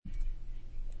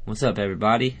What's up,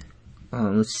 everybody?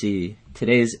 Let's see.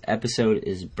 Today's episode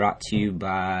is brought to you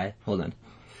by... Hold on.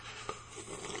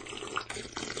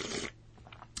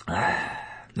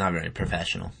 Not very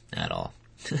professional at all.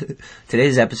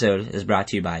 Today's episode is brought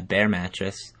to you by Bear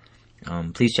Mattress.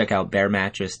 Please check out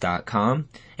bearmattress.com.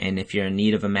 And if you're in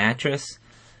need of a mattress,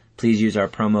 please use our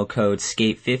promo code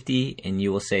SKATE50 and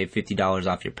you will save $50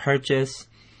 off your purchase.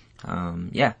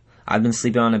 I've been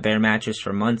sleeping on a Bear mattress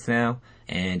for months now,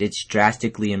 and it's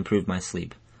drastically improved my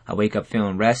sleep. I wake up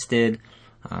feeling rested.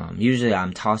 Usually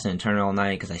I'm tossing and turning all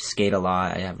night because I skate a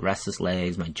lot. I have restless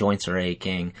legs. My joints are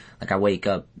aching. Like, I wake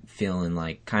up feeling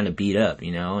like kind of beat up,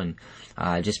 and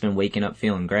I've just been waking up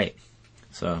feeling great.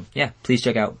 So, yeah, please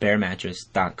check out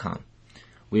bearmattress.com.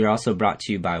 We are also brought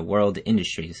to you by World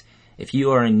Industries. If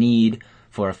you are in need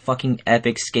for a fucking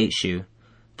epic skate shoe,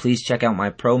 please check out my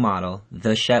pro model,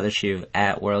 the Shetler shoe,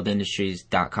 at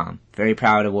worldindustries.com. Very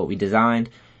proud of what we designed.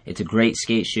 It's a great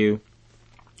skate shoe,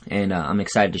 and I'm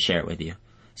excited to share it with you.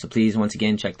 So please, once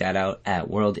again, check that out at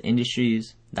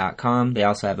worldindustries.com. They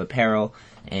also have apparel,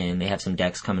 and they have some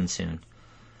decks coming soon.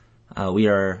 We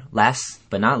are, last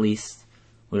but not least,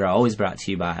 we are always brought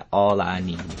to you by All I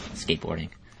Need Skateboarding.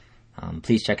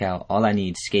 Please check out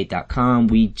allineedskate.com.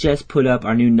 We just put up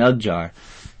our new Nug jar.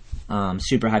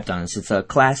 Super hyped on this. It's a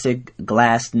classic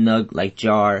glass Nug-like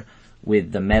jar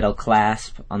with the metal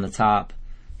clasp on the top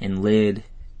and lid.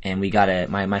 And we got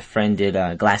my friend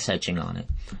did glass etching on it.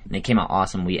 And it came out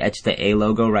awesome. We etched the A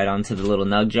logo right onto the little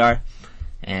Nug jar.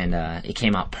 And it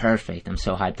came out perfect. I'm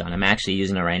so hyped on it. I'm actually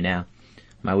using it right now.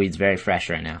 My weed's very fresh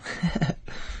right now.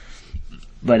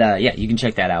 But you can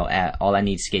check that out at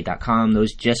allineedskate.com.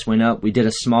 Those just went up. We did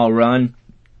a small run.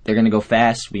 They're going to go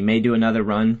fast. We may do another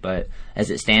run, but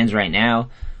as it stands right now,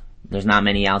 there's not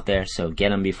many out there, so get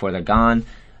them before they're gone.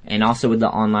 And also with the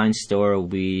online store,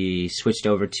 we switched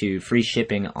over to free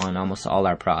shipping on almost all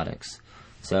our products.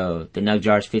 So the Nug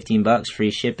jar is $15,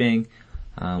 free shipping.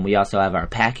 We also have our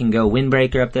Pack and Go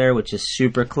windbreaker up there, which is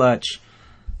super clutch.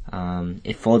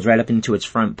 It folds right up into its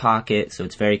front pocket, so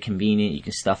it's very convenient. You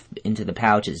can stuff into the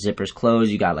pouch. Its zipper's closed.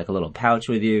 You got like a little pouch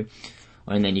with you.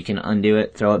 And then you can undo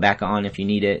it, throw it back on if you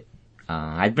need it.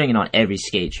 I'd bring it on every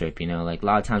skate trip, like a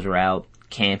lot of times we're out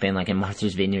camping, like in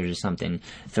Martha's Vineyard or something,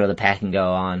 throw the Pack and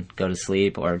Go on, go to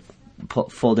sleep, or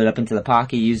fold it up into the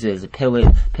pocket, use it as a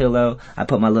pillow. I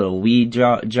put my little weed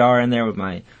jar in there with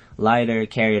my lighter,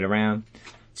 carry it around.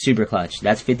 Super clutch.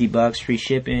 That's $50, free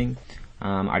shipping.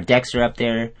 Our decks are up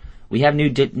there. We have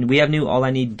new All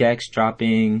I Need decks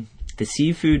dropping. The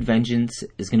Seafood Vengeance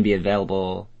is going to be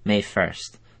available May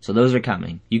 1st. So those are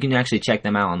coming. You can actually check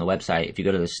them out on the website. If you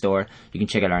go to the store, you can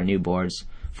check out our new boards.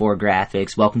 4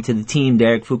 graphics. Welcome to the team,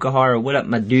 Derek Fukuhara. What up,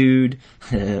 my dude?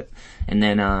 And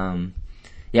then,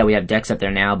 we have decks up there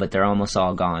now, but they're almost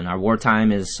all gone. Our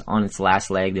Wartime is on its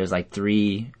last leg. There's like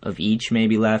 3 of each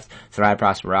maybe left. Thrive,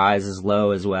 Prosper, Rise is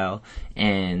low as well.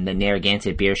 And the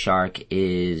Narragansett Beer Shark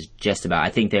is just about,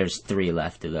 I think there's 3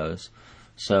 left of those.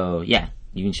 So, yeah,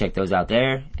 you can check those out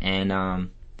there. And,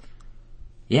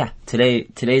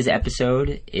 today's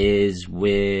episode is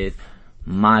with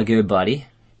my good buddy,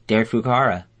 Derek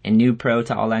Fukuhara, and new pro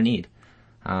to All I Need.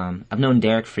 I've known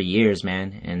Derek for years,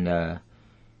 man, and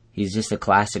he's just a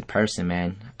classic person,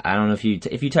 man. I don't know if you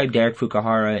type Derek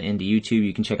Fukuhara into YouTube,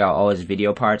 you can check out all his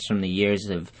video parts from the years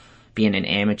of being an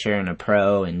amateur and a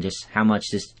pro, and just how much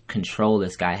this control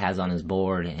this guy has on his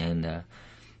board. And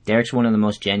Derek's one of the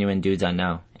most genuine dudes I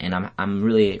know, and I'm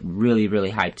really, really,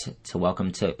 really hyped to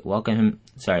welcome him.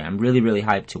 Sorry, I'm really, really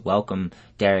hyped to welcome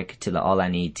Derek to the All I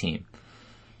Need team.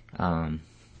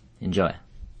 Enjoy.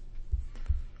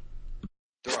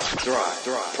 And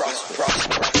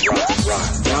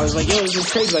I was like, yo, this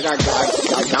is crazy. Like, I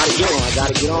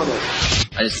gotta get on it.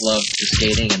 I just love the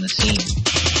skating and the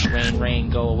scene. Rain,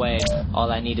 go away.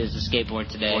 All I need is a skateboard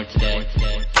today.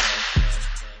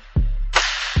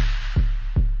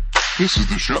 This is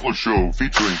the Shetler Show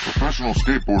featuring professional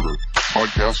skateboarder,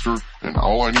 podcaster, and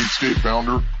All I Need Skate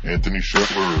founder, Anthony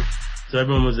Shetler. So it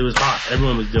was hot.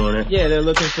 Everyone was doing it. Yeah, they're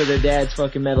looking for their dad's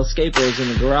fucking metal skateboards in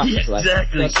the garage. Yeah, like,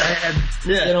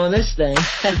 exactly. Get on this thing.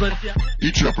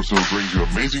 Each episode brings you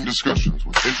amazing discussions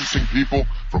with interesting people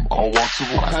from all walks of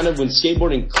life. Kind of when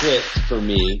skateboarding clicked for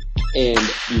me, and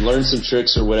you learn some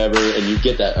tricks or whatever, and you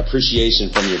get that appreciation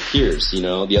from your peers,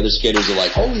 the other skaters are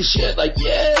like, holy shit, like,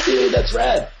 yeah, dude, that's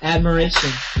rad. Admiration.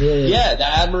 Yeah, the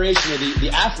admiration or the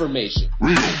affirmation.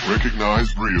 Real,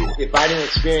 recognized real. If I didn't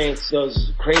experience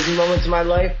those crazy moments in my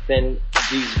life, then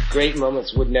these great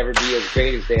moments would never be as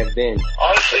great as they have been.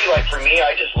 Honestly, like, for me,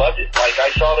 I just loved it. Like,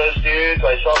 I saw those dudes,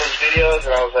 I saw those videos,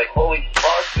 and I was like, holy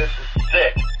fuck, this is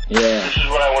sick. Yeah. This is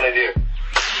what I want to do.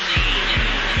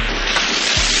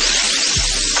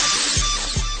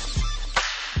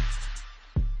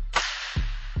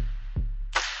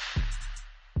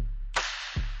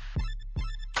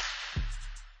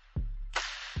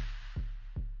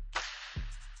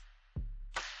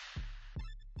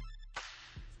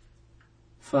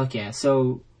 Fuck yeah.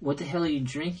 So, what the hell are you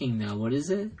drinking now? What is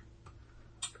it?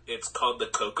 It's called the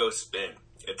Cocoa Spin.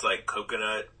 It's like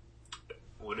coconut.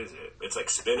 What is it? It's like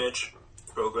spinach,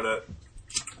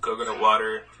 coconut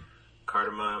water,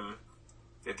 cardamom.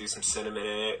 They do some cinnamon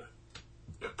in it.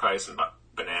 There's probably some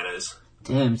bananas.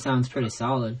 Damn, sounds pretty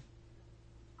solid.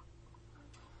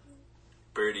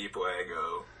 Birdie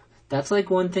Fuego. That's like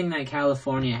one thing that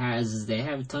California has is they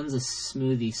have tons of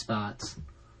smoothie spots.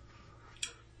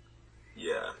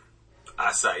 Yeah.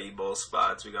 Acai bowl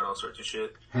spots. We got all sorts of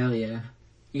shit. Hell yeah.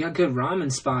 You got good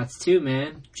ramen spots too,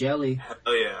 man. Jelly.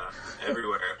 Hell yeah.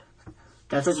 Everywhere.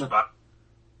 That's like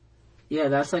yeah,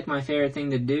 that's like my favorite thing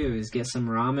to do is get some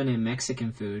ramen and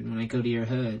Mexican food when I go to your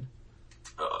hood.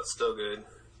 Oh, it's still good.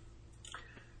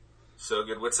 So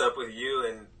good. What's up with you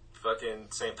and fucking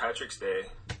St. Patrick's Day?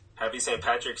 Happy St.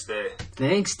 Patrick's Day.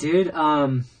 Thanks, dude.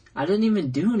 I didn't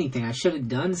even do anything. I should have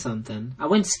done something. I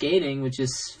went skating, which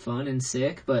is fun and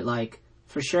sick, but like,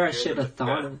 for sure I should have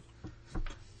thought of.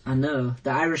 I know.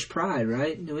 The Irish pride,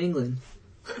 right? New England.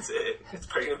 That's it. It's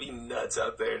probably gonna be nuts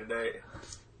out there tonight.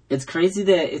 It's crazy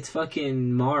that it's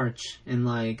fucking March, and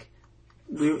like,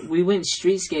 we went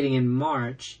street skating in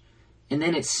March, and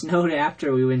then it snowed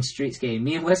after we went street skating.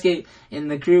 Me and Westgate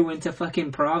and the crew went to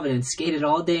fucking Providence, skated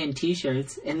all day in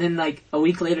t-shirts, and then like a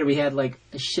week later we had like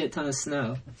a shit ton of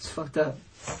snow. It's fucked up.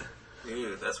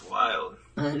 Dude, that's wild.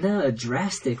 I know,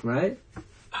 drastic, right?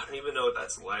 I don't even know what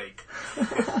that's like.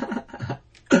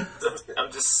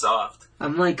 I'm just soft.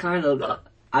 I'm like kind of,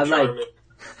 I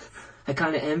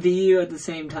kind of envy you at the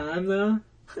same time though.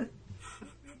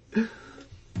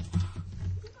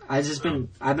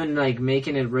 I've been like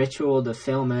making it ritual to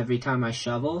film every time I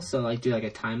shovel. So like do like a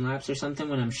time lapse or something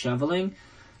when I'm shoveling.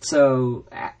 So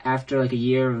after like a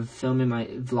year of filming my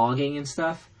vlogging and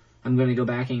stuff, I'm going to go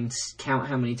back and count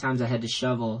how many times I had to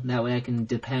shovel. That way I can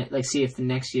see if the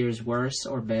next year is worse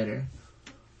or better.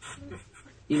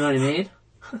 You know what I mean?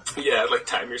 Yeah, like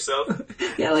time yourself.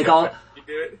 Yeah, like you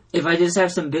do it. If I just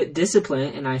have some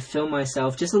discipline and I film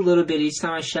myself just a little bit each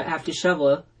time I have to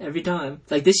shovel every time.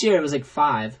 Like this year it was like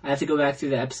 5. I have to go back through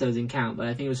the episodes and count, but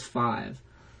I think it was 5.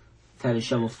 I've had to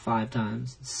shovel 5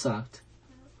 times. It sucked.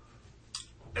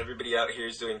 Everybody out here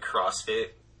is doing CrossFit.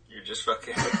 You're just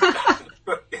fucking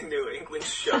in New England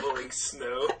shoveling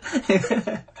snow.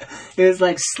 It was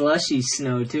like slushy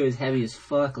snow too. It was heavy as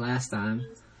fuck last time.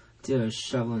 Dude, I was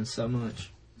shoveling so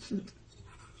much.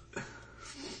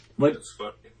 What? That's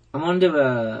funny. I wanted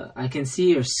to, I can see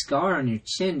your scar on your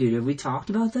chin, dude. Have we talked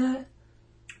about that?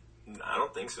 I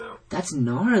don't think so. That's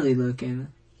gnarly looking.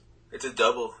 It's a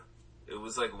double. It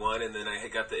was like one, and then I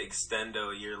got the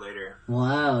extendo a year later.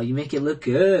 Wow, you make it look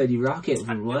good. You rock it.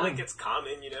 I feel like it's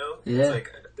common, you know? Yeah. It's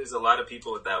like, there's a lot of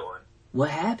people with that one. What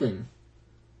happened?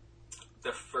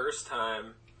 The first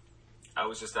time, I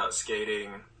was just out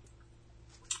skating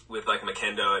with like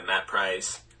McKendo and Matt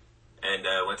Price, and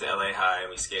went to LA High, and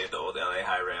we skated the old LA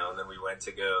High rail, and then we went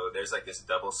to go, there's like this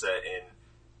double set in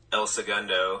El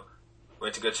Segundo.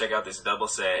 Went to go check out this double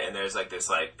set, and there's like this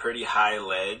like pretty high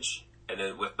ledge, and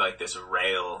then with like this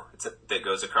rail that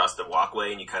goes across the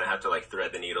walkway, and you kind of have to like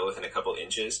thread the needle within a couple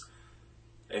inches.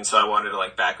 And so I wanted to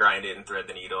like back grind it and thread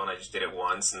the needle, and I just did it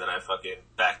once, and then I fucking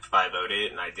back 5-0'd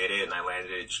it, and I did it, and I landed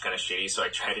it just kind of shitty, so I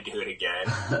tried to do it again.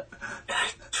 And I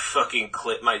fucking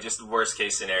clipped my just worst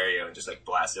case scenario and just like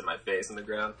blasted my face on the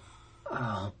ground.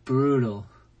 Oh, brutal.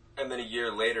 And then a year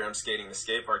later, I'm skating the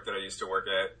skate park that I used to work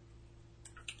at,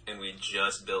 and we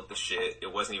just built the shit.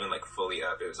 It wasn't even like fully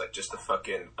up. It was like just the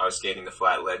fucking, I was skating the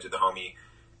flat ledge with the homie,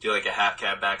 do like a half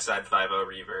cab backside 5-0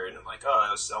 revert, and I'm like, oh,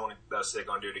 that was sick,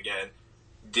 I'll do it again.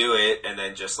 Do it, and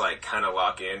then just like kind of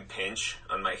lock in, pinch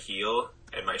on my heel,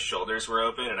 and my shoulders were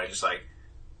open, and I just like,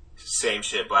 same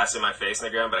shit, blasted my face in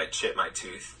the ground, but I chipped my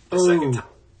tooth the second time.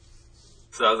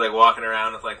 So I was like walking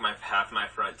around with like half my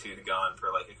front tooth gone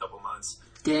for like a couple months.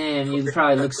 Damn, you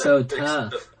probably look so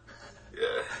tough.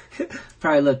 Yeah.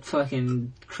 Probably looked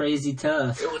fucking crazy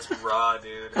tough. It was raw,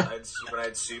 dude. When I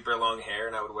had super long hair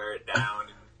and I would wear it down,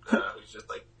 and it was just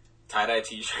like tie-dye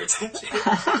t-shirts and shit.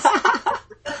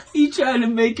 You trying to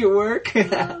make it work? Oh,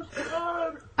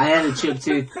 God. I had a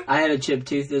chipped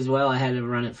tooth as well. I had to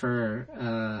run it for,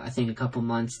 I think a couple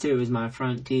months too. It was my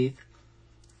front teeth.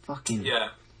 Fucking. Yeah.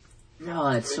 No,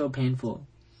 it's so painful.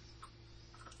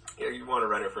 Yeah, you want to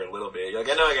run it for a little bit. You're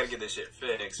like, I know I gotta get this shit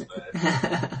fixed,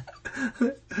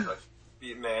 but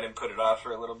be a man and put it off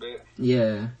for a little bit.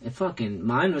 Yeah,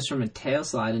 mine was from a tail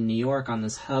slide in New York on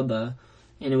this hubba,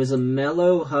 and it was a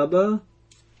mellow hubba,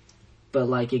 but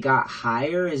like it got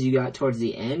higher as you got towards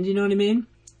the end, you know what I mean?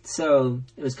 So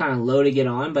it was kind of low to get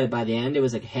on, but by the end it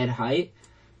was like head height.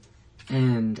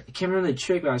 and I can't remember the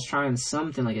trick, but I was trying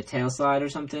something like a tail slide or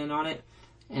something on it,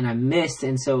 and I missed,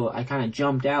 and so I kind of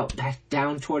jumped out back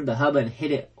down toward the hub and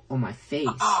hit it on my face.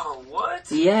 Oh, what?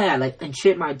 Yeah, like, and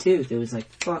chipped my tooth. It was like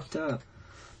fucked up.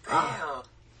 Damn.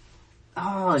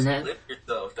 Oh, and that, Lift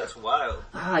yourself. That's wild.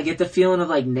 I get the feeling of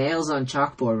like nails on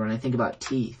chalkboard when I think about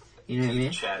teeth. You know what I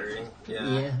mean? Chattering.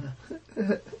 Yeah.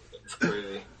 It's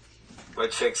crazy. My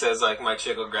chick says, like, my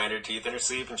chick will grind her teeth in her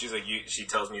sleep, and she's like, she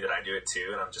tells me that I do it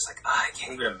too, and I'm just like, I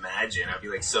can't even imagine. I'd be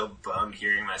like so bummed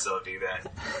hearing myself do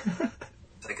that.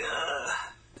 It's like,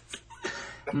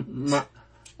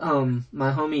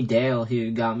 My homie Dale,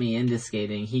 who got me into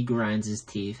skating, he grinds his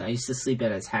teeth. I used to sleep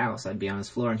at his house. I'd be on his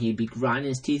floor, and he'd be grinding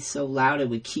his teeth so loud it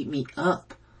would keep me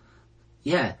up.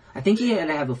 Yeah, I think he had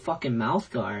to have a fucking mouth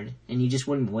guard, and he just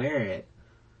wouldn't wear it.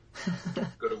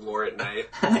 Go to war at night.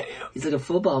 He's like a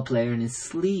football player in his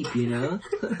sleep, you know?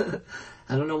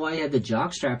 I don't know why he had the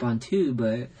jock strap on too,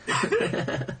 but...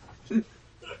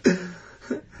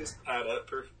 Just tied up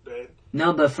for bed.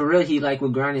 No, but for real, he like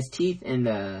would grind his teeth and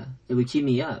it would keep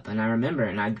me up. And I remember,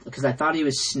 because I thought he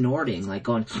was snorting, like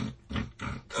going...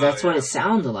 Cause that's what it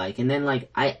sounded like. And then like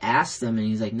I asked him and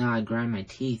he's like, no, I grind my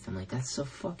teeth. I'm like, that's so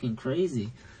fucking crazy.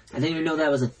 I didn't even know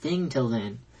that was a thing till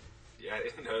then. Yeah, I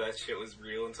didn't know that shit was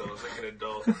real until I was like an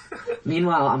adult.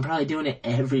 Meanwhile, I'm probably doing it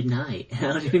every night. I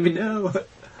don't even know.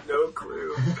 No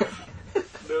clue.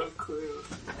 No clue.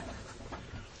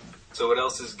 So what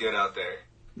else is good out there?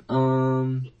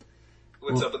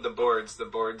 What's up with the boards? The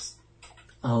boards.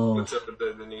 Oh. What's up with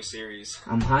the new series?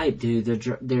 I'm hyped, dude.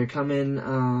 They're coming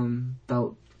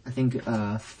about I think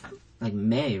like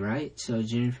May, right? So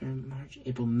June, February, March,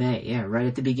 April, May. Yeah, right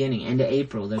at the beginning, end of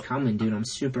April. They're coming, dude. I'm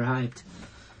super hyped.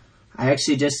 I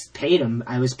actually just paid them.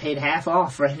 I was paid half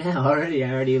off right now already.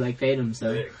 I already like paid them,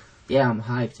 so yeah, I'm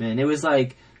hyped, man. It was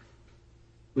like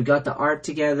we got the art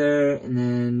together, and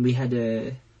then we had to.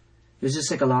 It was just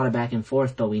like a lot of back and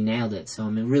forth, but we nailed it. So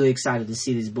I'm really excited to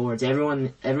see these boards.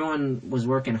 Everyone was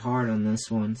working hard on this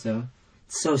one, so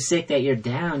it's so sick that you're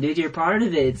down, dude. You're part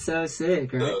of it. It's so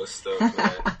sick, right? So stoked,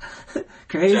 man.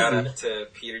 Crazy. Shout out to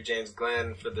Peter James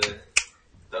Glenn for the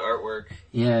artwork.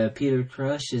 Yeah, Peter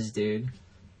crushes, dude.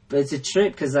 But it's a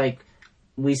trip because like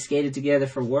we skated together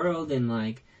for World, and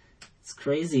like it's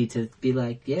crazy to be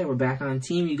like, yeah, we're back on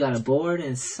team. You got a board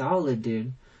and it's solid,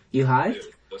 dude. You hyped?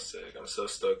 Dude, so sick. I'm so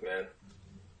stoked, man.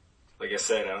 Like I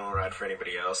said, I don't ride for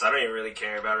anybody else. I don't even really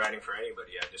care about riding for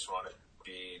anybody. I just want to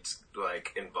be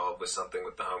like involved with something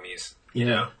with the homies. You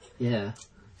know? Yeah.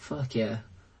 Fuck yeah.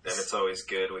 And it's always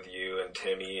good with you and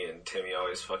Timmy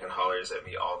always fucking hollers at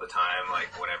me all the time,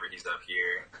 like whenever he's up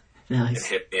here. Nice. And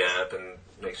hit me up and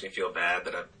makes me feel bad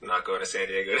that I'm not going to San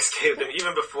Diego to skate with him.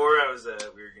 Even before I was,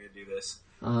 we were going to do this.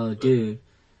 Oh, but dude.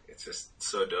 It's just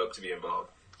so dope to be involved.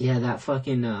 Yeah, that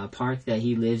fucking park that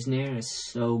he lives near is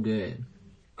so good.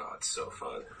 Oh, it's so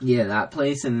fun. Yeah, that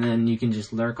place, and then you can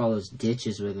just lurk all those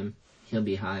ditches with him. He'll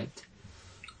be hyped.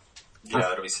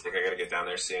 Yeah, it'll be sick. I gotta get down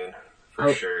there soon.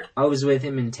 For sure. I was with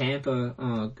him in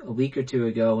Tampa a week or two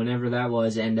ago, whenever that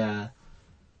was, and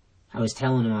I was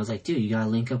telling him, I was like, dude, you gotta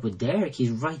link up with Derek.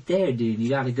 He's right there, dude. You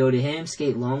gotta go to him,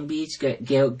 skate Long Beach,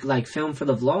 get like film for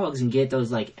the vlogs and get those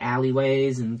like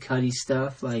alleyways and cutty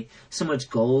stuff. Like so much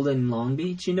gold in Long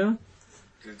Beach, you know?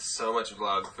 Dude, so much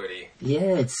vlog footy.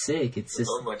 Yeah, it's sick. It's just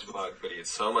so much vlog footy.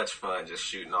 It's so much fun just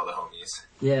shooting all the homies.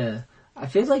 Yeah. I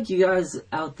feel like you guys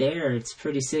out there, it's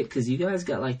pretty sick because you guys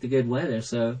got like the good weather,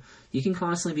 so you can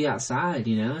constantly be outside,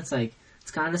 you know? It's like,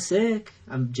 it's kind of sick.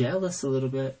 I'm jealous a little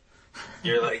bit.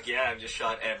 You're like, yeah, I've just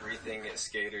shot everything at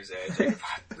Skater's Edge I could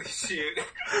possibly shoot.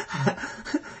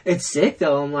 It's sick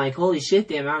though. I'm like, holy shit,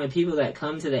 the amount of people that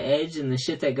come to the edge and the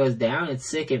shit that goes down, it's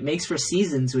sick. It makes for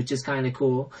seasons, which is kind of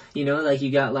cool. You know, like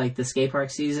you got like the skate park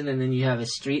season and then you have a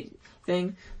street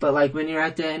thing. But like when you're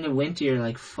at the end of winter, you're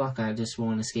like, fuck, I just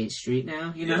want to skate street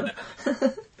now, you know?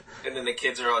 Yeah. And then the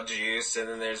kids are all juiced, and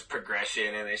then there's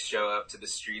progression, and they show up to the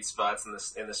street spots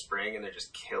in the spring, and they're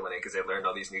just killing it because they learned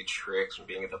all these new tricks from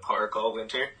being at the park all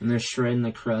winter. And they're shredding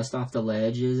the crust off the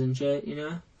ledges and shit, you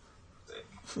know?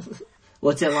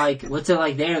 What's it like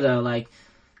there, though? Like,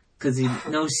 because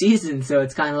no season, so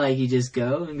it's kind of like you just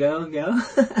go and go and go.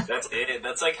 That's it.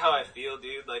 That's like how I feel,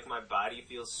 dude. Like, my body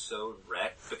feels so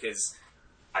wrecked because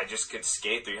I just could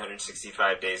skate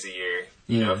 365 days a year,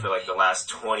 you know, for like the last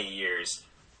 20 years.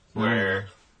 Where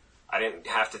I didn't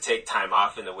have to take time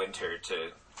off in the winter to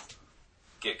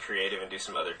get creative and do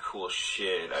some other cool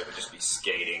shit. I would just be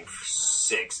skating for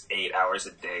 6-8 hours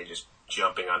a day, just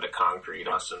jumping onto concrete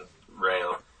on some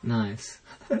rail. Nice.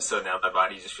 So now my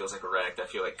body just feels like wrecked. I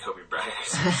feel like Kobe Bryant or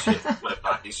some shit. My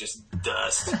body's just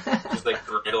dust. Just like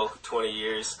brittle 20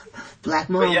 years. Black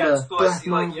Mamba. But yeah, it's cool. I Black see,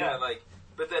 Mamba. like, yeah, like,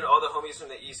 but then all the homies from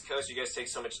the East Coast, you guys take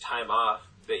so much time off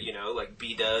that, you know, like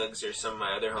B-Dugs or some of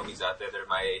my other homies out there that are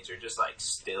my age are just like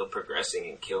still progressing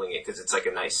and killing it because it's like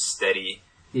a nice steady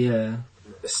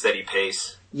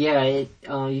pace. Yeah,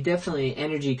 you definitely,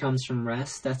 energy comes from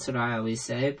rest. That's what I always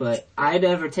say. But I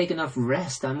never take enough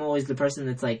rest. I'm always the person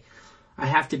that's like, I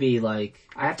have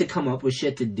to come up with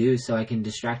shit to do so I can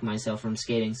distract myself from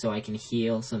skating so I can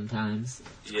heal sometimes.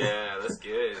 Yeah, that's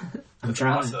good. I'm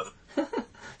trying. Awesome.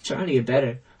 Trying to get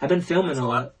better. I've been filming a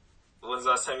lot. When's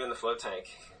the last time you were in the float tank?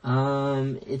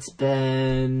 It's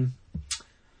been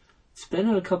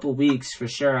a couple weeks for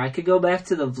sure. I could go back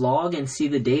to the vlog and see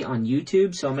the date on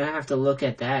YouTube, so I'm gonna have to look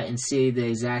at that and see the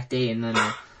exact date, and then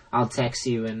I'll text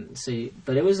you and see.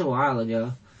 But it was a while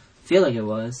ago. I feel like it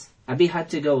was. I'd be hyped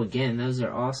to go again. Those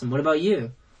are awesome. What about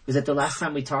you? Was that the last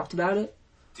time we talked about it?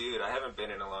 Dude, I haven't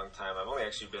been in a long time. I've only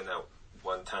actually been that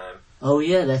one time. Oh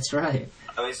yeah, that's right.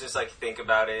 I always just like think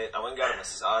about it. I went and got a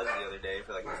massage the other day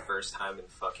for like the first time in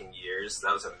fucking years.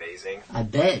 That was amazing. I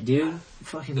bet, dude.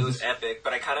 It was epic,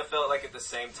 but I kind of felt like at the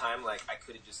same time like I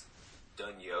could have just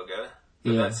done yoga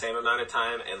for that same amount of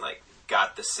time and like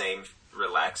got the same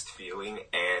relaxed feeling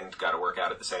and got to work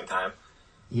out at the same time.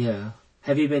 Yeah.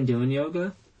 Have you been doing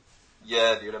yoga?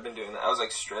 Yeah, dude, I've been doing that. I was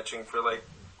like stretching for like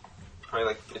probably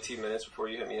like 15 minutes before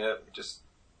you hit me up. Just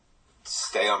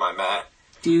stay on my mat.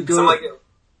 Do you go?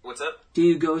 What's up? Do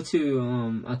you go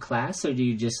to a class or do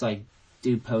you just like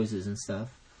do poses and stuff?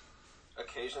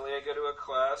 Occasionally, I go to a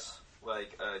class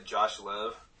like Josh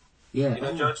Love. Yeah. You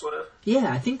know Josh Love?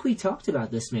 Yeah, I think we talked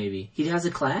about this. Maybe he has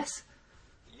a class.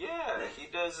 Yeah, he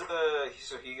does.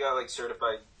 So he got like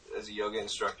certified as a yoga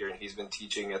instructor, and he's been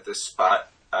teaching at this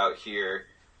spot out here,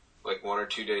 like 1 or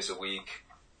 2 days a week,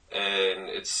 and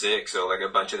it's sick. So like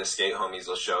a bunch of the skate homies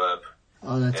will show up.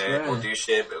 Oh, that's and right. we'll do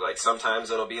shit, but like sometimes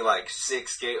it'll be like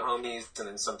 6 skate homies, and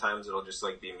then sometimes it'll just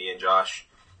like be me and Josh,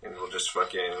 and we'll just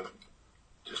fucking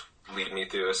just lead me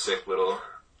through a sick little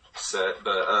set.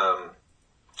 But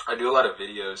I do a lot of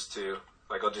videos too.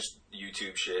 Like I'll just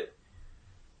YouTube shit,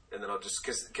 and then I'll just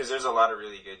because there's a lot of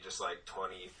really good just like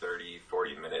 20, 30,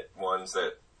 40 minute ones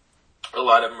that a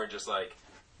lot of them are just like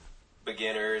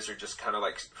beginners or just kind of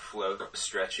like flow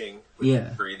stretching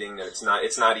with breathing. That it's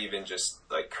not even just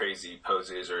like crazy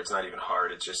poses or it's not even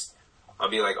hard. It's just I'll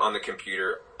be like on the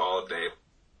computer all day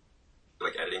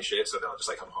like editing shit, so then I'll just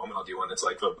like come home and I'll do one that's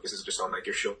like focuses just on like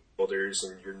your shoulders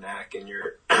and your neck and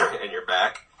your and your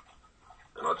back,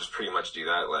 and I'll just pretty much do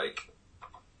that. Like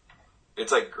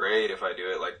it's like great if I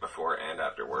do it like before and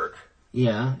after work.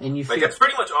 Yeah, and you like feel... that's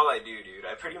pretty much all I do, dude.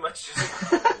 I pretty much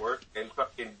just work and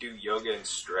fucking do yoga and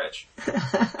stretch. And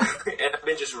I've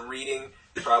been just reading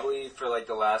probably for like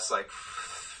the last like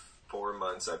 4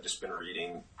 months. I've just been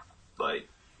reading like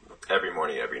every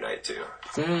morning, every night too.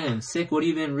 Damn, sick. What have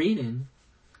you been reading?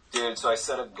 Dude, so I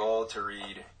set a goal to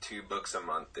read 2 books a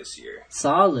month this year.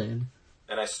 Solid.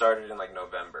 And I started in like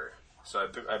November. So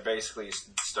I basically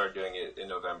started doing it in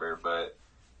November, but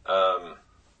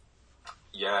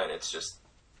yeah, and it's just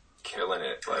killing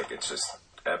it. Like, it's just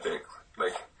epic.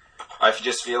 Like, I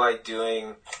just feel like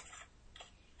doing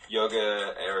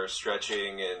yoga or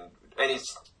stretching and any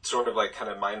sort of like kind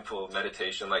of mindful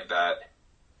meditation like that,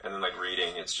 and then like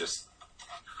reading, it's just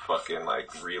fucking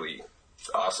like really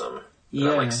awesome.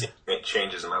 Yeah. Like seeing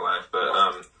changes in my life.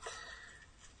 But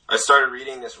I started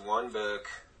reading this one book.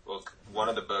 Well, one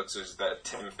of the books is that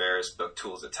Tim Ferriss book,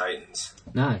 Tools of Titans.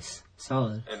 Nice.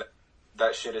 Solid. And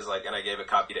that shit is like, and I gave a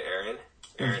copy to Aaron.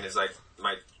 Aaron is like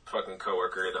my fucking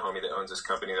coworker, the homie that owns this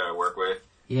company that I work with.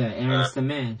 Yeah, Aaron's the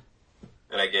man.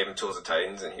 And I gave him Tools of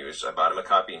Titans, and I bought him a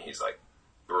copy, and he's like,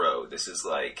 bro, this is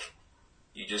like,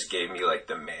 you just gave me like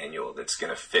the manual that's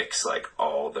gonna fix like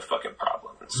all the fucking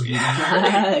problems we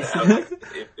have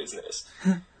in business.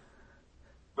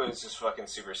 But it's just fucking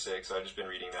super sick, so I've just been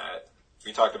reading that.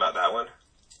 We talked about that one?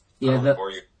 Yeah, or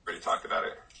you already talked about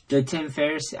it? The Tim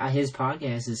Ferriss, his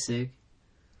podcast is sick.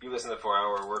 You listen to 4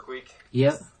 Hour Work Week?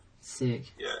 Yep. Sick.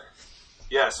 Yeah.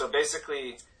 Yeah, so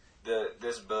basically,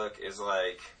 this book is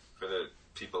like, for the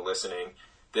people listening,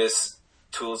 this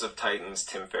Tools of Titans,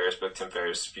 Tim Ferriss book. Tim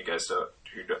Ferriss, if you guys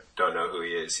don't know who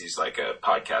he is, he's like a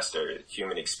podcaster,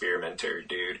 human experimenter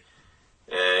dude.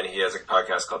 And he has a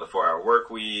podcast called The 4 Hour Work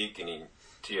Week, and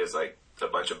he has like a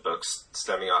bunch of books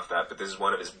stemming off that. But this is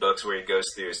one of his books where he goes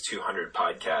through his 200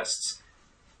 podcasts,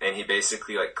 and he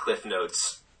basically like cliff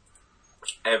notes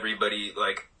everybody,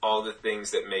 like all the things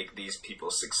that make these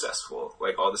people successful,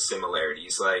 like all the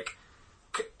similarities. Like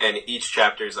and each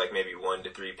chapter is like maybe 1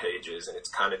 to 3 pages, and it's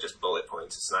kind of just bullet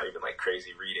points. It's not even like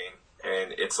crazy reading,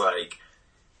 and it's like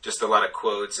just a lot of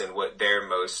quotes and what their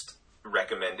most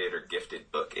recommended or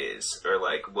gifted book is, or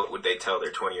like what would they tell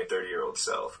their 20 or 30-year-old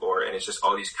self, and it's just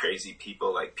all these crazy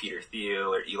people like Peter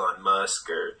Thiel or Elon Musk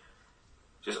or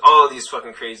just all these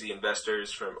fucking crazy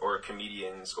investors or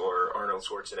comedians or Arnold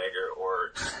Schwarzenegger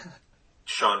or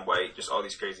Shaun White, just all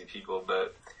these crazy people,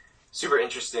 but super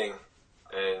interesting.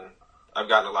 And I've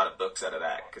gotten a lot of books out of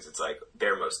that because it's like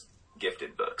their most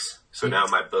gifted books. So now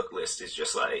my book list is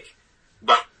just like,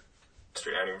 I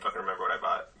don't even fucking remember what I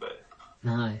bought, but.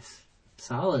 Nice.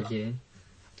 Solid, dude.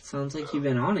 Sounds like you've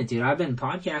been on it, dude. I've been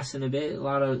podcasting a bit.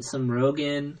 Some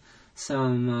Rogan,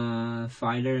 some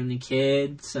Fighter and the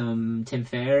Kid, some Tim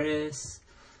Ferriss.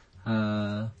 What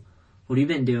have you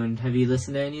been doing? Have you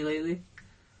listened to any lately?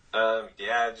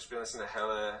 Yeah, I've just been listening to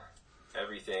hella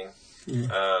everything.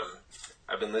 Yeah.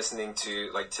 I've been listening to,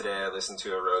 like today I listened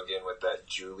to a Rogan with that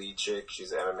Julie chick.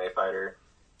 She's an MMA fighter.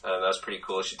 That was pretty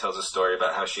cool. She tells a story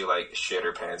about how she like shit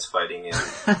her pants fighting in.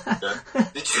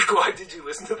 Did you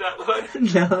listen to that one?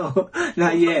 No,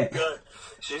 not yet. God.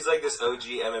 She's like this OG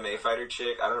MMA fighter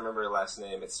chick. I don't remember her last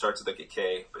name. It starts with like a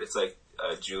K, but it's like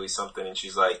Julie something, and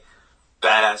she's like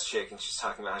badass chick, and she's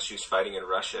talking about how she was fighting in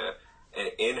Russia. And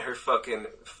in her fucking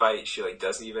fight, she like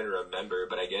doesn't even remember,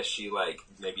 but I guess she like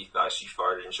maybe thought she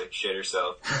farted and she like shit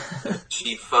herself.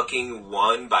 She fucking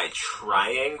won by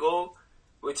triangle,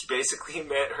 which basically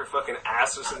meant her fucking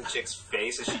ass was in the chick's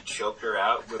face as she choked her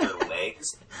out with her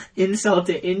legs. Insult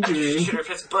to injury. She shit her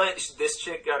face, but this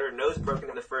chick got her nose broken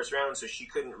in the first round, so she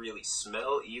couldn't really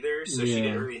smell either, so she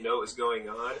didn't really know what was going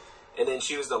on. And then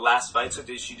she was the last fight, so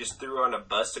she just threw her on a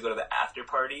bus to go to the after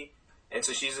party. And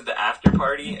so she's at the after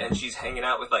party, and she's hanging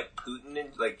out with, like, Putin, and,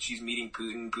 like, she's meeting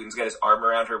Putin. Putin's got his arm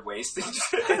around her waist, and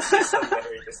it's just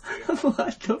hilarious, dude.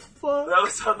 What the fuck? That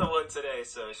was on the one today,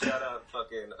 so shout out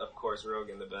fucking, of course,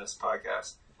 Rogan, the best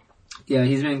podcast. Yeah,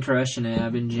 he's been crushing it.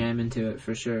 I've been jamming to it,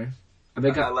 for sure. I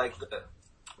like the...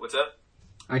 What's up?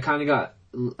 I kind of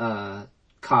got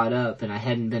caught up, and I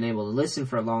hadn't been able to listen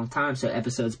for a long time, so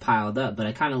episodes piled up, but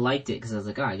I kind of liked it, because I was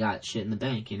like, oh, I got shit in the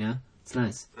bank, you know? It's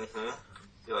nice. Mm-hmm.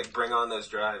 You're like, bring on those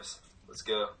drives. Let's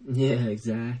go. Yeah,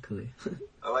 exactly.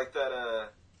 I like that,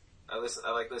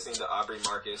 I like listening to Aubrey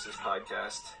Marcus'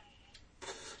 podcast.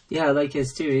 Yeah, I like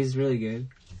his too. He's really good.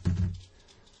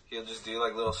 He'll just do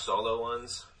like little solo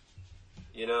ones,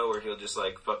 you know, where he'll just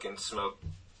like fucking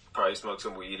probably smoke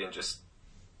some weed and just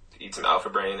eat some Alpha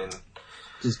Brain and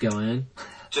just go in.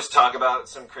 Just talk about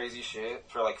some crazy shit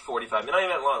for like 45 minutes. Not even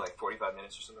that long, like 45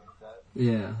 minutes or something like that.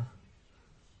 Yeah.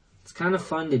 It's kind of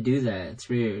fun to do that. It's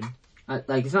weird.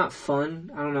 It's not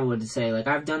fun. I don't know what to say. Like,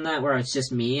 I've done that where it's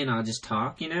just me and I'll just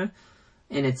talk, you know?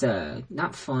 And it's,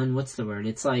 not fun. What's the word?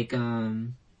 It's like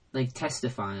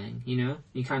testifying, you know?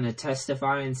 You kind of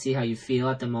testify and see how you feel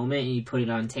at the moment and you put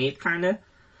it on tape, kind of.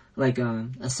 Like,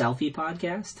 a selfie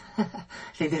podcast. I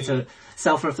think that's a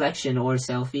self-reflection or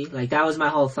selfie. Like, that was my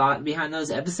whole thought behind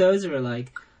those episodes, or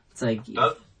like, it's like...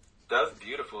 That was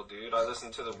beautiful, dude. I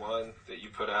listened to the one that you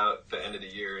put out at the end of the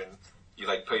year, and you,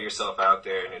 like, put yourself out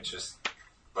there, and it's just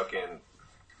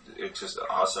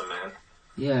awesome, man.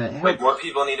 Yeah. Like, more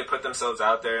people need to put themselves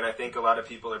out there, and I think a lot of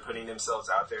people are putting themselves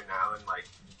out there now, and, like,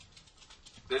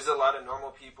 there's a lot of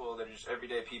normal people that are just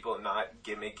everyday people, not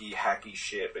gimmicky, hacky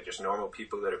shit, but just normal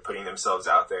people that are putting themselves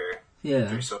out there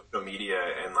through social media,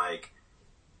 and, like,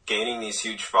 gaining these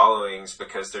huge followings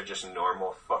because they're just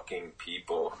normal fucking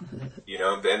people, you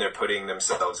know, and they're putting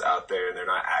themselves out there and they're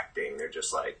not acting, they're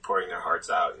just like pouring their hearts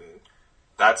out, and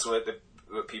that's what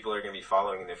people are going to be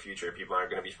following in the future. People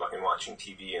aren't going to be fucking watching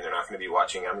TV, and they're not going to be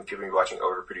watching, people are going to be watching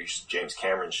overproduced James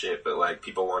Cameron shit, but like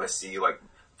people want to see like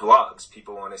vlogs,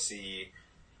 people want to see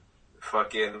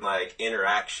fucking like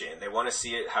interaction. They want to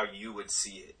see it how you would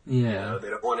see it. Yeah. You know? They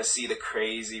don't want to see the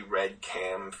crazy red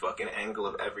cam fucking angle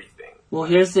of everything. Well,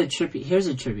 here's a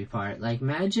trippy part. Like,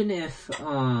 imagine if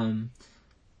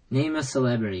name a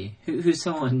celebrity. Who's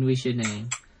someone we should name?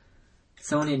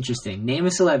 Someone interesting. Name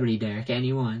a celebrity, Derek.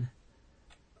 Anyone.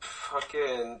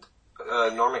 Fucking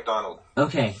Norm Macdonald.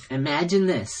 Okay, imagine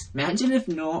this. Imagine if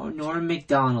Norm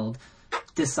Macdonald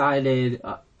decided...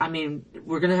 I mean,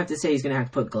 we're going to have to say he's going to have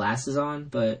to put glasses on,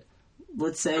 but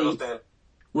let's say...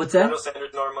 What's that?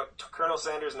 Colonel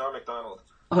Sanders, Norm Macdonald.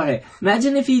 Okay,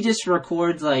 imagine if he just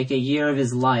records, like, a year of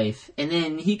his life, and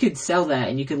then he could sell that,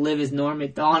 and you could live as Norm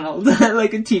Macdonald,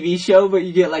 like a TV show, but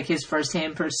you get, like, his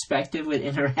first-hand perspective with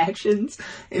interactions.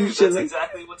 And dude, that's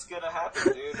exactly what's going to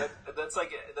happen, dude. That's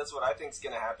what I think is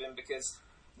going to happen, because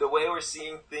the way we're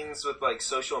seeing things with, like,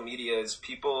 social media is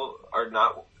people are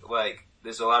not, like...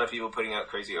 there's a lot of people putting out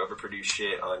crazy overproduced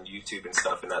shit on YouTube and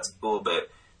stuff, and that's cool, but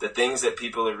the things that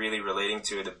people are really relating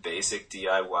to are the basic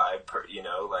DIY,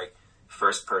 like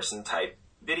first person type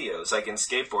videos. Like in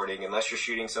skateboarding, unless you're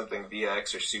shooting something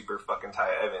VX or super fucking Ty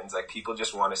Evans, like people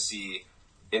just want to see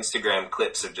Instagram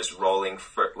clips of just rolling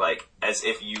like as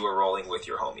if you were rolling with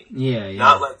your homie. Yeah.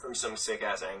 Not like from some sick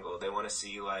ass angle. They want to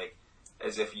see like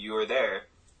as if you were there.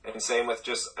 And same with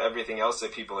just everything else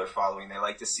that people are following. They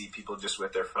like to see people just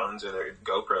with their phones or their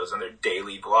GoPros on their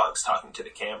daily vlogs talking to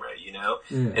the camera, Yeah.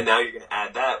 And now you're going to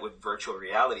add that with virtual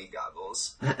reality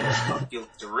goggles, Oculus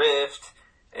Rift,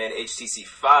 and HTC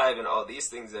 5 and all these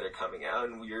things that are coming out.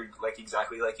 And you're like,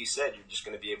 exactly like you said, you're just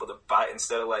going to be able to buy,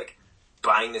 instead of like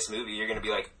buying this movie, you're going to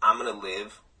be like, I'm going to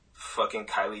live fucking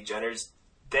Kylie Jenner's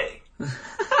day.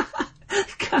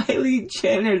 Kylie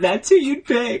Jenner, that's who you'd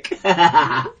pick.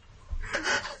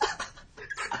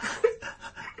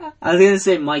 I was gonna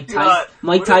say Mike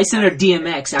Tyson or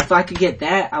DMX. If I could get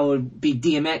that, I would be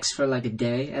DMX for like a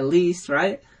day at least,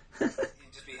 right? You'd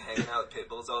just be hanging out with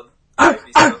Pitbulls all day. It'd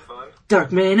be so fun.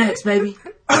 Darkman X, baby.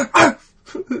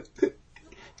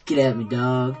 Get at me,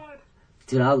 dog.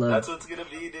 Dude, I love That's what's gonna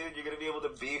be, dude. You're gonna be able to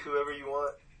be whoever you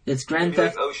want. It's Grand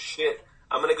Theft. Theft. Like, oh shit,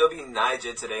 I'm gonna go be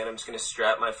Nyjah today, and I'm just gonna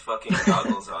strap my fucking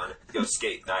goggles on, go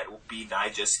skate, be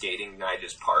Nyjah skating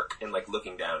Nyjah's Park, and like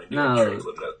looking down and doing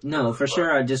No, for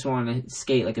sure. I just want to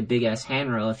skate like a big ass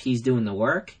handrail if he's doing the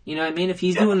work. You know what I mean? If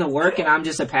he's doing the work and I'm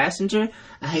just a passenger,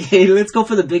 hey, let's go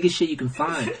for the biggest shit you can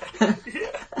find.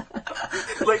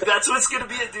 Like that's what's gonna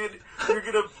be it, dude. You're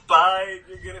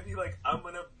gonna be like, I'm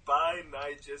gonna buy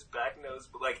Nyjah's back nose,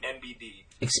 but like NBD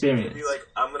experience. You're gonna be like,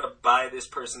 I'm gonna buy this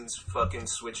person's fucking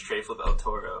Switch tray for Del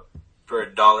Toro for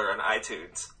 $1 on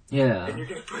iTunes. Yeah. And you're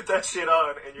gonna put that shit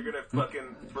on, and you're gonna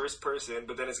fucking first person,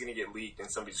 but then it's gonna get leaked, and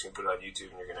somebody's gonna put it on YouTube,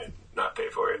 and you're gonna not pay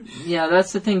for it. Yeah,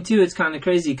 that's the thing too. It's kind of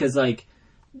crazy because like,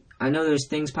 I know there's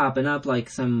things popping up like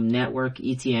some network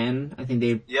ETN. I think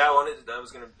they. Yeah,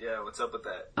 what's up with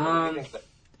that?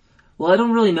 Well, I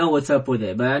don't really know what's up with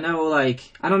it, but I know like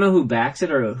I don't know who backs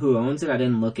it or who owns it. I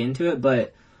didn't look into it,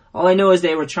 but all I know is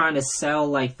they were trying to sell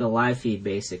like the live feed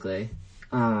basically.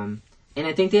 And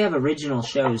I think they have original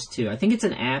shows too. I think it's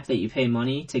an app that you pay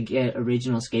money to get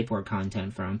original skateboard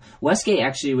content from. Westgate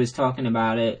actually was talking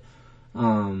about it,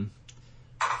 and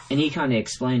he kind of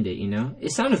explained it,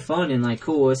 It sounded fun and, like,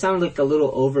 cool. It sounded, like, a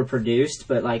little overproduced,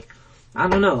 but, like, I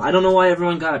don't know. I don't know why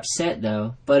everyone got upset,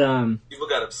 though. But, people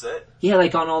got upset? Yeah,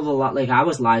 like, on all the, like, I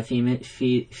was live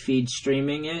feed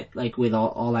streaming it, like, with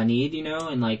all I need,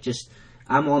 and, like, just...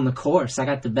 I'm on the course. I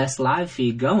got the best live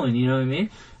feed going, you know what I mean?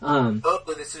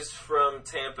 But this is from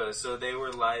Tampa, so they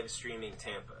were live streaming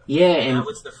Tampa. Yeah, and that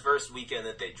was the first weekend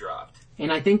that they dropped.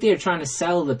 And I think they're trying to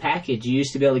sell the package. You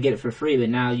used to be able to get it for free, but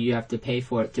now you have to pay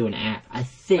for it through an app, I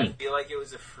think. I feel like it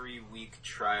was a free week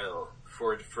trial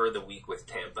for the week with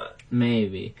Tampa.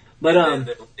 Maybe. But,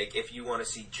 like, if you want to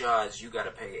see Jaws, you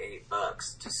gotta pay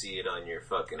 $8 to see it on your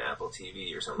fucking Apple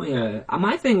TV or something like that.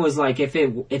 My thing was, like, if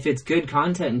it's good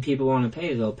content and people want to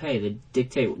pay, they'll pay.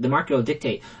 The market will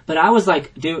dictate. But I was,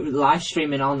 like, live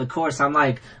streaming on the course. I'm,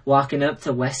 like, walking up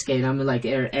to Westgate. I'm, like,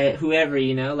 whoever,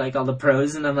 like, all the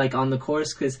pros, and I'm, like, on the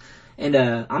course, and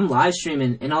I'm live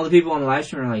streaming, and all the people on the live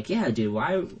stream are like, yeah, dude,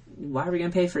 why are we gonna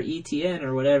pay for ETN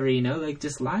or whatever, like,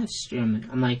 just live stream.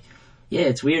 I'm like, yeah,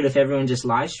 it's weird if everyone just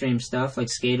live streams stuff, like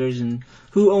skaters, and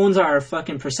who owns our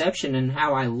fucking perception and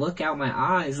how I look out my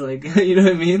eyes, like, you know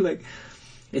what I mean? Like,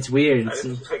 it's weird.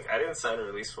 I didn't sign a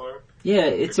release form. Yeah,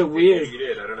 it's a weird... You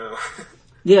did, I don't know.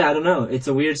 Yeah, I don't know. It's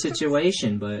a weird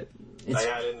situation, but...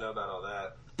 I didn't know about all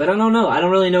that. But I don't know. I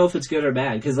don't really know if it's good or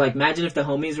bad. Because, like, imagine if the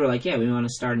homies were like, yeah, we want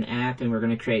to start an app and we're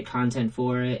going to create content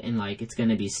for it and, like, it's going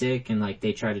to be sick and, like,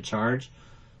 they try to charge.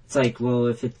 It's like, well,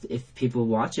 if people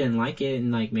watch it and like it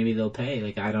and, like, maybe they'll pay.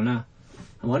 Like, I don't know.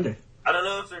 I wonder. I don't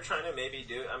know if they're trying to maybe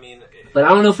do... But I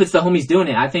don't know if it's the homies doing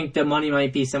it. I think the money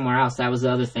might be somewhere else. That was the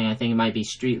other thing. I think it might be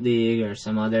Street League or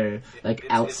some other, like,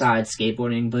 outside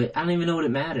skateboarding. But I don't even know what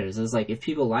it matters. It's like, if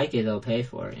people like it, they'll pay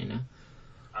for it,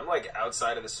 I'm, like,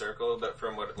 outside of the circle, but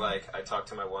from what, like, I talked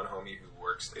to my one homie who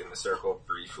works in the circle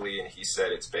briefly, and he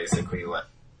said it's basically, like,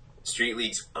 Street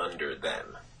League's under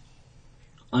them.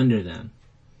 Under them?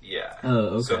 Yeah. Oh,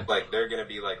 okay. So, like, they're gonna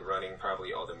be, like, running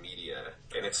probably all the media,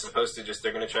 and it's supposed to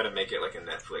they're gonna try to make it like a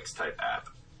Netflix-type app,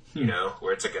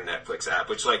 where it's like a Netflix app,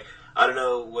 which, like, I don't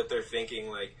know what they're thinking,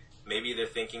 like, maybe they're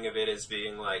thinking of it as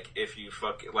being, like, if you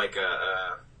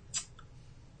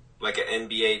like an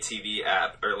NBA TV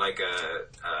app or like a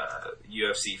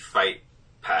UFC Fight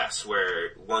Pass,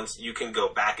 where once you can go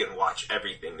back and watch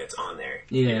everything that's on there.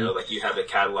 Yeah. You know, like you have a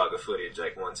catalog of footage,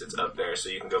 like once it's up there, so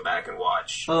you can go back and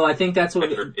watch. Oh, I think that's what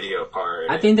the video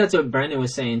part. I think that's what Brendan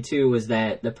was saying too. Was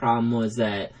that the problem was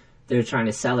that they're trying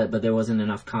to sell it, but there wasn't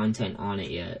enough content on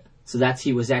it yet. So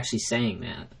he was actually saying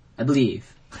that, I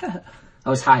believe. I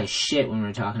was high as shit when we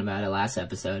were talking about it last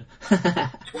episode. Yeah,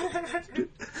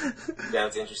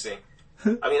 it's interesting.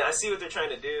 I mean, I see what they're trying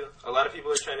to do. A lot of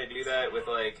people are trying to do that with,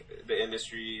 like, the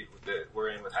industry that we're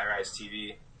in with High Rise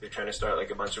TV. They're trying to start,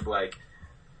 like, a bunch of, like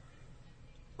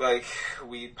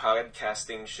weed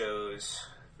podcasting shows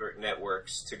for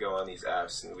networks to go on these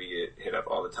apps, and we get hit up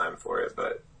all the time for it,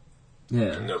 but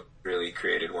no really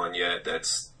created one yet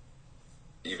that's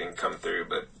even come through,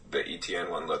 but the ETN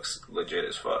one looks legit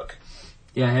as fuck.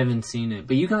 Yeah, I haven't seen it.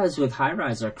 But you guys with High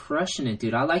Rise are crushing it,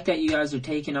 dude. I like that you guys are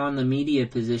taking on the media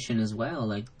position as well,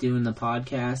 like doing the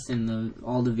podcast and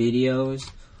all the videos.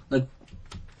 Like,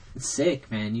 it's sick,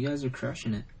 man. You guys are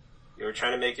crushing it. Yeah, we're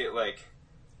trying to make it, like,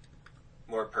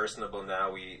 more personable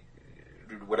now. We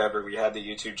had the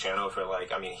YouTube channel for,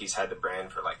 like, I mean, he's had the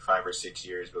brand for, like, 5 or 6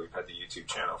 years, but we've had the YouTube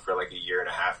channel for, like, 1.5 years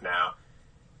now.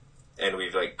 And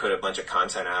we've, like, put a bunch of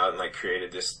content out and, like,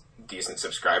 created this decent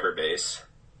subscriber base.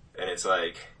 And it's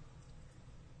like...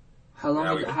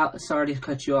 sorry to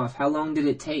cut you off. How long did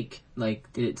it take?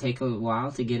 Like, did it take a while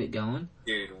to get it going?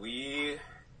 Dude, we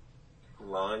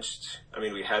launched... I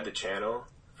mean, we had the channel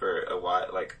for a while.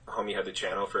 Like, Homie had the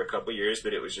channel for a couple years,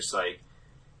 but it was just like...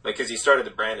 Like, because he started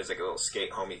the brand as, like, a little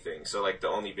skate homie thing. So, like, the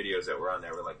only videos that were on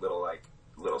there were, like, little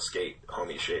skate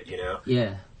homie shit, you know?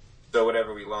 Yeah. So,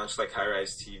 whatever, we launched, like, High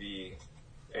Rise TV,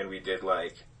 and we did,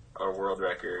 like, our world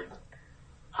record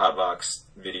hotbox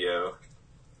video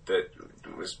that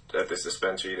was at this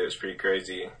dispensary that was pretty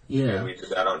crazy. Yeah. And we did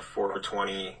that on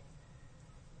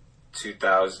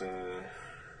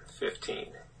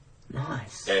 4/20/2015.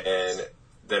 Nice. And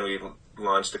then we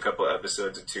launched a couple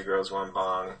episodes of Two Girls, One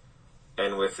Bong,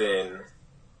 and within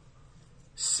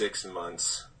 6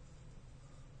 months,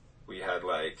 we had,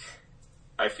 like,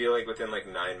 I feel like within, like,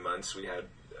 9 months, we had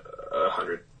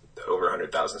over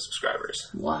 100,000 subscribers.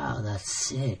 Wow, that's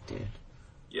sick, dude.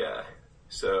 Yeah.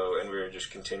 So, and we were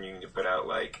just continuing to put out,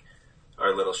 like,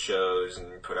 our little shows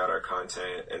and put out our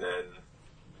content, and then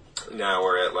now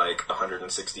we're at, like,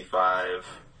 165,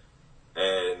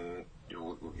 and,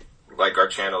 like, our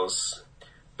channels...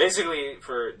 Basically,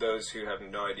 for those who have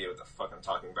no idea what the fuck I'm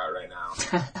talking about right now...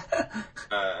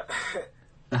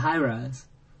 The High Rise.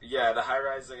 Yeah, the High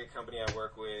Rise is, like, a company I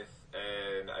work with,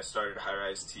 and I started High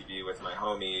Rise TV with my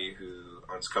homie who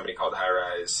owns a company called High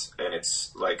Rise, and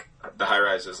it's, like, the High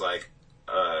Rise is, like,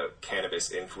 a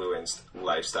cannabis-influenced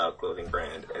lifestyle clothing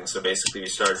brand. And so basically we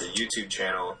started a YouTube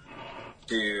channel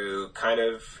to kind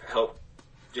of help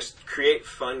just create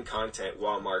fun content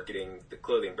while marketing the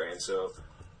clothing brand. So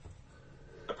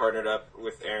I partnered up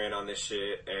with Aaron on this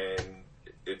shit, and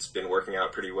it's been working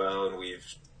out pretty well, and we've...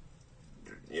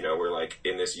 You know, we're, like,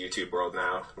 in this YouTube world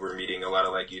now. We're meeting a lot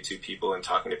of, like, YouTube people and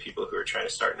talking to people who are trying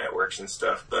to start networks and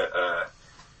stuff. But,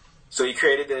 so we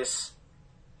created this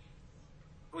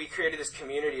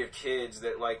community of kids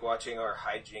that like watching our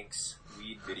hijinks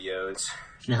weed videos.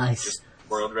 Nice. Just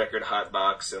world record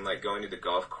hotbox and, like, going to the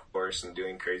golf course and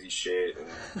doing crazy shit and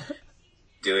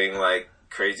doing, like,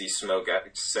 crazy smoke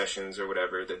sessions or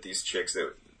whatever that these chicks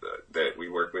that we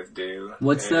work with do.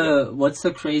 What's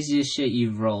the craziest shit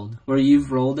you've rolled? Where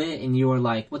you've rolled it and you were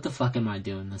like, what the fuck am I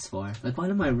doing this for? Like, what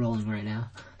am I rolling right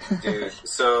now? Dude,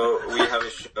 so we have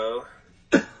a show.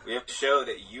 We have a show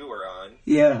that you were on.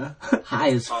 Yeah.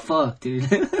 High as fuck, dude.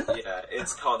 Yeah,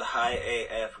 it's called High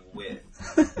AF With.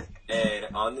 And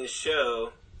on this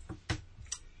show,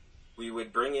 we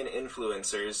would bring in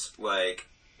influencers like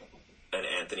an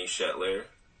Anthony Shetler,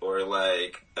 or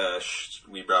like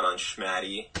we brought on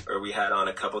Schmatty, or we had on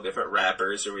a couple different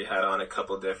rappers, or we had on a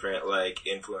couple different, like,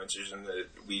 influencers in the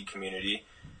weed community.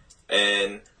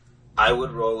 And I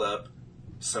would roll up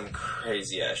some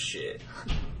crazy ass shit.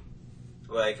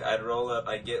 Like,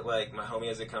 I'd get, like, my homie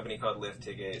has a company called Lift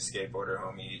Ticket, skateboarder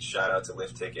homie, shout out to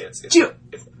Lift Tickets.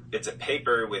 It's a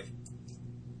paper with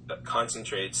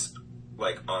concentrates,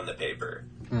 like, on the paper.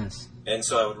 Nice. And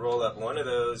so I would roll up one of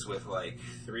those with, like,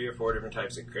 3 or 4 different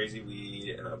types of crazy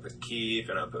weed, and I'll put keef,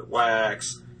 and I'll put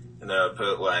wax, and then I'll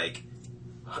put, like,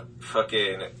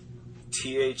 fucking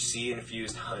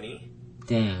THC-infused honey.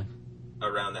 Damn.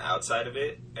 Around the outside of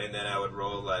it, and then I would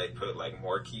put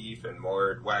more keef and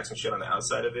more wax and shit on the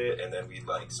outside of it, and then we'd,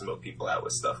 like, smoke people out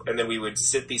with stuff. And then we would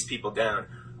sit these people down,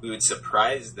 we would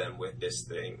surprise them with this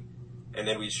thing, and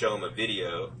then we'd show them a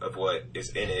video of what is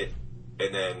in it,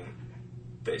 and then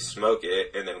they smoke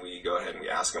it, and then we go ahead and we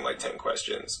ask them, like, 10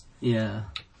 questions. Yeah.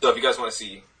 So if you guys want to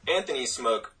see Anthony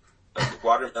smoke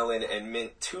watermelon and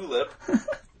mint tulip.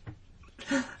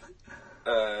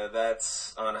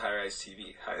 That's on High Rise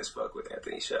TV, High as Fuck with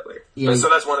Anthony Shetler. Yeah. So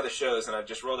that's one of the shows, and I've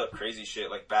just rolled up crazy shit,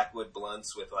 like backwood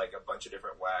blunts with like a bunch of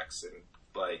different wax and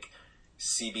like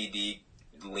CBD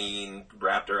lean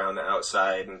wrapped around the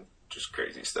outside and just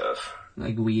crazy stuff.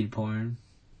 Like weed porn.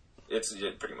 It's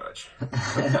pretty much.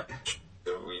 The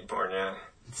weed porn, yeah.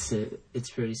 It's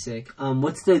pretty sick.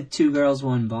 What's the 2 girls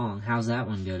 1 bong? How's that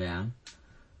one go down?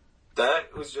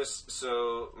 That was just,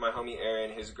 so my homie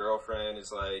Aaron, his girlfriend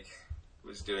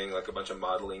was doing like a bunch of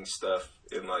modeling stuff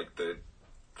in like the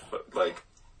like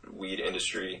weed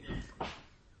industry.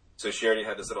 So she already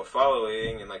had this little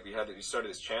following, and like we started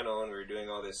this channel, and we were doing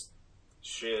all this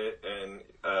shit, and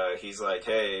he's like,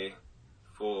 hey,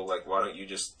 fool, like why don't you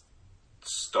just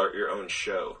start your own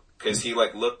show? Because he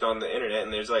like looked on the internet,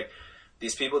 and there's like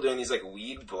these people doing these like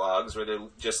weed vlogs where they're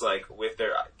just like with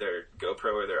their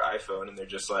GoPro or their iPhone, and they're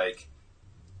just like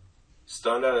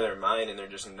stoned out of their mind, and they're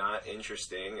just not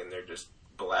interesting, and they're just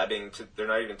blabbing they're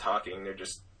not even talking, they're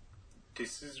just,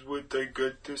 this is what I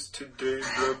got this today,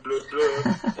 blah blah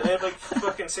blah, and they have like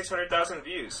fucking 600,000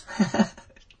 views.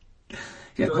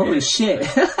 Yeah, so holy shit.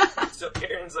 So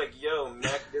Aaron's like, yo,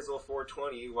 Mac Dizzle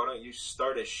 420, why don't you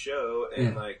start a show,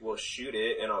 and like we'll shoot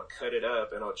it, and I'll cut it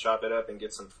up, and I'll chop it up and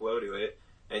get some flow to it,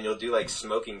 and you'll do like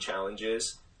smoking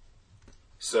challenges.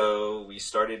 So we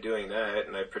started doing that,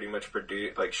 and I pretty much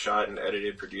shot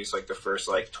and produced like the first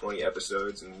like 20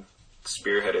 episodes, and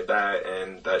spearheaded that,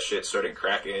 and that shit started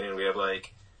cracking, and we have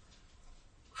like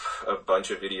a bunch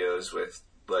of videos with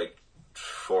like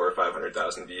 400,000 or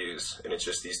 500,000 views, and it's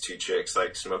just these 2 chicks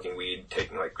like smoking weed,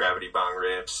 taking like gravity bong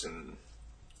rips, and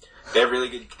they have really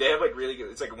good.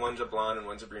 It's like one's a blonde and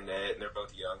one's a brunette, and they're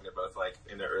both young. They're both like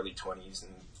in their early 20s,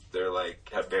 and they're like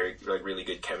have very like really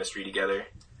good chemistry together.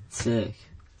 Sick.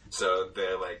 So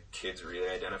they're like kids really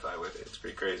identify with it. It's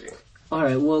pretty crazy. All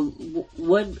right. Well,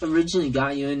 what originally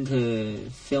got you into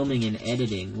filming and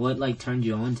editing? What like turned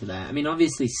you on to that? I mean,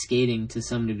 obviously skating to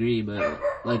some degree, but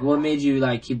like, what made you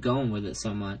like keep going with it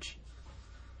so much?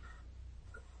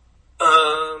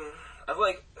 I've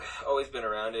like always been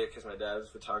around it because my dad was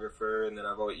a photographer, and then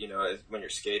I've always, when you're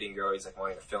skating, you're always like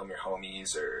wanting to film your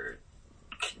homies or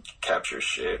capture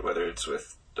shit, whether it's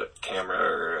with a camera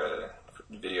or a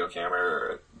video camera or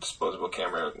a disposable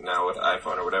camera now with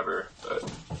iPhone or whatever. But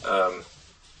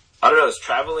I don't know, it's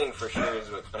traveling for sure is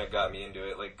what kind of got me into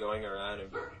it, like going around, and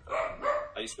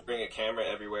I used to bring a camera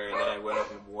everywhere, and then I went on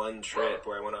one trip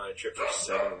where I went on a trip for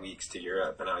 7 weeks to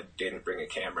Europe, and I didn't bring a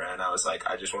camera, and I was like,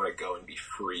 I just want to go and be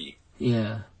free.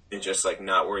 Yeah. And just like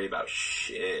not worry about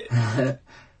shit. And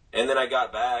then I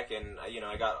got back, and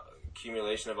I got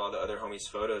accumulation of all the other homies'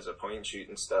 photos of point and shoot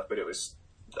and stuff, but I was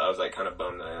like kind of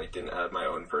bummed that I like didn't have my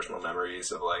own personal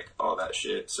memories of like all that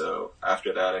shit. So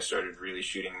after that, I started really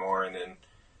shooting more, and then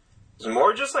it was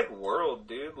more just like World,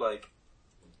 dude. Like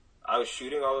I was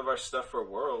shooting all of our stuff for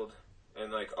World,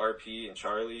 and like RP and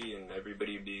Charlie and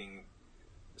everybody being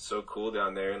so cool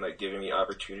down there and like giving me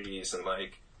opportunities, and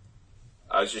like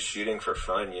I was just shooting for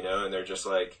fun, and they're just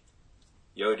like,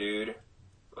 yo dude,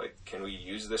 like can we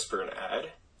use this for an ad?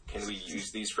 Can we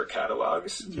use these for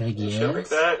catalogs? And shit like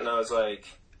that. And I was like,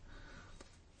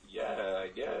 yeah, I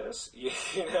guess.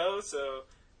 So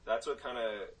that's what kind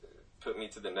of put me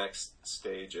to the next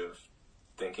stage of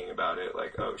thinking about it.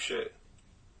 Like, oh shit.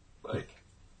 Like,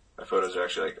 my photos are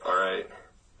actually like, alright.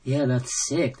 Yeah, that's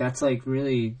sick. That's like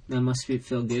really, that must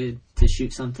feel good to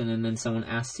shoot something and then someone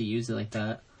asks to use it like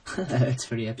that. That's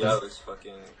pretty epic. Yeah, it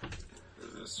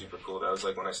was super cool. That was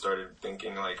like when I started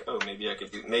thinking like, oh,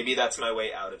 maybe that's my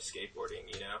way out of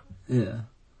skateboarding, Yeah.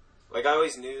 Like I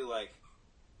always knew like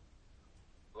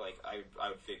I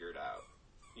would figure it out,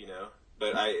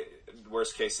 but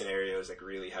worst case scenario is like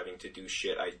really having to do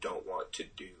shit I don't want to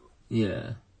do.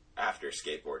 Yeah. After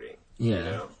skateboarding.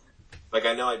 Yeah. Like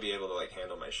I know I'd be able to like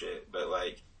handle my shit, but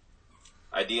like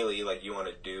ideally like you want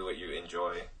to do what you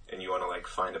enjoy, and you want to like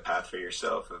find a path for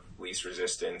yourself of least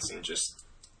resistance and just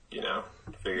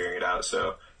figuring it out.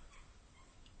 So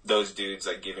those dudes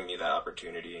like giving me that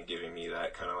opportunity and giving me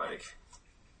that kind of like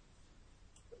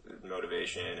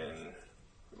motivation and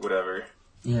whatever.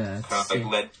 Yeah. Kind of like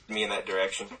led me in that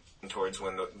direction towards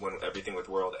when everything with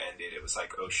World ended. It was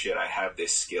like, oh shit, I have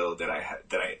this skill that I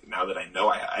didn't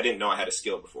know I had a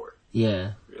skill before.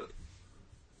 Yeah. Really.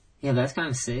 Yeah, that's kind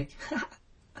of sick.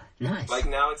 Nice. Like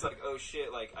now it's like, oh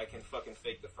shit, like I can fucking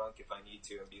fake the funk if I need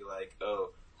to and be like,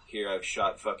 oh, here I've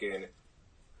shot fucking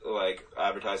like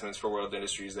advertisements for World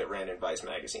Industries that ran in Vice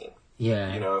magazine.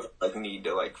 Yeah. If I need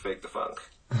to like fake the funk.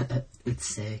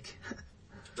 It's sick.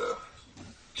 So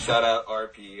Shout out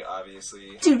RP,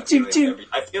 obviously.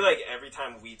 I feel like every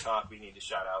time we talk, we need to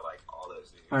shout out like all those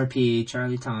dudes. RP,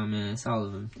 Charlie Thomas, all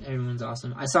of them. Everyone's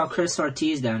awesome. I saw Chris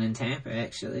Ortiz down in Tampa,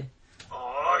 actually.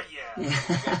 Oh,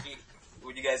 yeah.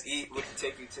 Would you guys eat? What did he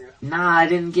take you to? Nah, I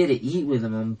didn't get to eat with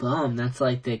him. I'm bummed. That's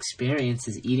like the experience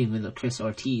is eating with Chris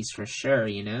Ortiz for sure,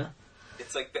 you know?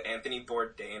 It's like the Anthony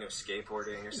Bourdain of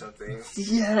skateboarding or something.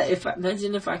 Yeah,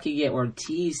 imagine if I could get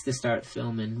Ortiz to start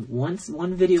filming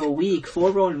one video a week,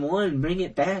 4-on-1, bring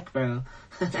it back, bro.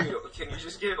 Dude, can you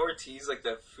just get Ortiz like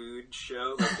the food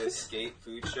show, like the skate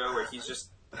food show, where he's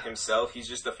just himself, he's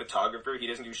just a photographer, he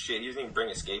doesn't do shit, he doesn't even bring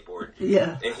a skateboard.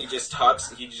 Yeah. And he's just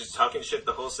talking shit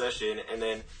the whole session, and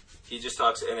then he just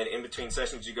talks, and then in between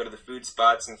sessions you go to the food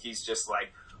spots, and he's just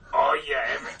like, oh yeah,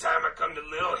 every time I come to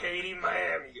Little Haiti,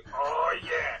 Miami, oh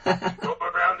yeah, go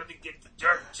around to get the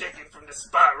jerk chicken from the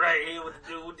spot right here with the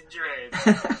dude with the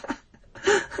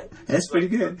dreads. That's pretty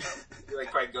good. He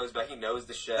like probably goes back, he knows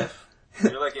the chef.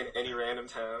 You're like in any random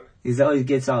town. He always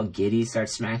gets all giddy,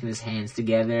 starts smacking his hands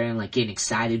together and like getting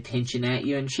excited, pinching at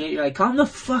you and shit. You're like, calm the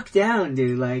fuck down,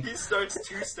 dude. Like he starts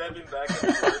two-stepping back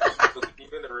and forth,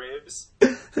 even the ribs.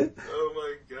 Oh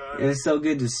my god. It was so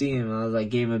good to see him. I was like,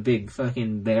 gave him a big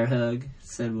fucking bear hug.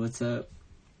 Said, what's up?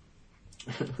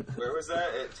 Where was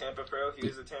that? At Tampa Pro? He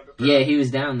was at Tampa Pro? Yeah, he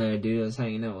was down there, dude. I was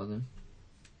hanging out with him.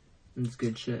 It was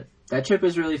good shit. That trip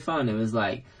was really fun. It was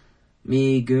like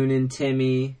me, Goon, and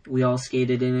Timmy. We all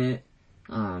skated in it.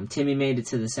 Timmy made it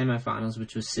to the semifinals,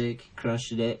 which was sick.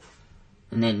 Crushed it.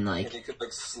 And then, like... And he could,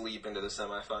 like, sleep into the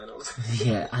semifinals.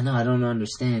 Yeah, I know. I don't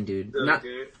understand, dude.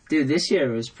 Dude, this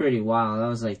year was pretty wild. I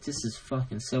was like, this is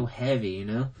fucking so heavy, you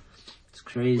know? It's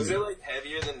crazy. Was it, like,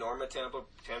 heavier than Norma Tampa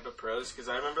Pros? Because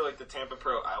I remember, like, the Tampa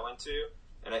Pro I went to,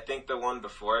 and I think the one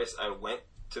before, I went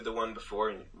to the one before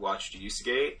and watched you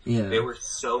skate. Yeah. They were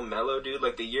so mellow, dude.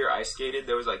 Like, the year I skated,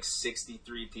 there was, like,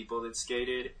 63 people that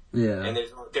skated. Yeah. And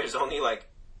there's only, like,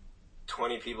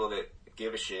 20 people that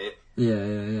give a shit. Yeah.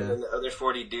 And then the other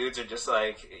 40 dudes are just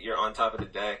like, you're on top of the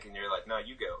deck, and you're like, no,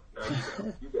 you go. No, you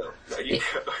go. You go. No, you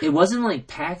go. It wasn't, like,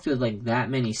 packed with, like, that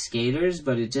many skaters,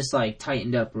 but it just, like,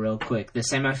 tightened up real quick. The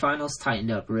semifinals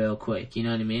tightened up real quick, you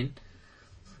know what I mean?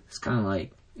 It's kind of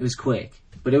like, it was quick.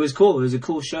 But it was cool. It was a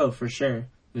cool show, for sure.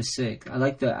 It was sick. I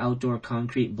like the outdoor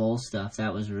concrete bowl stuff.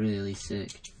 That was really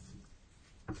sick.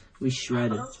 We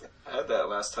shredded. I had that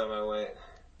last time I went.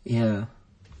 Yeah.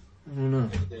 I don't know.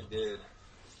 Maybe they did.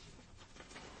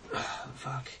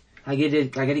 Fuck. I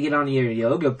gotta get on your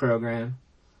yoga program.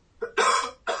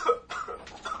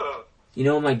 You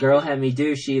know what my girl had me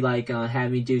do? She, like,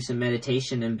 had me do some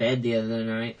meditation in bed the other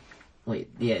night.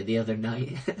 The other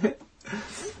night.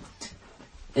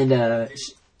 And,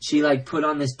 she, like, put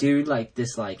on this dude, like,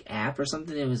 this, like, app or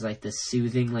something. It was, like, this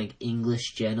soothing, like,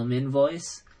 English gentleman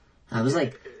voice. I was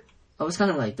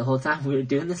kind of like, the whole time we were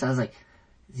doing this, I was like,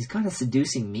 he's kind of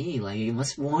seducing me. Like, you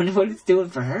must wonder what it's doing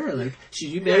for her. Like, should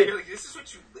you you're like, this is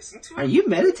what you listen to? Are you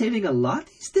meditating a lot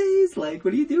these days? Like,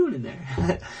 what are you doing in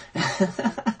there?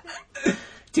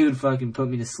 Dude fucking put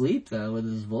me to sleep, though, with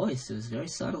his voice. It was very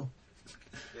subtle.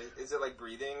 Is it like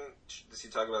breathing? Does he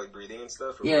talk about, like, breathing and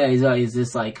stuff? Yeah, he's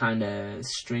just, like, kind of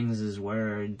strings his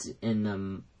words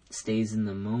and stays in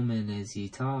the moment as he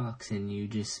talks, and you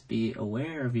just be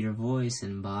aware of your voice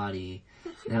and body.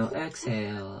 Now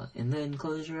exhale, and then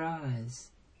close your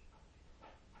eyes.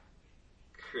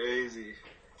 Crazy.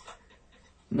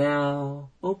 Now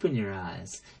open your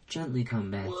eyes. Gently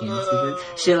come back into the...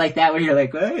 Shit like that where you're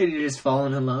like, what? And you're just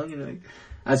following along. And like,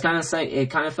 I was kind of like, it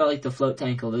kind of felt like the float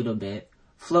tank a little bit.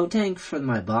 Float tank for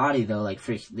my body, though, like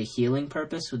for the healing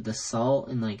purpose with the salt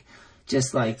and like...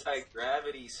 Just like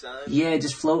anti-gravity, son. Yeah,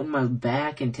 just floating my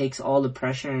back and takes all the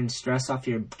pressure and stress off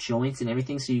your joints and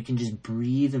everything, so you can just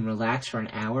breathe and relax for an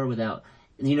hour without,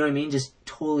 you know what I mean? Just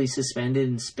totally suspended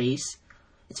in space.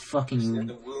 It's fucking. Just in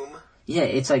the womb. Yeah,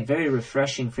 it's like very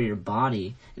refreshing for your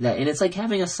body. And it's like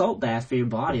having a salt bath for your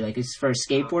body. Like it's for a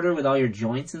skateboarder with all your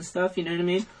joints and stuff. You know what I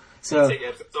mean? So. You take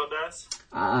Epsom salt baths?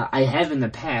 I have in the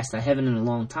past. I haven't in a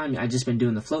long time. I've just been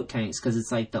doing the float tanks because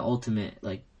it's like the ultimate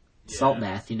like. Salt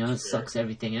bath, you know, it sucks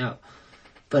everything out.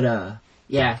 But,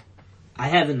 yeah, I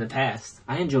have in the past.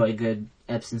 I enjoy a good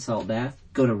Epsom salt bath.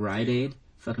 Go to Rite Aid,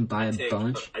 fucking buy a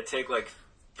bunch. I take, like,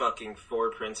 fucking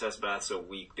 4 princess baths a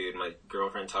week, dude. My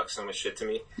girlfriend talks so much shit to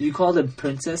me. You call them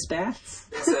princess baths?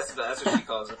 Princess baths, that's what she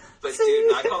calls them. But,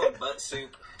 dude, I call them butt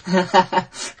soup.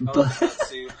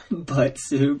 Butt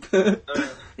soup.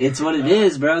 It's what it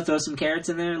is, bro. Throw some carrots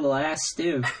in there, a little ass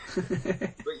stew.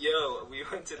 But, yo, we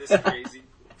went to this crazy...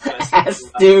 Ass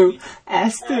stew.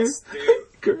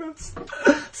 Gross.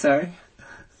 Sorry.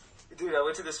 Dude, I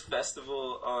went to this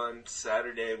festival on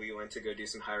Saturday. We went to go do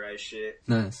some high-rise shit.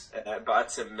 Nice. And I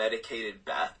bought some medicated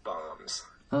bath bombs.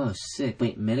 Oh, sick.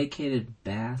 Wait, medicated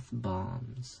bath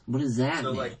bombs. What does that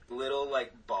So, mean? like, little,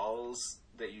 like, balls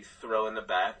that you throw in the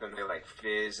bath and they, like,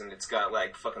 fizz, and it's got,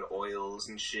 like, fucking oils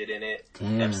and shit in it.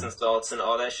 Damn. Epsom salts and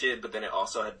all that shit, but then it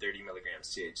also had 30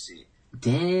 milligrams THC.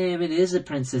 Damn, it is a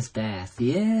princess bath.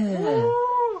 Yeah. Woo!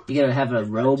 You gotta have a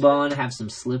robe on, have some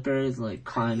slippers, like,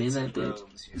 climb in that bitch.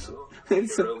 Robes, you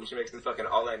know? We should make some fucking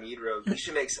All I Need robes. We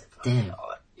should make some fucking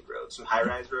All I Need robes. Some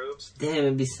high-rise robes. Damn,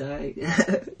 it'd be sick.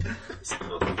 Some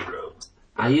robes.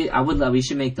 I would love, we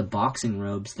should make the boxing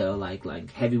robes, though,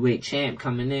 like heavyweight champ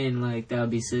coming in, like, that would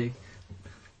be sick.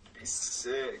 Be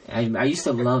sick. I used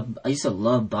to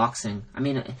love boxing. I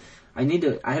mean,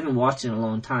 I haven't watched it in a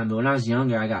long time, but when I was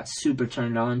younger, I got super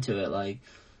turned on to it, like,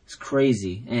 it's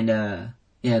crazy. And,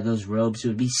 yeah, those robes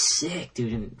would be sick,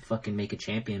 dude, and fucking make a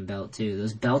champion belt, too.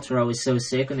 Those belts are always so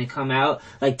sick when they come out.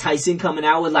 Like, Tyson coming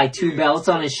out with, like, 2 belts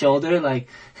on his shoulder, like...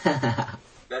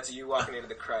 That's you walking into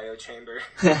the cryo chamber.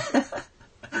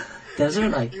 Those are,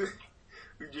 like... You're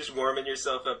just warming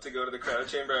yourself up to go to the cryo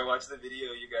chamber. I watched the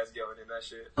video, you guys going in that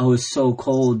shit. Oh, it's so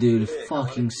cold, dude. Sick.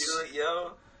 Fucking...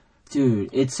 Yo. Dude,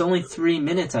 it's only 3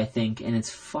 minutes, I think, and it's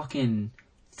fucking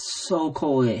so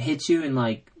cold. It hits you in,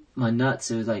 like... My nuts,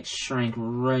 it was like shrank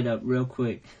right up real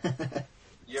quick.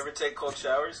 You ever take cold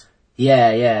showers?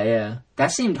 Yeah.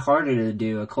 That seemed harder to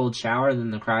do, a cold shower,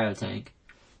 than the cryo tank.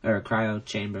 Or a cryo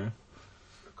chamber.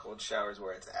 The cold shower's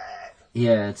where it's at.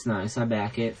 Yeah, it's nice. I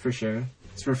back it, for sure.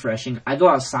 It's refreshing. I go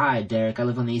outside, Derek. I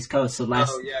live on the East Coast, so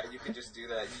Oh, yeah, you can just do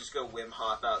that. You just go Wim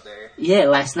Hof out there. Yeah,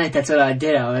 last night that's what I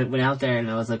did. I went out there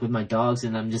and I was like with my dogs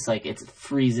and I'm just like, it's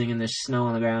freezing and there's snow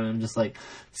on the ground and I'm just like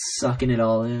sucking it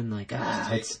all in. Like,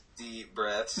 take deep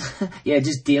breaths. Yeah,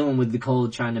 just dealing with the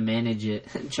cold, trying to manage it,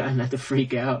 trying not to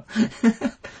freak out.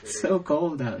 It's so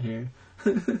cold out here.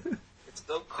 It's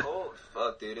so cold.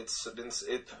 Fuck, dude.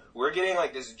 We're getting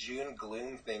like this June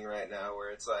gloom thing right now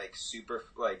where it's like super,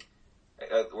 like,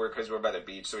 because we're by the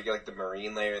beach, so we get like the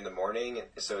marine layer in the morning,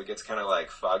 so it gets kind of like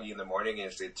foggy in the morning,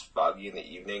 and it's foggy in the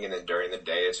evening, and then during the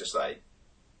day it's just like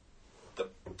the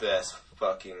best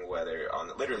fucking weather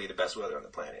literally the best weather on the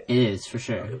planet. It is, for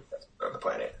sure. On the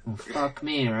planet. Well, fuck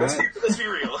me, right? Let's be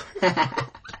real.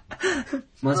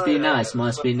 Must be nice,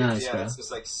 Yeah, bro. it's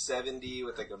just like 70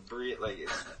 with like a breeze, like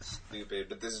it's stupid,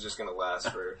 but this is just gonna last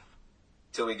for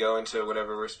till we go into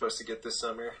whatever we're supposed to get this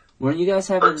summer. Weren't you guys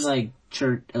having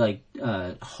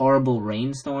horrible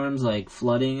rainstorms, like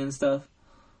flooding and stuff?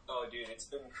 Oh, dude, it's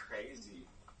been crazy.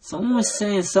 Someone was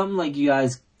saying something like you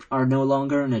guys are no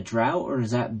longer in a drought, or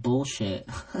is that bullshit?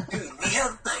 Dude, we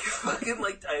have like fucking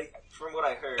from what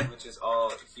I heard, which is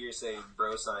all hearsay,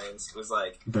 bro science, was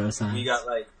like we got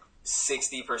like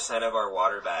 60% of our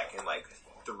water back in like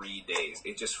 3 days.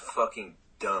 It just fucking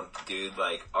dumped, dude.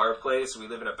 Like, our place, we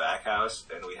live in a back house,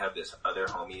 and we have this other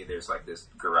homie, there's like this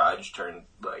garage turned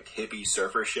like hippie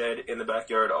surfer shed in the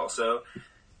backyard also,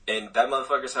 and that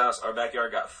motherfucker's house, our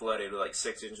backyard got flooded with like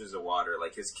 6 inches of water.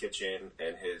 Like, his kitchen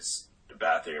and his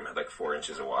bathroom had like 4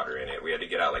 inches of water in it. We had to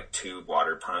get out like 2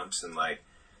 water pumps, and like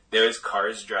there was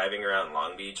cars driving around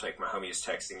Long Beach. Like, my homie was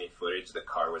texting me footage. The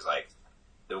car was like,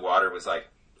 the water was like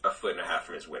 1.5 feet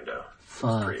from his window.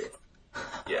 Fuck.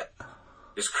 Yeah.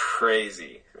 It's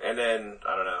crazy. And then,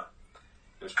 I don't know.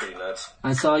 It was pretty nuts.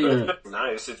 I saw your...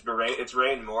 Nice. It's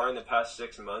rained more in the past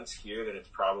 6 months here than it's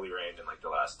probably rained in like the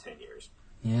last 10 years.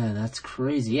 Yeah, that's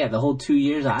crazy. Yeah, the whole 2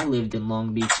 years I lived in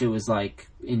Long Beach, it was like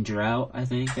in drought, I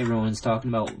think. Everyone's talking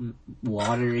about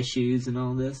water issues and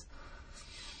all this.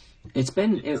 It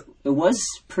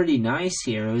was pretty nice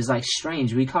here. It was like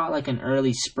strange. We caught like an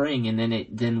early spring and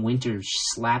then winter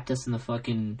slapped us in the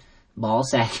fucking ball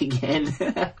sack again.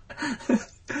 Yeah,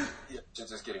 it's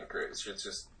just getting crazy. It's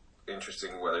just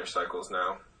interesting weather cycles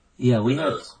now. Yeah,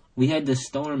 we had this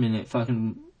storm and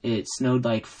it snowed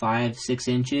like 5-6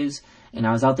 inches, and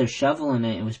I was out there shoveling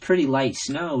it. It was pretty light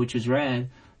snow, which was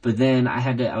rad. But then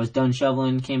I was done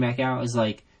shoveling, came back out. It was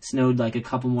like snowed like a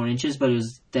couple more inches, but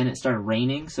then it started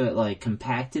raining, so it like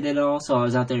compacted it all. So I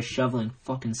was out there shoveling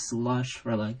fucking slush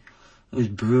for like, it was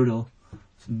brutal.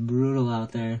 It's brutal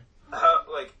out there.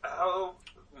 How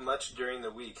much during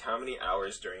the week? How many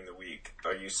hours during the week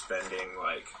are you spending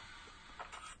like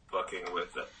fucking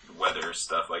with the weather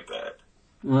stuff like that?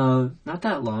 Well, not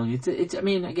that long. It's. I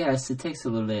mean, I guess it takes a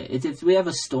little bit. If we have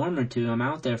a storm or two, I'm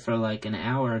out there for like an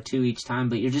hour or two each time.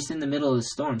 But you're just in the middle of the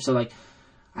storm, so like,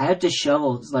 I have to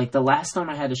shovel. Like the last time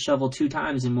I had to shovel 2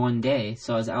 times in one day,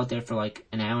 so I was out there for like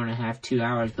an hour and a half, 2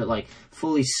 hours, but like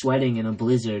fully sweating in a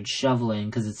blizzard, shoveling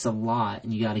because it's a lot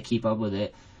and you got to keep up with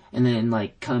it. And then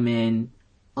like come in,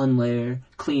 unlayer,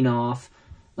 clean off,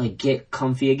 like get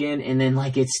comfy again, and then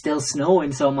like it's still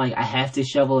snowing, so I'm like, I have to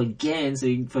shovel again, so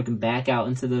you can fucking back out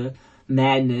into the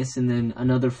madness, and then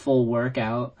another full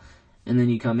workout, and then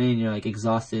you come in, you're like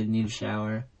exhausted, need a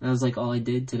shower. And that was like all I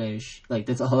did today. Like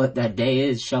that's all that day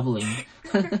is, shoveling.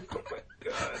 Oh my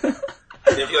god.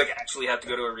 And if you like actually have to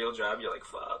go to a real job, you're like,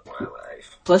 fuck my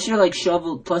life. Plus you're like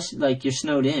plus like you're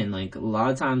snowed in. Like a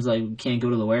lot of times like you can't go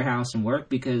to the warehouse and work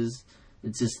because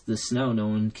it's just the snow. No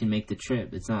one can make the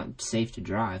trip. It's not safe to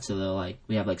drive. So they're like,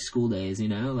 we have like school days, you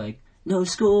know, like no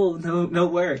school, no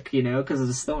work, you know, because of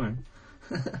the storm.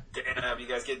 Damn, you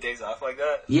guys get days off like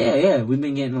that? Yeah, we've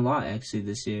been getting a lot actually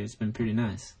this year. It's been pretty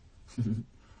nice.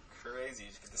 Crazy. You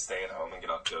just get to stay at home and get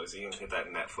all cozy and hit that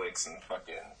Netflix and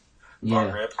fucking yeah.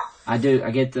 rip. I do.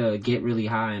 I get to get really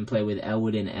high and play with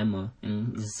Elwood and Emma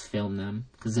and just film them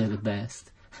because they're the best.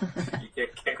 You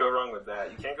can't go wrong with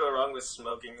that. You can't go wrong with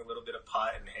smoking a little bit of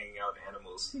pot and hanging out with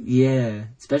animals. Yeah,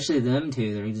 especially them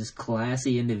two. They're just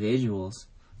classy individuals.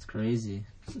 It's crazy.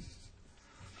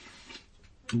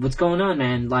 What's going on,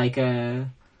 man? Like, I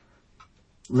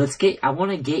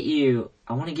want to get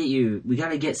you, we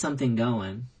gotta get something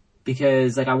going.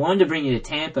 Because, like, I wanted to bring you to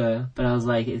Tampa, but I was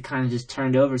like, it kind of just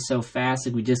turned over so fast.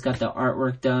 Like, we just got the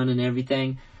artwork done and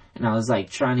everything. And I was, like,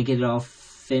 trying to get it all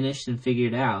finished and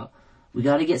figured out. We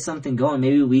gotta get something going.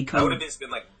 Maybe we come... I would have just been,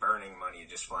 like, burning money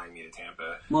just flying me to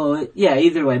Tampa. Well, yeah,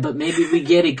 either way. But maybe we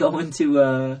get it going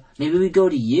to, maybe we go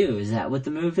to you. Is that what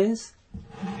the move is?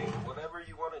 Dude, whatever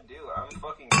you want to do. I'm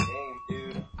fucking game,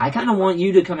 dude. I kind of want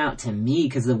you to come out to me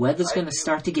because the weather's going to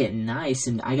start to get nice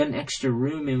and I got an extra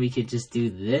room and we could just do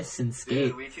this and skate.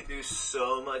 Dude, we could do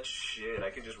so much shit.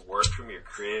 I could just work from your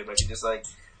crib. I could just, like,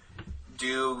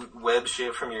 do web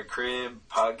shit from your crib,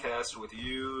 podcast with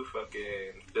you,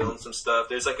 fucking film some stuff.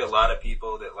 There's, like, a lot of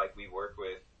people that, like, we work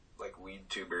with, like,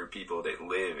 weed-tuber people that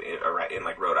live in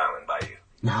like, Rhode Island by you.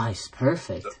 Nice,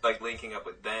 perfect. So, like, linking up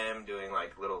with them, doing,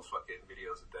 like, little fucking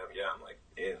videos with them. Yeah, I'm, like,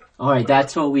 in. Alright,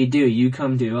 that's what we do. You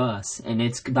come to us. And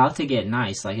it's about to get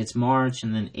nice. Like, it's March,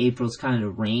 and then April's kind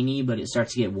of rainy, but it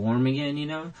starts to get warm again, you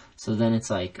know? So then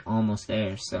it's, like, almost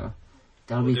there, so...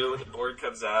 We'll do it when the board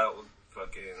comes out. We'll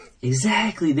fucking...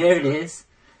 Exactly, there it is.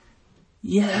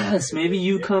 Yes, maybe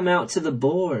you come out to the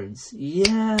boards.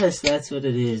 Yes, that's what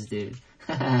it is, dude.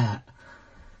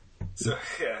 So,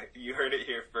 yeah, you heard it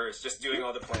here first. Just doing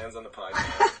all the plans on the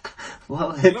podcast.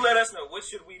 Well, you let us know. What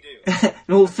should we do?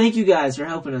 Well, thank you guys for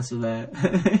helping us with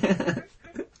that.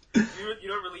 You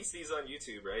don't release these on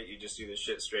YouTube, right? You just do this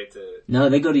shit straight to... No,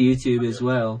 they go to YouTube as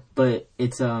well. But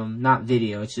it's not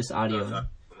video. It's just audio.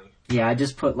 Yeah, I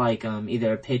just put, like,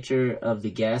 either a picture of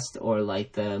the guest or,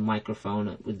 like, the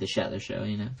microphone with the Shetler Show,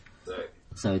 you know? Right.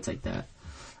 So it's like that.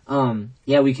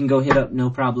 Yeah, we can go hit up No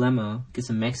Problemo. Get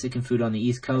some Mexican food on the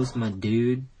East Coast, my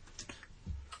dude.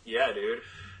 Yeah, dude.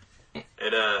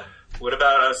 And, what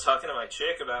about, I was talking to my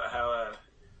chick about how,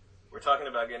 we're talking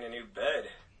about getting a new bed.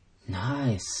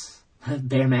 Nice.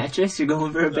 Bear mattress? You're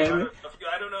going for a bear mattress?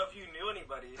 I don't know if you knew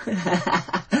anybody.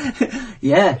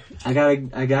 Yeah, I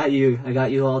got you. I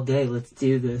got you all day. Let's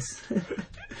do this.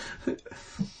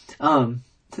 Are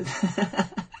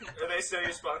they still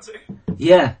your sponsor?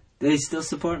 Yeah. They still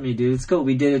support me, dude. It's cool.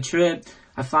 We did a trip.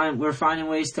 We're finding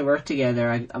ways to work together.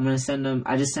 I'm gonna send them.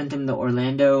 I just sent them the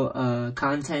Orlando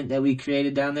content that we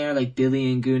created down there, like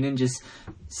Billy and Goonan just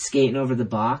skating over the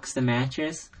box, the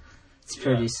mattress. It's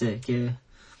pretty sick, yeah.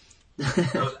 Oh,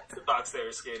 that's the box they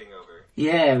were skating over.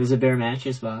 Yeah, it was a Bear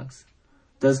Mattress box.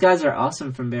 Those guys are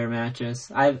awesome from Bear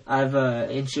Mattress. I've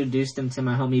introduced them to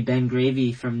my homie Ben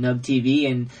Gravy from Nub TV,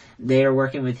 and they are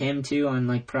working with him too on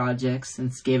like projects,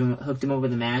 and hooked him up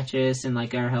with a mattress, and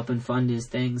like are helping fund his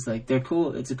things. Like they're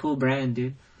cool. It's a cool brand,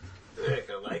 dude. Sick,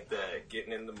 I like that.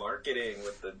 Getting into marketing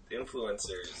with the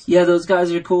influencers. Yeah, those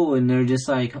guys are cool, and they're just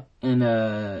like,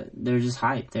 they're just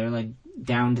hyped. They're like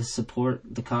down to support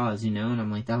the cause, you know. And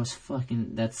I'm like, that's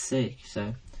sick.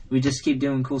 So we just keep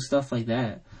doing cool stuff like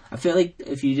that. I feel like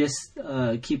if you just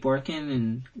keep working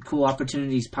and cool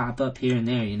opportunities pop up here and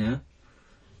there, you know?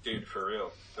 Dude, for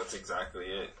real. That's exactly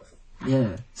it.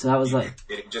 Yeah. So that was like...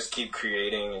 Just keep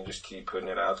creating and just keep putting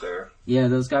it out there. Yeah,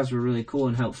 those guys were really cool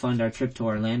and helped fund our trip to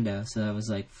Orlando. So that was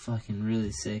like fucking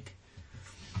really sick.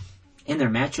 And their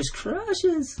mattress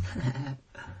crushes.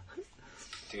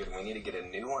 Dude, we need to get a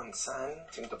new one, son.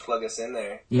 You have to plug us in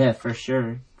there. Yeah, for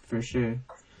sure. For sure.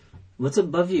 What's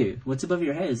above you? What's above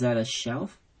your head? Is that a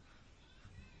shelf?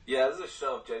 Yeah, this is a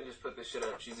shelf. Jen just put this shit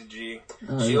up. She's a G.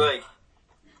 Oh, she, yeah. like,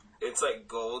 it's, like,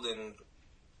 gold and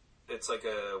it's, like,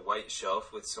 a white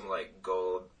shelf with some, like,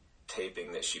 gold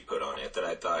taping that she put on it that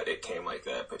I thought it came like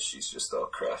that, but she's just all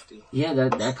crafty. Yeah,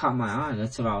 that caught my eye.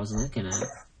 That's what I was looking at.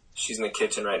 She's in the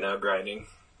kitchen right now grinding.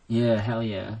 Yeah, hell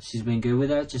yeah. She's been good with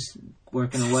that, just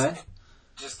working away.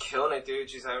 Just killing it, dude.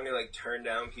 She's having to like turn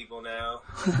down people now.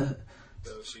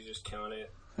 So she's just killing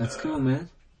it. That's cool, man.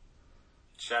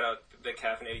 Shout out the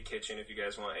Caffeinated Kitchen if you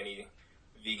guys want any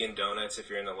vegan donuts if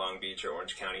you're in the Long Beach or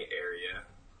Orange County area.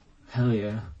 Hell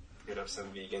yeah. Get up some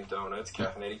vegan donuts,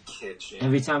 Caffeinated Kitchen.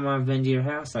 Every time I've been to your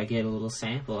house, I get a little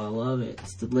sample. I love it.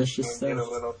 It's delicious stuff. Get a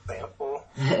little sample.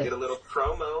 Get a little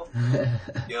promo.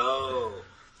 Yo.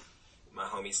 My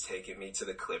homie's taking me to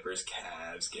the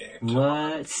Clippers-Cavs game.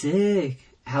 What? Sick.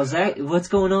 How's that? What's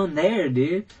going on there,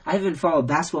 dude? I haven't followed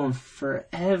basketball in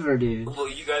forever, dude. Well,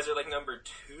 you guys are like number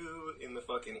 2 in the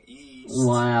fucking East.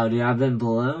 Wow, dude, I've been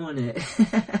blowing it.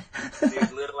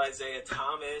 Dude, little Isaiah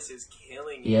Thomas is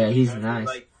killing you. Yeah, he's you nice.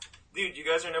 Like, dude, you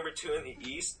guys are number 2 in the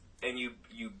East, and you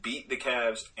beat the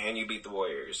Cavs and you beat the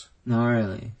Warriors.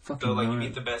 Gnarly. Fucking So, like, gnarly. you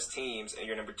beat the best teams, and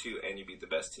you're number 2, and you beat the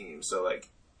best teams. So, like,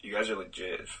 you guys are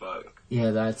legit as fuck.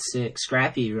 Yeah, that's sick.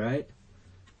 Scrappy, right?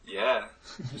 Yeah.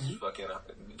 Just fucking,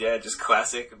 yeah, just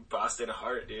classic Boston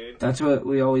heart, dude. That's what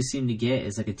we always seem to get,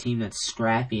 is like a team that's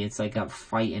scrappy. It's like got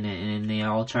fight in it, and they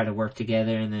all try to work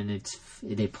together, and then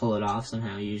they pull it off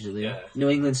somehow, usually. Yeah. New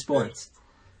England sports.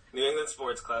 New England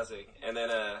sports classic. And then,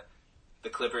 the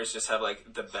Clippers just have,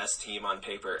 like, the best team on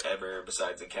paper ever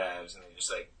besides the Cavs, and they're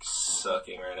just, like,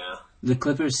 sucking right now. The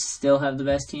Clippers still have the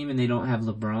best team, and they don't have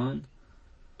LeBron?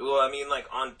 Well, I mean, like,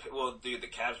 dude, the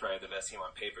Cavs probably have the best team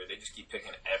on paper. They just keep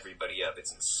picking everybody up.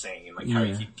 It's insane, like, how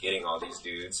you keep getting all these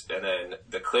dudes. And then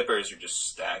the Clippers are just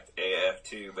stacked AF,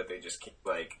 too, but they just keep,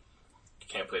 like,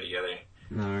 can't play together.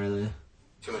 Not really.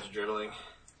 Too much dribbling.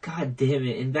 God damn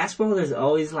it. In basketball, there's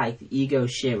always, like, ego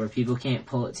shit where people can't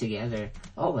pull it together.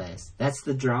 Always. That's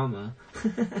the drama.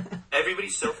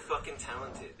 Everybody's so fucking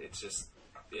talented. It's just,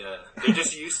 yeah. They're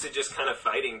just used to just kind of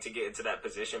fighting to get into that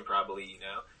position, probably, you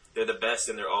know? They're the best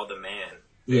and they're all the man.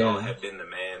 They all have been the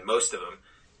man, most of them.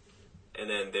 And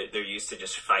then they're used to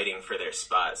just fighting for their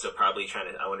spot. So probably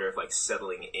I wonder if like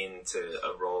settling into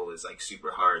a role is like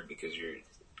super hard because you're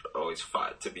always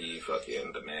fought to be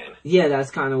fucking the man. Yeah, that's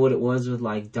kind of what it was with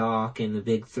like Doc and the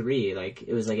Big Three. Like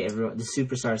it was like everyone, the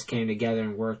superstars came together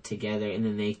and worked together, and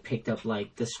then they picked up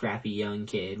like the scrappy young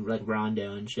kid, like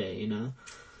Rondo and shit, you know?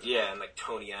 Yeah, and like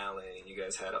Tony Allen, and you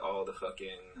guys had all the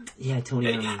fucking Tony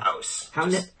Eddie Allen. House.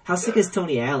 How sick is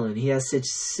Tony Allen? He has such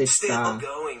sick Still style.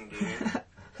 going,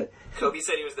 dude. Kobe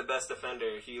said he was the best defender.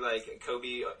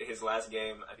 Kobe, his last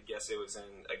game, I guess it was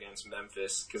against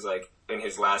Memphis, because like in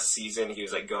his last season, he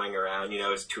was like going around, you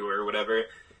know, his tour or whatever,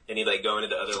 and he'd like go into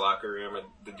the other locker room, and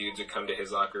the dudes would come to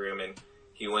his locker room, and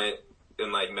he went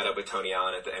and like met up with Tony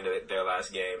Allen at the end of their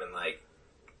last game, and like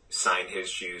signed his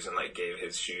shoes and like gave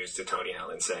his shoes to Tony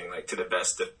Allen, saying like to the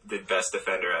best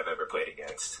defender I've ever played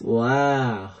against.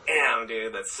 Wow. Damn,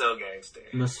 dude, that's so gangster.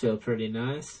 Must feel pretty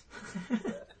nice.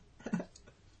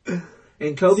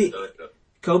 And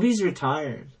Kobe's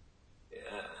retired.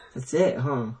 Yeah. That's it,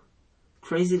 huh?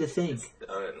 Crazy to think. It's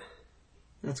done.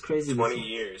 That's crazy. 20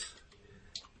 years.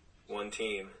 One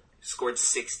team. Scored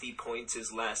 60 points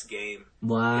his last game.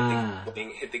 Wow.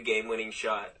 Hit the game-winning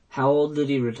shot. How old did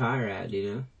he retire at, do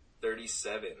you know?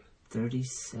 37.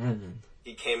 37.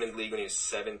 He came in the league when he was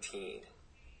 17.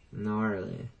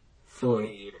 Gnarly.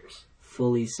 20 years.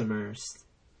 Fully submersed.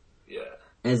 Yeah.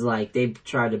 As like they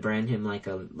tried to brand him like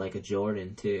a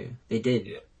Jordan too. They did.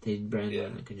 Yeah. They branded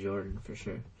him like a Jordan for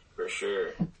sure. For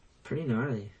sure. Pretty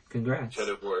gnarly. Congrats. Should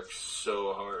have worked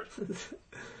so hard.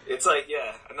 It's like,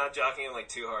 yeah, I'm not jockeying him like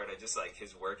too hard. I just like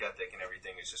his work ethic and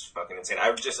everything is just fucking insane.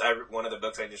 One of the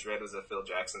books I just read was a Phil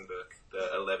Jackson book,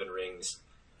 the 11 Rings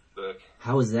book.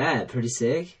 How was that? Pretty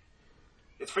sick?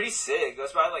 It's pretty sick. It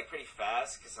goes by like pretty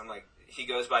fast because I'm like, he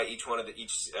goes by each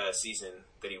season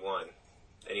that he won.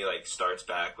 And he like starts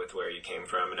back with where you came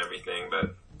from and everything,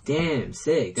 but damn,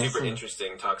 sick. That's super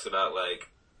interesting. Talks about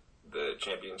like the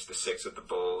champions, the 6 with the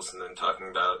Bulls, and then talking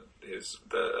about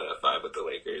the 5 with the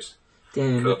Lakers.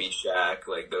 Damn. Kobe, Shaq,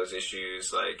 like those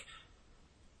issues, like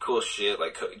cool shit,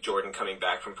 like Jordan coming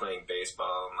back from playing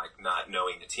baseball and like not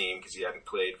knowing the team because he hadn't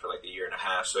played for like a year and a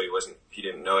half, so he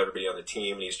didn't know everybody on the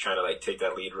team, and he's trying to like take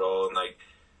that lead role and like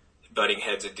butting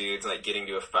heads of dudes and like getting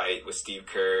to a fight with Steve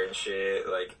Kerr and shit,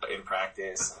 like in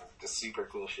practice. Just super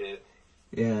cool shit.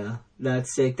 Yeah,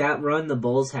 that's sick. That run the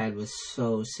Bulls had was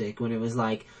so sick when it was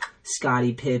like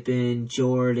Scottie Pippen,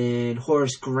 Jordan,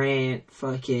 Horace Grant,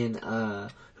 fucking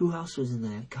who else was in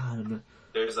that? God, I'm not.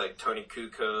 There's like Tony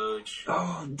Kukoc.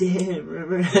 Oh damn!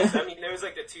 Remember? I mean, there was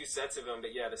like the 2 sets of them,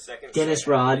 but yeah, the second. Dennis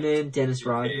Rodman. Dennis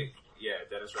Rodman. Yeah,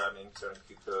 Dennis Rodman, Tony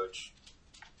Kukoc.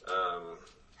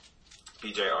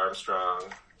 BJ Armstrong.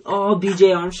 Oh,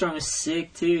 BJ Armstrong is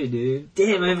sick too, dude.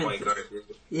 Damn, I haven't. Point guard, dude.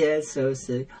 Yeah, it's so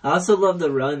sick. I also love the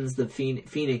runs the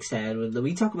Phoenix had.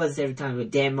 We talk about this every time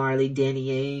with Dan Marley, Danny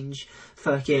Ainge,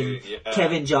 fucking Dude, yeah.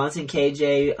 Kevin Johnson,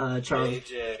 KJ, Charles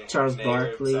Mayor of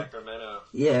Barkley. Sacramento.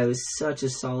 Yeah, it was such a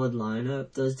solid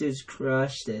lineup. Those dudes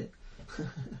crushed it.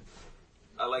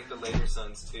 I like the later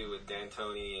Suns too, with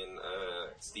D'Antoni and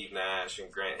Steve Nash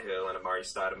and Grant Hill and Amari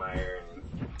Stoudemire and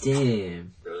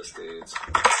Damn. those dudes.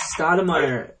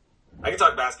 Stoudemire. I can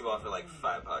talk basketball for like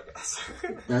 5 podcasts.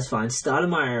 That's fine.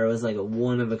 Stoudemire was like a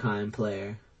one-of-a-kind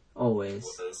player. Always.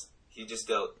 He just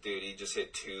dealt, dude, he just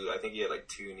hit 2, I think he had like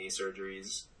 2 knee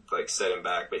surgeries, like set him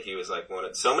back, but he was like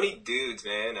so many dudes,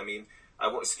 man. I mean,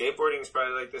 skateboarding is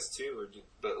probably like this too,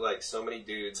 but like so many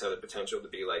dudes have the potential to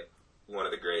be like one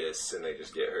of the greatest and they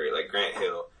just get hurt. Like Grant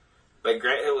Hill. Like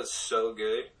Grant Hill was so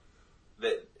good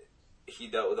that he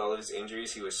dealt with all of his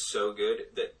injuries. He was so good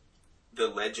that the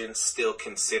legends still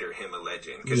consider him a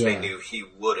legend because they knew he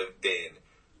would have been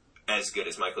as good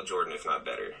as Michael Jordan, if not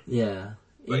better. Yeah.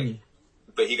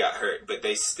 But he got hurt. But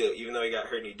they still, even though he got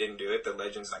hurt and he didn't do it, the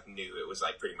legends like knew it was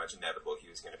like pretty much inevitable he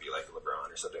was going to be like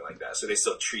LeBron or something like that. So they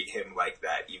still treat him like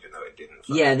that, even though it didn't.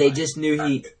 Yeah, they just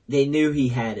knew they knew he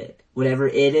had it. Whatever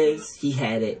it is, he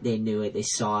had it. They knew it. They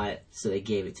saw it, so they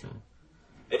gave it to him.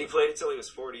 And he played until he was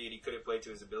 40, and he couldn't play to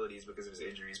his abilities because of his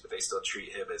injuries, but they still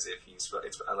treat him as if he's...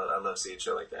 I love seeing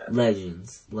shit like that.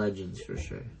 Legends for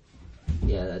sure.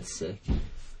 Yeah, that's sick.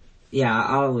 Yeah,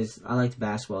 I liked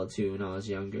basketball too when I was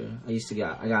younger.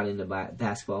 I got into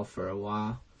basketball for a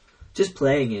while. Just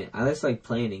playing it. I just like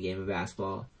playing a game of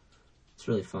basketball. It's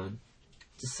really fun.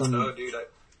 Just something... Oh, dude,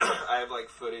 I have like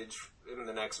footage in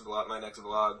my next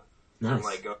vlog. Nice. I'm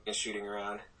like going and shooting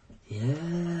around.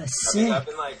 Yeah, sick. I've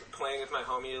been like playing with my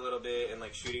homie a little bit and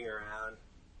like shooting around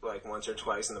like once or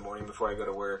twice in the morning before I go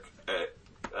to work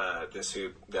at this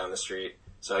hoop down the street.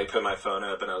 So I put my phone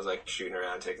up and I was like shooting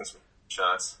around, taking some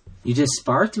shots. You just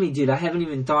sparked me, dude. I haven't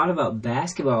even thought about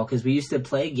basketball because we used to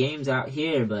play games out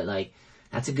here, but like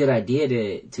that's a good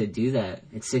idea to do that.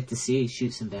 It's sick to see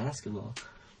shoot some basketball.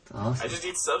 It's awesome. I just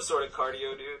need some sort of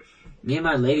cardio, dude. Me and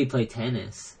my lady play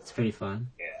tennis. It's pretty fun.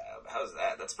 Yeah. How's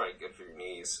that? That's probably good for your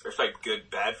knees. Or it's probably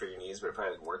bad for your knees, but it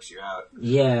probably works you out.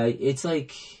 Yeah, it's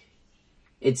like...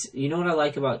 You know what I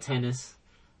like about tennis?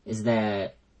 Is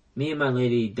that me and my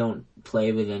lady don't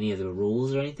play with any of the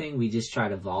rules or anything. We just try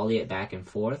to volley it back and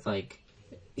forth. Like,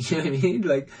 you know what I mean?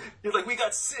 Like, you're like, we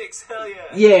got 6, hell yeah.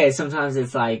 Yeah, sometimes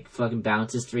it's like fucking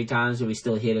bounces 3 times, but we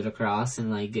still hit it across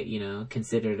and like, you know,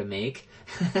 consider it a make.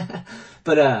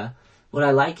 But what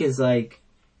I like is like,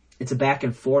 it's a back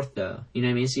and forth though. You know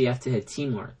what I mean? So you have to hit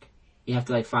teamwork. You have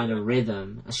to like find a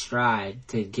rhythm, a stride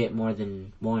to get more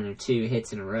than 1 or 2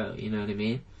 hits in a row. You know what I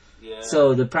mean? Yeah.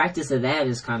 So the practice of that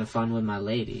is kind of fun with my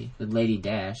lady, with Lady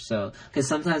Dash. So, because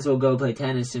sometimes we'll go play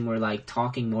tennis and we're like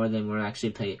talking more than we're actually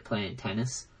playing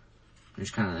tennis. We're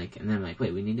just kind of like, and then I'm like,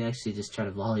 wait, we need to actually just try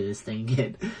to volley this thing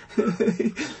again.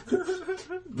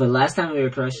 But last time we were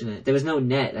crushing it. There was no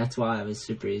net, that's why it was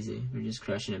super easy. We were just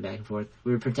crushing it back and forth.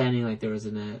 We were pretending like there was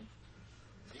a net.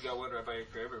 You got one right by your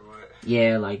crib or what?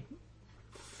 Yeah, like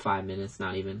 5 minutes,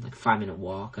 not even. Like 5-minute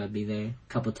walk, I'd be there.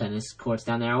 Couple tennis courts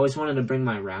down there. I always wanted to bring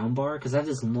my round bar, because I have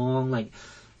this long, like,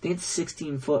 I think it's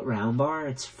 16-foot round bar.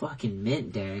 It's fucking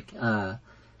mint, Derek.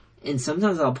 And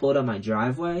sometimes I'll pull it on my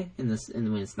driveway when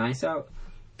it's nice out.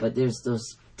 But there's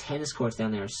those tennis courts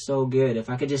down there are so good. If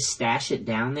I could just stash it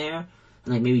down there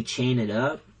and like maybe chain it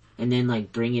up and then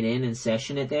like bring it in and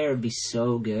session it there, it'd be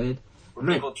so good. Would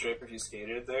people trip if you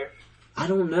skated it there? I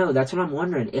don't know. That's what I'm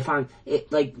wondering.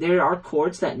 Like there are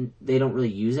courts that they don't really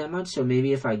use that much. So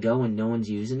maybe if I go and no one's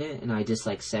using it and I just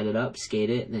like set it up,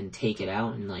 skate it, and then take it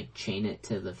out and like chain it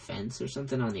to the fence or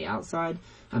something on the outside,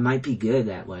 I might be good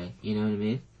that way. You know what I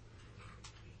mean?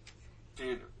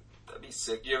 Dude, that'd be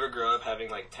sick. You ever grow up having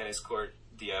like tennis court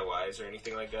DIYs or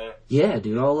anything like that? Yeah,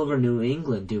 dude, all over New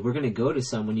England, dude. We're gonna go to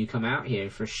some when you come out here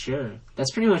for sure.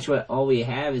 That's pretty much what all we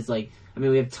have is like. I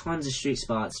mean, we have tons of street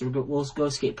spots. So we'll go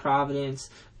skate Providence,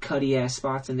 cutty ass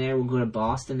spots in there. We'll go to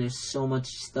Boston. There's so much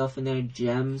stuff in there,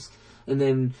 gems. And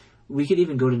then we could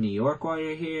even go to New York while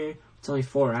you're here. It's only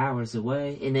 4 hours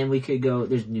away. And then we could go.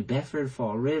 There's New Bedford,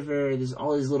 Fall River. There's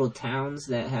all these little towns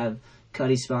that have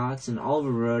cutty spots, and all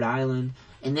over Rhode Island.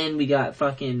 And then we got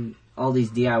fucking all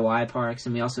these DIY parks,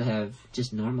 and we also have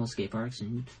just normal skate parks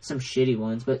and some shitty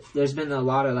ones. But there's been a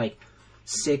lot of like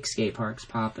sick skate parks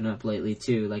popping up lately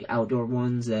too, like outdoor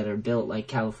ones that are built like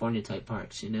California type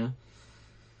parks, you know?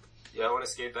 Yeah, I want to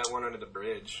skate that one under the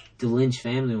bridge. The Lynch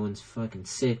family one's fucking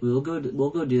sick. We'll go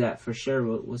do that for sure.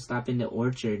 We'll stop into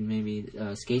Orchard and maybe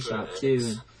skate shop too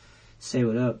and say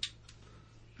what up.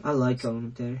 I like going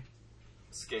up there.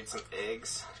 Skate some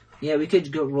eggs. Yeah, we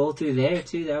could go roll through there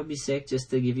too. That would be sick, just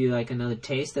to give you like another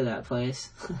taste of that place.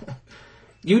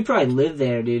 You would probably live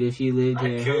there, dude, if you lived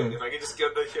here. I could, if I could just go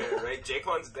there, right?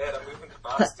 Jaquan's dead, I'm moving to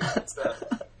Boston and stuff.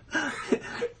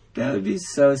 That would be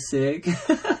so sick.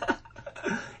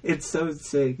 It's so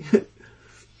sick.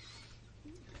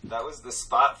 That was the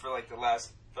spot for like the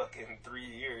last fucking 3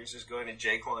 years, just going to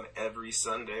Jaquan every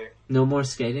Sunday. No more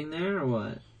skating there, or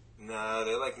what? No,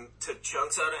 they like took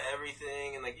chunks out of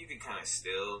everything, and like you could kind of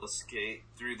still skate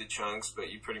through the chunks,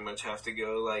 but you pretty much have to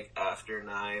go like after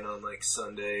 9 on like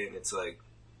Sunday, and it's like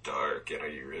dark. And are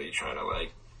you really trying to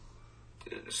like,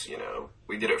 just, you know?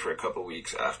 We did it for a couple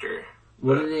weeks after.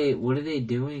 What are they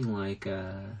doing? Like,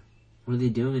 what are they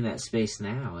doing in that space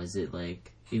now? Is it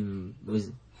like was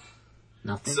it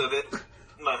nothing? So that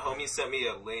my homie sent me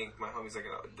a link. My homie's like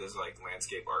does like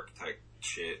landscape architect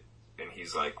shit, and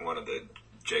he's like one of the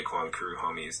Jaquan crew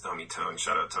homies, homie Tone,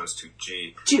 shout out Tones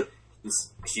 2G.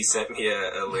 He sent me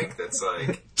a link that's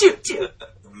like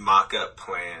mock-up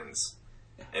plans.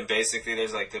 And basically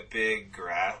there's like the big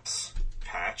grass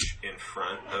patch in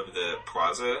front of the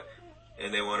plaza,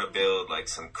 and they want to build like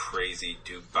some crazy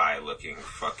Dubai looking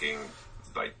fucking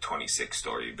like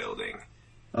 26-story building.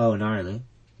 Oh, gnarly.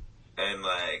 And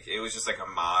like it was just like a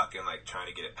mock and like trying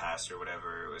to get it passed or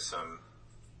whatever. It was some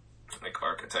like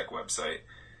architect website.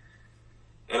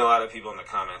 And a lot of people in the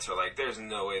comments are like, there's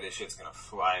no way this shit's gonna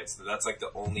fly. That's like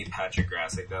the only patch of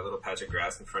grass, like that little patch of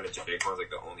grass in front of Jaquan's like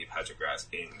the only patch of grass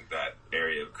in that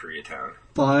area of Koreatown.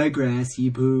 Bye, grassy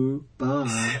poo.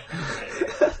 Bye.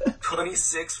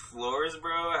 26 floors,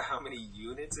 bro? How many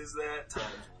units is that?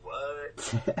 Times what?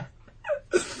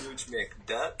 Scrooge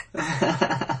McDuck?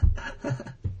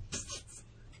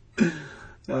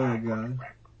 Oh my god.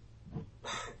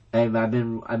 Hey, but I've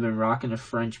been rocking a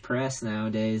French press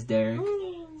nowadays, Derek.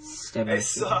 I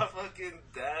saw fucking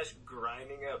Dash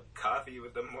grinding up coffee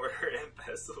with a mortar and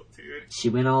pestle, dude. She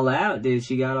went all out, dude.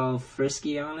 She got all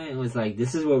frisky on it and was like,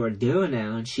 this is what we're doing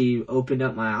now. And she opened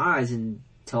up my eyes and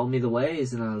told me the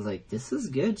ways, and I was like, this is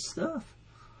good stuff.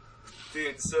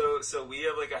 Dude, so we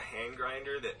have like a hand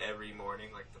grinder that every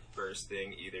morning, like the first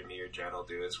thing either me or Jen will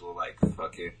do is we'll like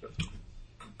fucking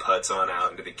putz on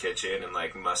out into the kitchen and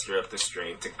like muster up the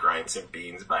strength to grind some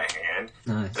beans by hand.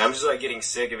 Nice. And I'm just like getting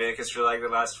sick of it because for like the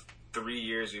last 3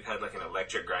 years we've had like an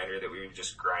electric grinder that we would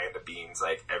just grind the beans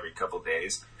like every couple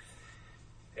days.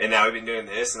 And now we've been doing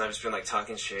this, and I've just been like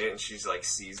talking shit, and she's like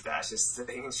sees Dash's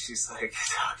thing, and she's like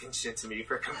talking shit to me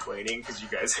for complaining because you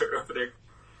guys are over there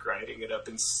grinding it up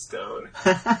in stone.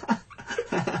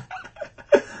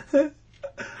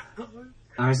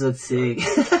 Ours looks sick.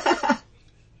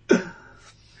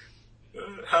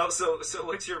 So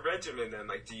what's your regimen then?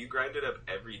 Like, do you grind it up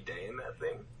every day in that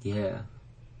thing? Yeah.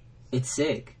 It's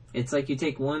sick. It's like you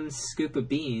take one scoop of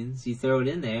beans, you throw it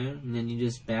in there, and then you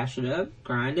just bash it up,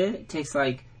 grind it. It takes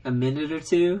like a minute or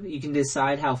two. You can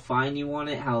decide how fine you want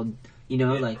it, how, you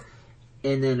know, like,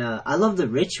 and then, I love the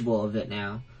ritual of it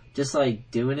now. Just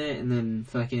like doing it and then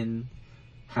fucking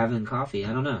having coffee.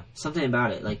 I don't know. Something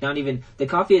about it. Like, not even, the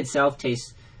coffee itself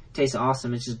tastes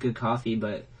awesome. It's just good coffee,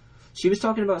 but she was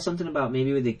talking about something about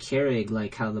maybe with the Keurig,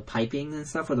 like how the piping and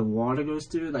stuff where the water goes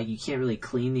through, like you can't really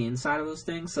clean the inside of those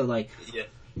things, so like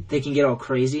they can get all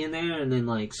crazy in there, and then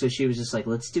like, so she was just like,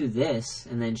 let's do this,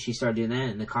 and then she started doing that,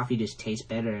 and the coffee just tastes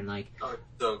better, and like, oh, it's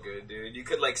so good, dude. You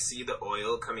could like see the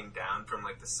oil coming down from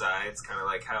like the sides, kind of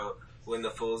like how when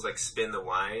the fools like spin the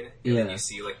wine, and then you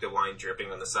see like the wine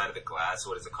dripping on the side of the glass.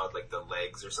 What is it called, like the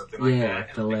legs or something like that?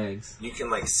 Yeah, the legs. You can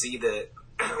like see the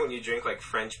when you drink like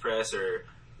French press or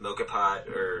mocha pot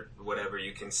or whatever,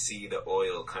 you can see the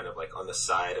oil kind of like on the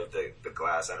side of the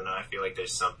glass. I don't know, I feel like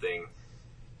there's something,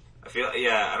 I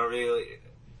don't really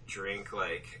drink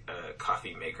like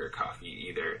coffee maker coffee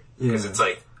either, because it's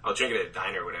like I'll drink it at a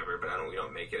diner or whatever, but we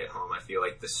don't make it at home. I feel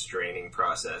like the straining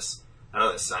process, I don't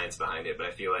know the science behind it, but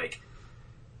I feel like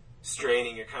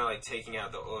straining, you're kind of like taking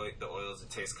out the oils,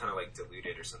 it tastes kind of like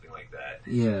diluted or something like that.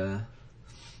 Yeah.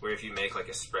 Where if you make like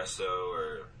espresso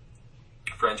or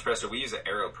French press, or we use an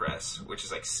AeroPress, which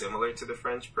is like similar to the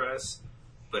French press,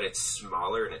 but it's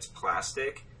smaller and it's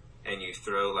plastic, and you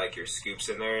throw like your scoops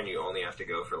in there and you only have to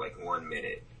go for like 1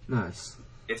 minute. Nice.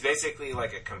 It's basically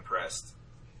like a compressed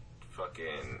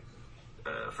fucking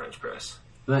French press.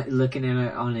 But looking at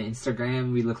it on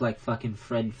Instagram, we look like fucking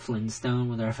Fred Flintstone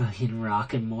with our fucking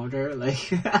rock and mortar, like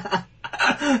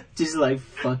just like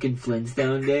fucking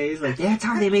Flintstone days. Like, yeah, that's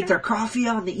how they make their coffee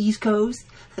on the East Coast.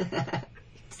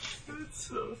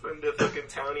 So fun, the fucking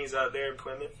townies out there in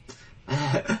Plymouth.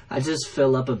 I just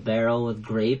fill up a barrel with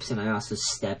grapes, and I also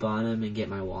step on them and get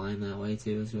my wine that way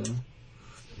too as well.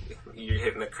 you're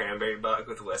hitting the cranberry bog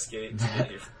with Westgate to get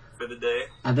here for the day.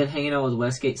 I've been hanging out with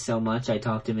Westgate so much, I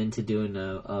talked him into doing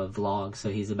a vlog, so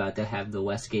he's about to have the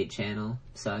Westgate channel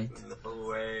site. No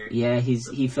way. Yeah,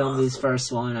 he filmed his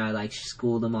first one, I like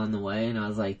schooled him on the way, and I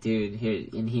was like, dude, here,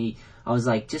 and I was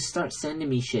like, just start sending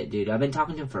me shit, dude. I've been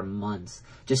talking to him for months,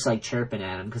 just like chirping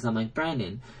at him, because I'm like,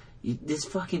 Brandon, you just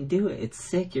fucking do it. It's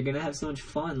sick. You're gonna have so much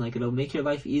fun. Like, it'll make your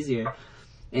life easier.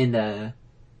 And,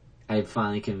 I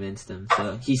finally convinced him.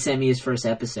 So, he sent me his first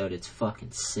episode. It's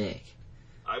fucking sick.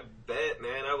 I bet,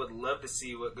 man. I would love to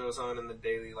see what goes on in the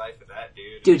daily life of that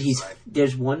dude. Dude,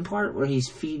 there's one part where he's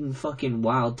feeding fucking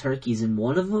wild turkeys, and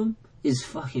one of them is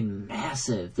fucking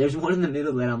massive. There's one in the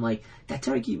middle that I'm like, that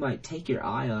turkey might take your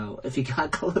eye out if he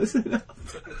got close enough.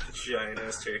 Giant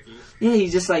ass turkey. Yeah, he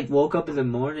just like woke up in the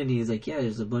morning and he's like, yeah,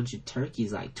 there's a bunch of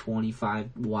turkeys, like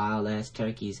 25 wild ass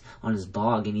turkeys on his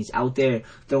bog, and he's out there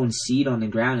throwing seed on the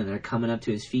ground and they're coming up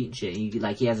to his feet and shit.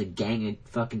 He has a gang of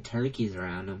fucking turkeys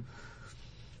around him.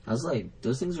 I was like,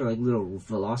 those things are like little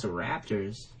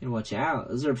velociraptors. You gotta watch out.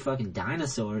 Those are fucking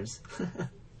dinosaurs.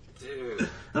 Dude. I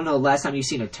don't know the last time you've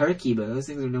seen a turkey, but those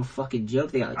things are no fucking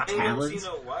joke. They got like talons. I ain't never seen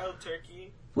a wild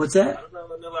turkey. What's that? I don't know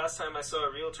when the last time I saw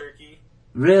a real turkey.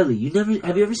 Really? Have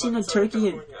you ever seen a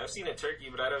turkey? I've seen a turkey,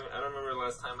 but I don't remember the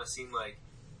last time I seen like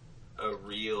a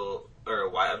real or a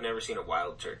wild. I've never seen a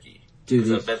wild turkey.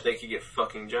 Dude, I bet they could get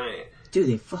fucking giant. Dude,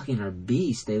 they fucking are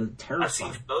beasts. They look terrifying. I've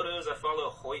seen photos. I follow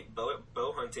Hoyt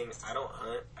bow hunting. I don't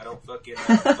hunt. I don't fucking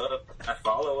I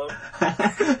follow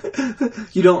them.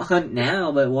 You don't hunt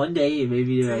now, but one day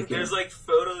maybe you're like... There's like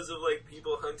photos of like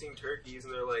people hunting turkeys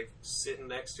and they're like sitting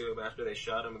next to him after they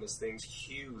shot him and this thing's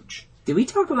huge. Did we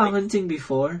talk about hunting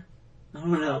before? I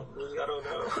don't know. I don't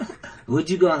know. Would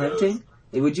you go hunting?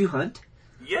 Would you hunt?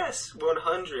 Yes,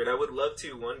 100. I would love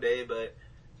to one day, but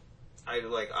I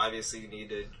like obviously need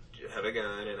to have a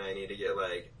gun and I need to get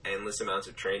like endless amounts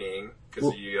of training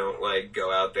because you don't like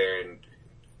go out there and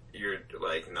you're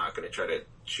like not going to try to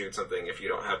shoot something if you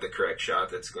don't have the correct shot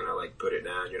that's going to like put it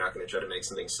down. You're not going to try to make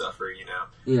something suffer, you know?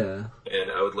 Yeah.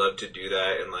 And I would love to do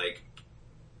that and like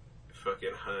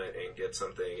fucking hunt and get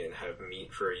something and have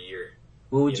meat for a year.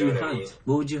 What would you hunt? I mean?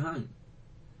 What would you hunt?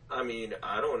 I mean,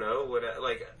 I don't know.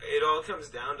 Like, it all comes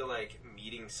down to, like,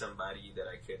 meeting somebody that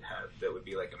I could have that would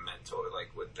be, like, a mentor,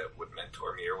 like, that would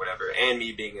mentor me or whatever. And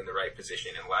me being in the right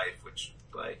position in life, which,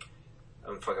 like,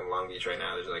 I'm fucking Long Beach right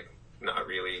now. There's, like, not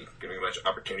really going to be much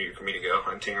opportunity for me to go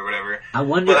hunting or whatever. I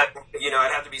wonder... But,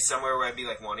 I'd have to be somewhere where I'd be,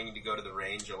 like, wanting to go to the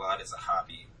range a lot as a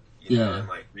hobby. You know, and,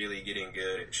 like, really getting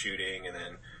good at shooting. And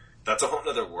then that's a whole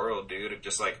nother world, dude, of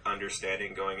just, like,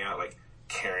 understanding going out, like,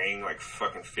 carrying like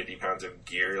fucking 50 pounds of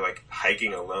gear. Like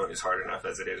hiking alone is hard enough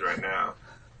as it is right now.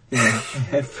 Yeah,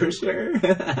 for sure.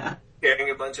 Carrying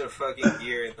a bunch of fucking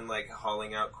gear and then like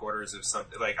hauling out quarters of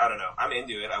something. Like, I don't know. I'm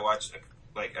into it. I watched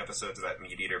like episodes of that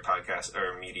Meat Eater podcast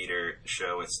or Meat Eater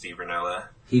show with Steve Rinella.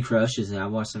 He crushes it. I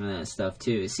watched some of that stuff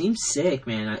too. It seems sick,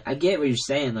 man. I get what you're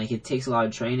saying. Like, it takes a lot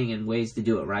of training and ways to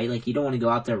do it right. Like, you don't want to go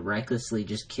out there recklessly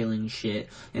just killing shit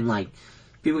and like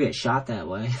people get shot that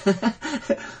way.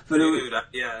 But dude,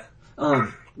 yeah.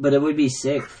 But it would be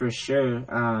sick for sure.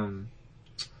 What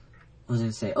was I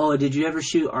gonna say? Oh, did you ever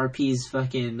shoot RP's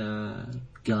fucking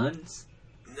guns?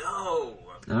 No.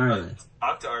 Alright.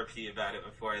 I've talked to RP about it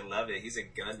before. I love it. He's a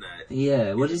gun nut.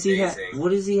 Yeah. What does he have? What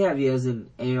does he have? He has an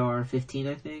AR-15,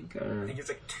 I think. Or... I think it's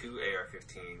like 2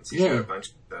 AR-15s. He's got a bunch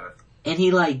of stuff. And he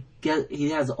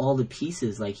has all the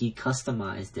pieces. Like, he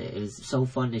customized it. It was so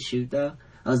fun to shoot, though.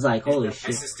 I was like, holy shit.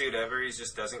 He's the nicest dude ever. He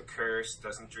just doesn't curse,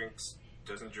 doesn't drink,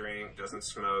 doesn't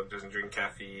smoke, doesn't drink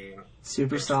caffeine.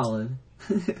 Super solid.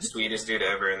 Sweetest dude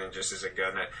ever, and then just as a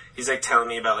gun nut. He's like telling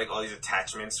me about like all these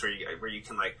attachments where you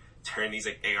can like turn these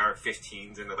like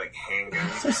AR-15s into like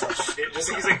handguns or some shit.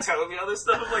 Just he's like telling me all this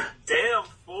stuff. I'm like, damn,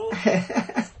 fool.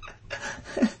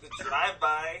 The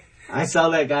drive-by. I saw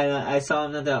that guy. I saw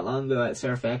him not that long ago at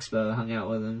Surf Expo. Hung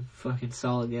out with him. Fucking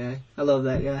solid guy. I love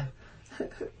that guy.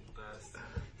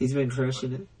 He's been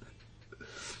crushing it.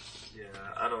 Yeah,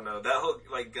 I don't know. That whole,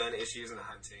 like, gun issues and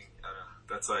hunting, I don't know.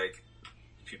 That's, like,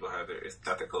 people have their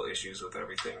ethical issues with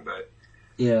everything, but...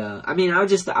 Yeah, I mean, I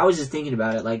was just thinking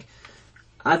about it. Like,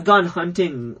 I've gone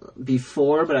hunting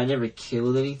before, but I never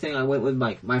killed anything. I went with,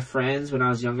 like, my friends when I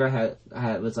was younger.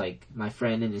 It was, like, my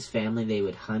friend and his family, they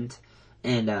would hunt.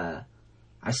 And, I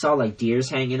saw, like, deers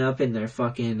hanging up in their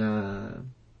fucking,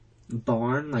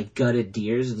 barn, like gutted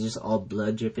deers, and just all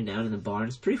blood dripping down in the barn.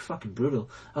 It's pretty fucking brutal.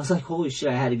 I was like, holy shit,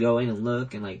 I had to go in and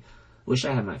look, and like, wish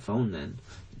I had my phone then.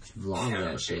 Vlog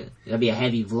that shit. That'd be a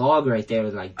heavy vlog right there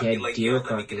with like dead deer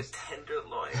carcass.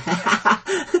 Tenderloin.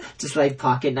 Just like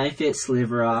pocket knife it,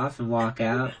 sliver off, and walk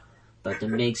out. About to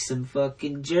make some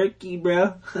fucking jerky,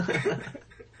 bro.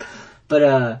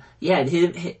 But, yeah,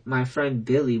 my friend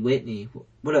Billy Whitney,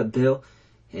 what up, Bill?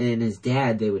 And his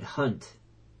dad, they would hunt.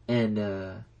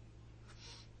 And,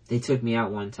 they took me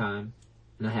out one time,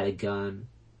 and I had a gun,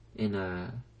 and,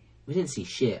 we didn't see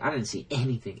shit. I didn't see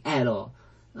anything at all.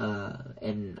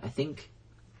 And I think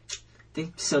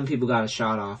some people got a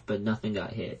shot off, but nothing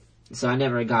got hit. So I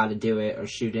never got to do it or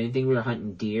shoot anything. We were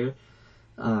hunting deer.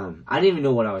 I didn't even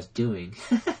know what I was doing.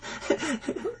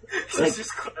 Like,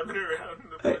 just climbing around in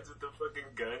the woods with the fucking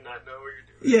gun, not knowing what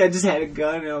you're doing. Yeah, I just had a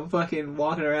gun and I'm fucking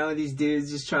walking around with these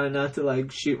dudes just trying not to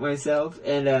like shoot myself.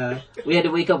 And we had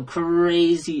to wake up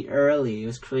crazy early. It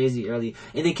was crazy early.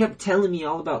 And they kept telling me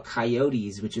all about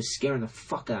coyotes, which was scaring the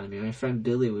fuck out of me. My friend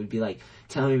Billy would be like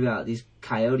telling me about these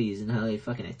coyotes and how they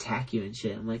fucking attack you and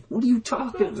shit. I'm like, what are you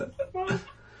talking about?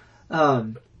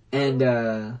 Hold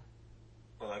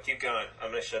on, keep going. I'm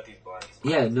gonna shut these blinds.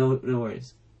 Yeah, no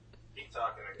worries. Keep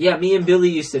talking. Yeah, me and Billy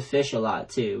used to fish a lot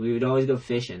too. We would always go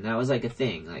fishing. That was like a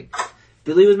thing. Like,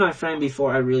 Billy was my friend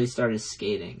before I really started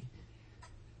skating.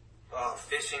 Oh,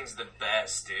 fishing's the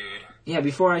best, dude. Yeah,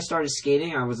 before I started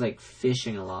skating, I was like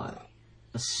fishing a lot. I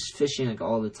was fishing like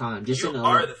all the time. Just You in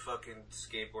are the fucking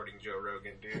skateboarding Joe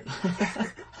Rogan, dude.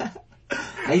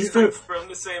 I used to. Like, from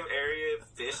the same area,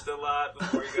 fished a lot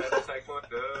before you got into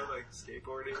Taekwondo, like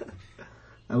skateboarding.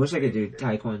 I wish I could do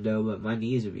Taekwondo, but my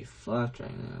knees would be fucked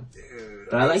right now. Dude,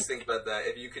 but I I always like. think about that.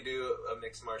 If you could do a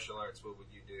mixed martial arts, what would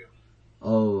you do?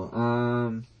 Oh,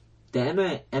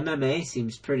 the MMA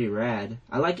seems pretty rad.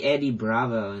 I like Eddie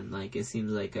Bravo, and like it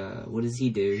seems like what does he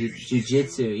do?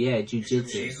 Jiu-jitsu, yeah,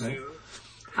 jiu-jitsu. Right?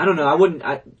 I don't know. I wouldn't.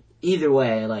 Either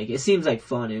way, like it seems like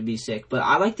fun. It'd be sick. But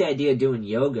I like the idea of doing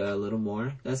yoga a little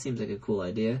more. That seems like a cool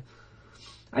idea.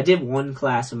 I did one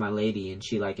class with my lady, and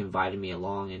she like invited me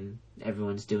along, and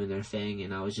everyone's doing their thing,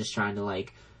 and I was just trying to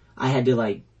like, I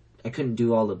couldn't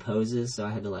do all the poses, so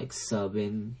I had to like sub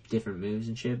in different moves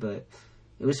and shit. But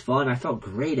it was fun. I felt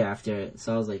great after it,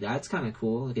 so I was like, that's kind of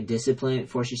cool. Like a discipline,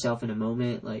 force yourself in a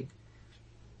moment, like.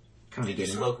 Did you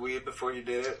smoke weed before you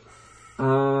did it?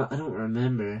 I don't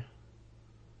remember.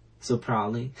 So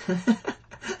probably.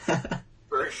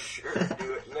 For sure,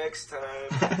 do it next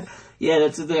time. Yeah,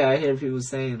 that's the thing I hear people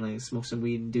saying, like, smoke some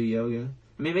weed and do yoga.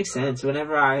 I mean, it makes sense.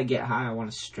 Whenever I get high, I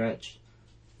want to stretch.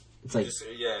 It's like...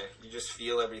 you just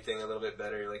feel everything a little bit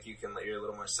better. Like, you're a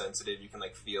little more sensitive. You can,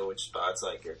 like, feel which spots,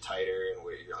 like, you're tighter and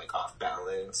where you're, like, off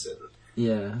balance. And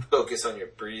yeah. Focus on your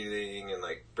breathing and,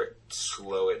 like,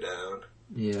 slow it down.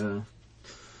 Yeah.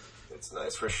 It's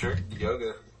nice for sure.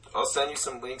 Yoga. I'll send you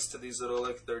some links to these little,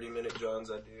 like, 30-minute Johns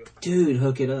I do. Dude,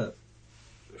 hook it up.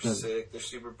 They're sick. They're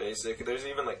super basic. There's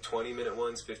even, like, 20-minute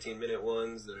ones, 15-minute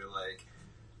ones that are, like,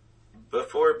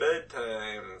 before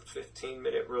bedtime,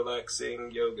 15-minute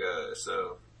relaxing yoga,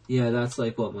 so... Yeah, that's,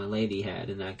 like, what my lady had,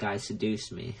 and that guy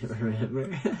seduced me, remember?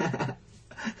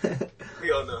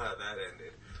 We all know how that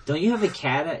ended. Don't you have a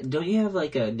cat? Don't you have,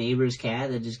 like, a neighbor's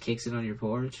cat that just kicks it on your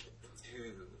porch?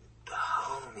 Dude, the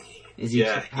homie. Is he...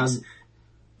 Yeah, he's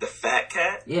the fat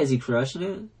cat? Yeah, is he crushing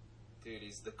it? Dude,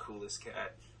 he's the coolest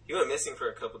cat. He went missing for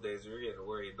a couple days. We were getting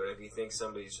worried, but if you think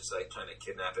somebody's just like trying to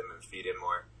kidnap him and feed him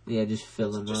more, yeah, just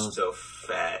fill him just up. So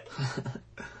fat.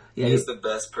 Yeah, he has the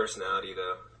best personality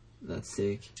though. That's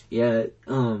sick. Yeah,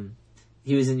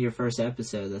 he was in your first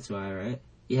episode. That's why, right?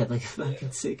 You had like a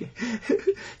fucking sick.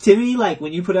 Timmy, like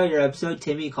when you put out your episode,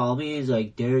 Timmy called me and he's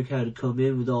like, Derek had to come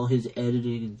in with all his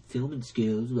editing and filming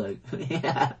skills. Like,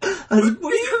 yeah. I was like,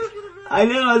 what are you? I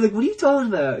know. I was like, what are you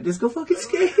talking about? Just go fucking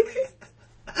skate.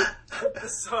 The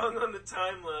song on the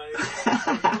timeline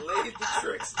laid the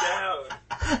tricks down.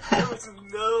 There was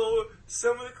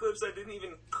some of the clips I didn't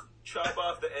even chop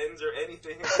off the ends or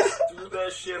anything. I just threw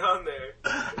that shit on there.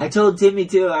 I told Timmy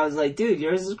too. I was like, dude,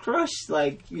 yours is crushed.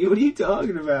 Like, what are you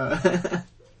talking about?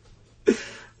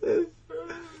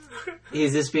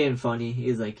 He's just being funny.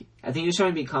 He's like, I think he was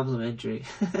trying to be complimentary.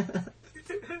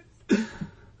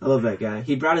 I love that guy.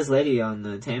 He brought his lady on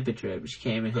the Tampa trip. She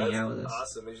came and hang out with us.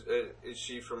 Awesome. Is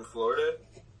she from Florida?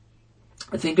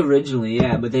 I think originally,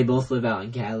 yeah, but they both live out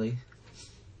in Cali.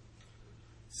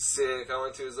 Sick. I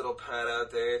went to his little pad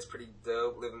out there. It's pretty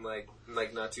dope. Living like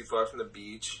not too far from the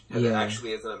beach. And it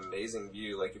actually has an amazing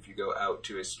view. Like if you go out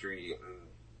to a street and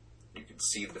you can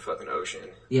see the fucking ocean.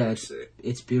 Yeah,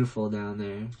 it's beautiful down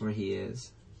there where he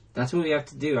is. That's what we have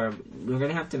to do. We're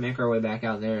gonna have to make our way back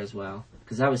out there as well.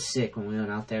 Because that was sick when we went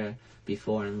out there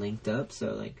before and linked up.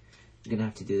 So, like, we're going to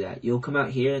have to do that. You'll come out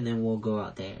here and then we'll go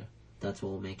out there. That's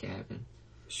what will make it happen.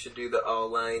 Should do the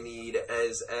All I Need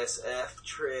as SF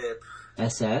trip.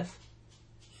 SF?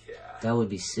 Yeah. That would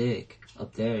be sick.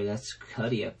 Up there. That's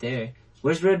Cuddy up there.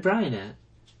 Where's Red Brian at?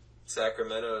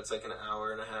 Sacramento. It's like an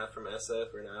hour and a half from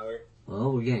SF, or an hour.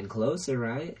 Well, we're getting closer,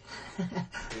 right?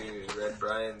 Dude, Red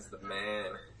Brian's the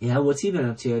man. Yeah, what's he been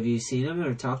up to? Have you seen him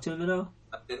or talked to him at all?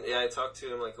 I talked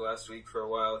to him like last week for a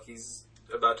while. He's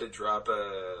about to drop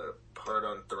a part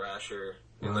on Thrasher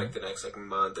in like the next like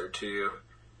month or two.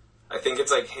 I think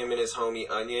it's like him and his homie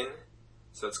Onion.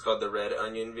 So it's called the Red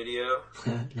Onion video.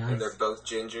 Nice. And they're both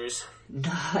gingers.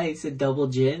 Nice, a double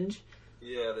ginge?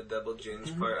 Yeah, the double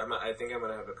ginge part. I think I'm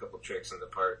gonna have a couple tricks in the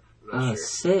part. I'm Oh, not sure.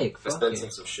 sick. I Fuck spent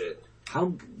it. some shit.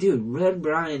 Dude, Red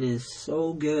Brian is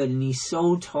so good, and he's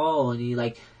so tall, and he,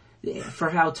 like, for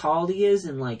how tall he is,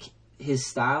 and, like, his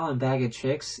style and bag of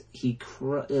tricks,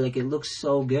 like, it looks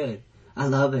so good. I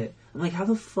love it. I'm like, how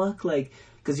the fuck, like,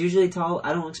 because usually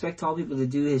I don't expect tall people to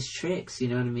do his tricks, you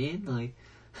know what I mean? Like,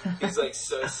 He's like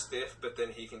so stiff, but then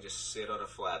he can just sit on a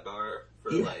flat bar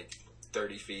for like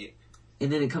 30 feet.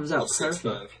 and then it comes out Well, 6'5",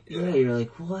 perfect. yeah. Yeah, you're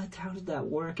like, what? How did that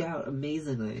work out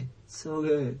amazingly? So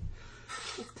good.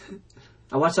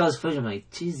 I watched all his footage, I'm like,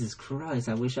 Jesus Christ,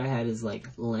 I wish I had his, like,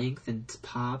 length and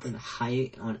pop and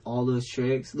height on all those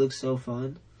tricks. It looks so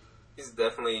fun. He's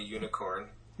definitely a unicorn.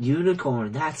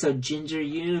 Unicorn, that's a ginger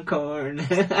unicorn.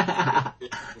 Unicorn.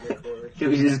 Should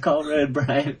we just call Red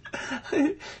Brian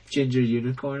Ginger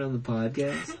Unicorn on the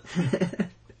podcast?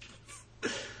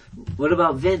 What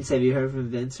about Vince? Have you heard from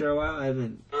Vince for a while? I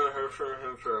haven't. I haven't heard from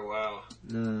him for a while.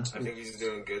 No. I think he's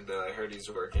doing good though. I heard he's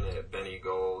working at Benny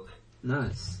Gold.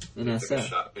 Nice. In He took a SF.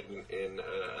 shop in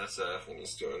SF, and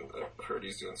he's doing. I heard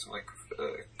he's doing some like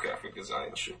graphic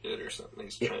design shit or something.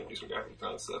 He's trying to do some graphic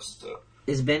design stuff. So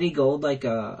Is Benny Gold like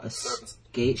a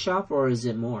skate shop, or is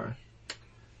it more?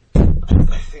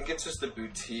 I think it's just a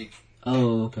boutique.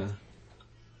 Oh, okay.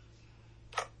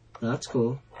 That's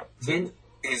cool. Vin,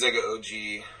 He's like an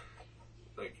OG,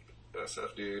 like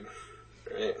SF dude,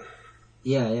 right?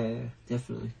 yeah,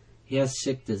 definitely. He has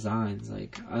sick designs.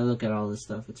 Like, I look at all this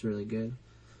stuff, it's really good.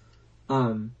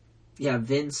 Yeah,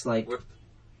 Vince, like...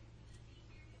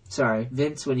 Sorry,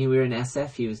 Vince, when we were in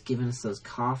SF, he was giving us those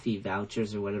coffee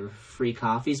vouchers or whatever, free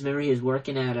coffees. Remember, he was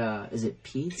working at, is it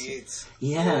Pete's? Pete's.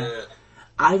 Yeah.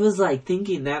 I was, like,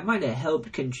 thinking that might have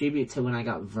helped contribute to when I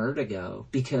got vertigo,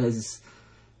 because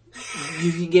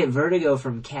you can get vertigo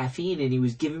from caffeine, and he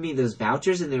was giving me those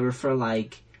vouchers, and they were for,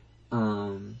 like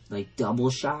double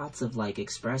shots of, like,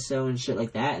 espresso and shit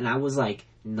like that, and I was, like,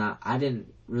 I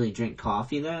didn't really drink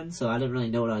coffee then, so I didn't really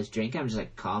know what I was drinking. I'm just,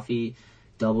 like, coffee,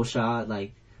 double shot,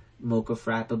 like, mocha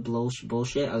frappa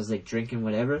bullshit. I was, like, drinking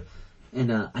whatever,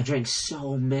 and, I drank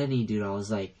so many, dude. I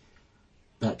was, like,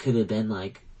 that could have been,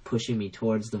 like, pushing me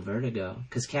towards the vertigo,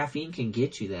 because caffeine can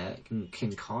get you that,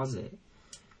 can cause it.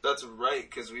 That's right,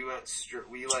 because we went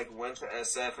to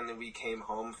SF, and then we came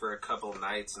home for a couple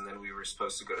nights, and then we were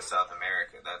supposed to go to South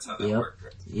America. That's how that worked.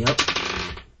 Right? Yep.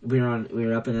 We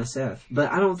were up in SF.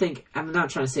 But I'm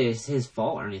not trying to say it's his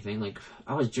fault or anything. Like,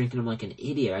 I was drinking them like an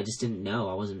idiot. I just didn't know.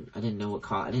 I didn't know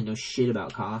I didn't know shit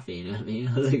about coffee, you know what I mean?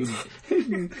 I was like,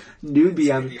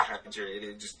 newbie. I'm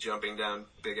dehydrated, just jumping down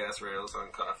big ass rails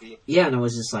on coffee. Yeah, and I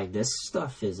was just like, this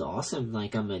stuff is awesome.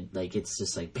 Like, it's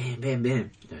just like, bam, bam, bam.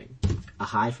 Like, a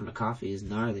high from a coffee is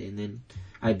gnarly, and then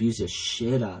I abused the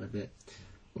shit out of it.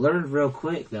 Learned real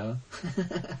quick, though.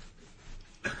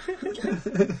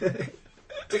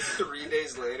 Like 3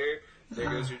 days later, there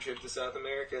goes your trip to South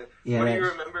America. Yeah, what do you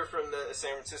remember from the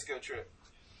San Francisco trip?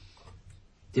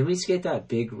 Didn't we skate that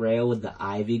big rail with the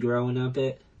ivy growing up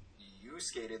it? You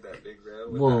skated that big rail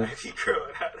with the ivy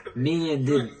growing out of it. Me and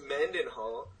you were in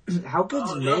Mendenhall. How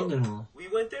good's Mendenhall? We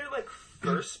went there like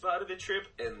first spot of the trip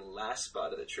and last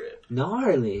spot of the trip.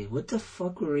 Gnarly. What the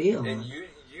fuck were you on? And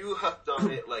you hopped on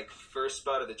it like first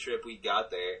spot of the trip we got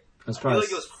there. I feel probably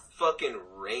like it was fucking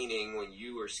raining when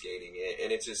you were skating it,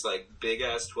 and it's just like big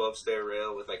ass 12-stair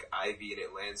rail with like ivy, and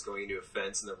it lands going into a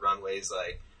fence, and the runway's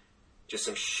like just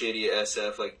some shitty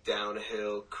SF, like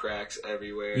downhill cracks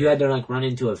everywhere. You had to like run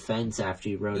into a fence after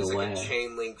you rode it was away. Like a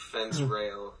chain link fence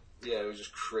rail. Yeah, it was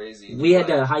just crazy. We had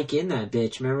to hike in that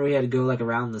bitch. Remember, we had to go like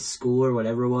around the school or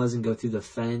whatever it was and go through the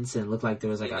fence, and it looked like there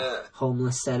was like a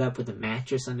homeless setup with a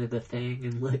mattress under the thing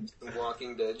and like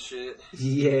Walking Dead shit.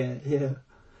 Yeah.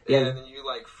 Yeah, and then you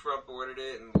like front boarded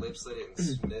it and lip slid it and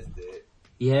smithed it.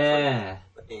 Yeah.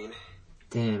 Like,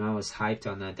 damn, I was hyped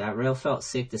on that. That rail felt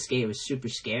sick to skate. It was super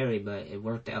scary, but it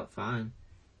worked out fine.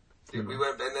 Dude, we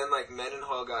went, and then like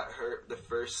Mendenhall got hurt the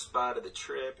first spot of the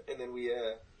trip, and then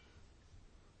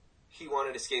he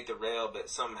wanted to skate the rail,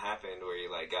 but something happened where he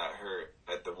like got hurt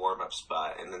at the warm up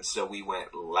spot, and then so we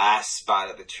went last spot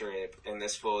of the trip, and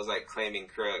this fool was like claiming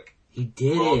crook, He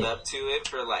did rolled it. up to it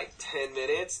for like 10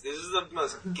 minutes. This is the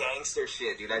most gangster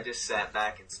shit, dude. I just sat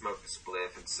back and smoked a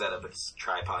spliff and set up a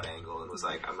tripod angle and was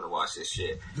like, I'm gonna watch this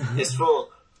shit. This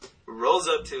fool rolls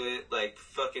up to it like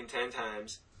fucking 10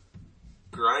 times,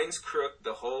 grinds crook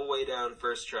the whole way down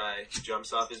first try,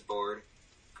 jumps off his board,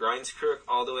 grinds crook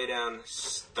all the way down,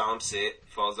 stomps it,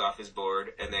 falls off his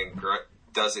board, and then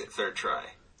does it third try.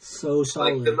 So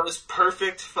solid. Like, the most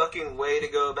perfect fucking way to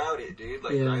go about it, dude.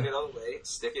 Like, Yeah. grind it all the way,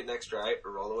 stick it next try,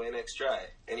 roll away next try.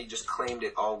 And he just claimed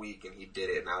it all week, and he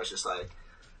did it. And I was just like,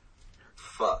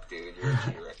 fuck, dude, you're a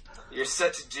G right now. You're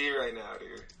such a G right now,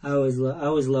 dude. I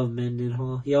always love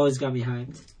Mendenhall. He always got me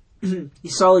hyped.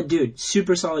 He's solid dude.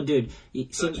 Super solid dude.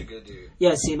 Such a good dude.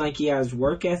 Yeah, it seemed like he has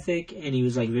work ethic, and he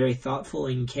was, like, very thoughtful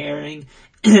and caring.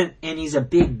 And he's a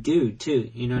big dude,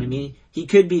 too. You know what I mean? He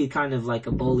could be kind of like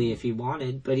a bully if he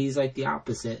wanted, but he's, like, the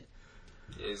opposite.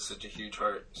 Yeah, he's such a huge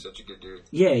heart. Such a good dude.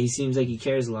 Yeah, he seems like he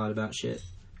cares a lot about shit.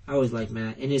 I always like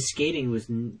Matt. And his skating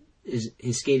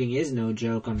his skating is no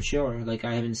joke, I'm sure. Like,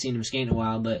 I haven't seen him skate in a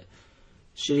while, but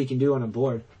shit he can do on a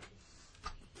board.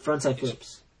 Frontside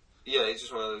flips. Yeah, he's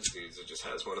just one of those dudes that just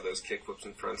has one of those kick flips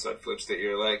and frontside flips that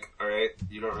you're like, alright,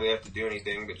 you don't really have to do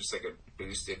anything, but just like a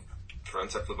boosted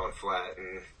frontside flip on flat,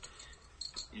 and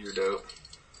you're dope.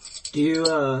 Do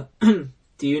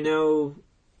you know,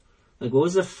 like, what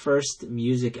was the first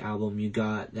music album you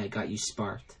got that got you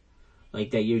sparked? Like,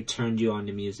 that turned you on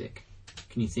to music?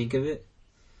 Can you think of it?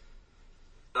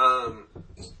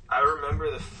 I remember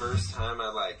the first time I,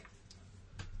 like,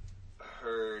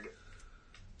 heard,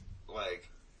 like,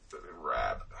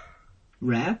 rap.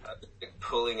 Rap? Like,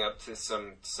 pulling up to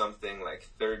something, like,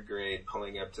 3rd grade,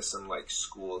 pulling up to some, like,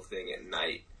 school thing at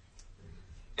night,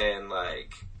 and,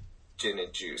 like, Gin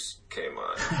and Juice came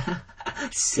on.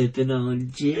 Sipping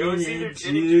on gin It was either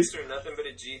Gin and Juice or Nothing But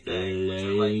a G Thing, which were,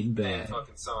 like, Laid the back.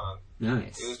 fucking song.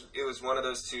 Nice. It was one of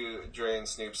those two Dre and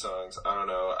Snoop songs. I don't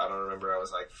know. I don't remember. I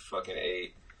was like fucking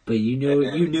 8. But you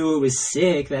knew it was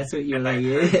sick. That's what you're like, I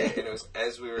yeah. heard it, and it was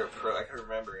as we were I can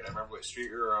remember it. I remember what street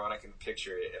we were on. I can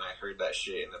picture it, and I heard that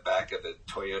shit in the back of the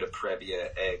Toyota Previa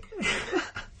egg.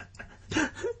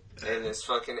 And this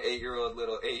fucking 8-year-old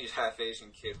little half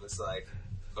Asian kid was like,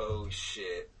 "Oh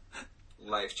shit,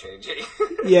 life changing."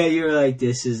 Yeah, you were like,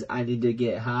 I need to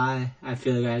get high. I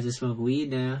feel like I have to smoke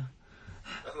weed now.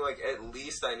 I'm like, at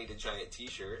least I need a giant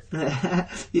T-shirt.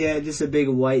 Yeah, just a big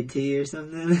white tee or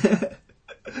something.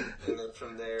 And then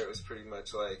from there, it was pretty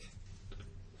much like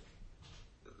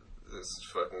this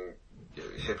fucking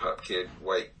hip-hop kid,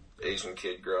 white Asian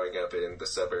kid growing up in the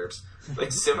suburbs.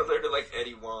 Like, similar to, like,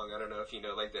 Eddie Wong. I don't know if you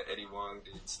know, like, the Eddie Wong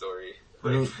dude story.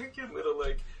 Like, freaking little,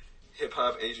 like,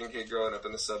 hip-hop Asian kid growing up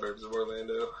in the suburbs of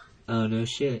Orlando. Oh, no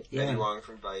shit. Yeah. Eddie Wong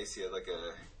from Vice. He had, like,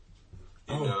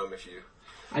 you know him if you...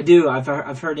 I do. I've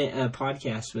heard a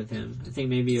podcast with him. I think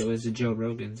maybe it was Joe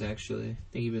Rogan's, actually. I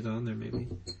think he was on there, maybe.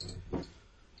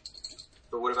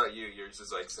 But what about you? Yours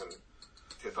is, like, some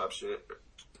hip-hop shit?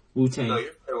 Wu-Tang. No,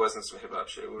 it wasn't some hip-hop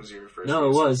shit. What was your first? No,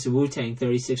 it was Wu-Tang,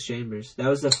 36 Chambers. That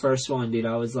was the first one, dude.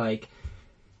 I was like,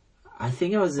 I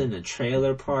think I was in a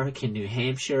trailer park in New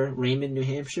Hampshire, Raymond, New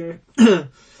Hampshire.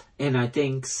 And I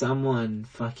think someone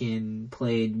fucking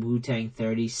played Wu-Tang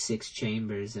 36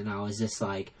 Chambers, and I was just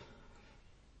like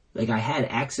I had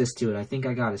access to it. I think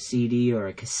I got a CD or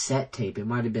a cassette tape. It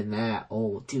might have been that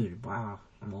old. Dude, wow,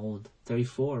 I'm old.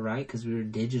 34, right? Because we were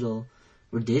digital.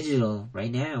 We're digital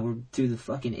right now. We're through the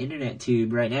fucking internet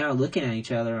tube right now, looking at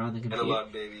each other on the computer.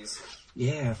 Analog babies.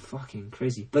 Yeah, fucking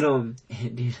crazy. But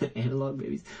dude, analog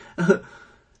babies.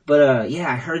 But yeah,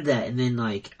 I heard that, and then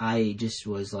like I just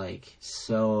was like,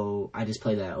 so I just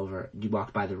played that over. You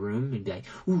walk by the room and be like,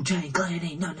 Wu-Tang Clan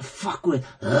ain't nothing to fuck with.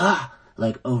 Ah!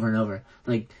 Like over and over.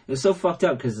 Like it was so fucked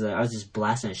up because I was just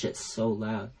blasting that shit so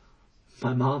loud.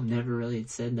 My mom never really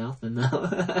said nothing though.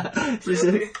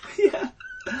 Really? Yeah.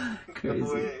 Crazy.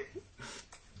 No way.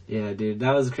 Yeah, dude,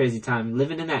 that was a crazy time.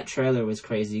 Living in that trailer was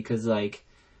crazy because, like,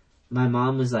 my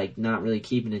mom was, like, not really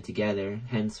keeping it together,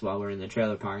 hence while we're in the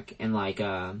trailer park. And, like,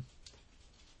 I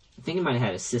think it might have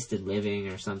had assisted living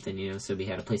or something, you know, so we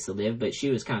had a place to live, but she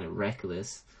was kind of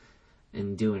reckless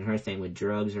and doing her thing with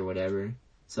drugs or whatever.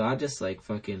 So I just, like,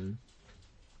 fucking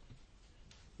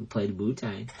played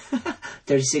Wu-Tang.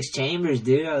 36 Chambers,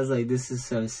 dude. I was like, this is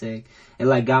so sick. It,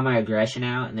 like, got my aggression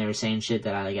out, and they were saying shit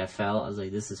that I felt. I was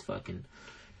like, this is fucking...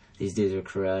 These dudes are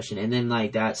crushing. And then,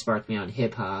 like, that sparked me on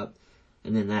hip-hop.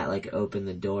 And then that, like, opened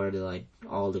the door to, like,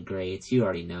 all the greats. You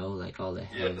already know, like, all the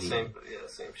heavy... same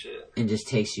shit. And just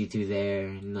takes you through there.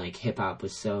 And, like, hip-hop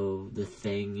was so the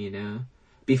thing, you know?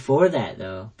 Before that,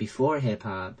 though, before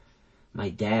hip-hop, my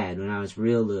dad, when I was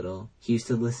real little, he used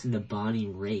to listen to Bonnie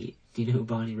Raitt. Do you know who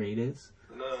Bonnie Raitt is?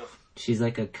 No. She's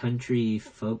like a country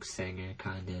folk singer,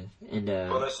 kind of. And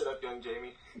Pull that shit up, young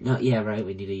Jamie. no, yeah, right.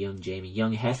 We need a young Jamie,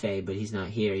 young Hefe, but he's not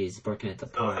here. He's working at the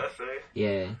park. Oh, Hefe.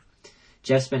 Yeah.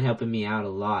 Jeff's been helping me out a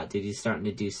lot, dude. He's starting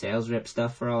to do sales rep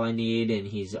stuff for All I Need, and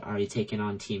he's already taken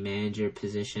on team manager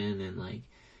position, and like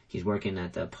he's working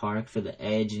at the park for the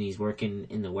Edge, and he's working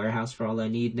in the warehouse for All I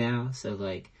Need now. So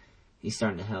like he's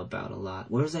starting to help out a lot.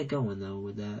 Where was I going though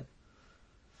with that?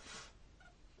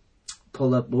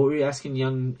 Pull up. What were you asking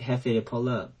young Hefe to pull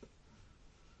up?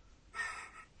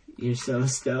 You're so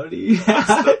stony. Me too.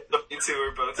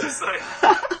 We're both just like,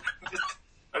 I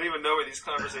don't even know where these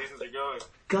conversations are going.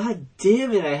 God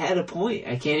damn it! I had a point.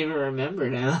 I can't even remember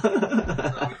now. We can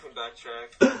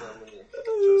backtrack. I'm gonna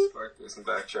just spark this and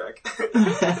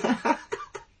backtrack.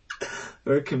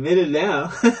 We're committed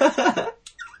now. Oh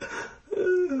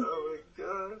my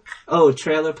god. Oh,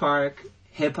 Trailer Park,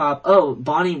 hip hop. Oh,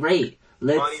 Bonnie Raitt.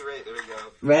 Bonnie Raitt, there we go.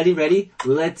 Ready?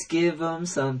 Let's give them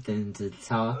something to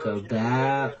talk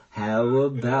about. How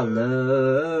about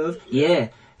love? Yeah,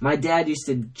 my dad used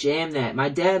to jam that. My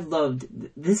dad loved...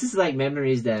 This is like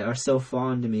memories that are so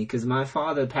fond to me, because my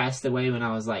father passed away when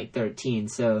I was like 13,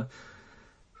 so...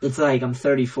 It's like I'm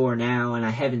 34 now, and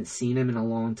I haven't seen him in a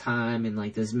long time, and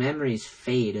like those memories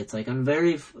fade. It's like I'm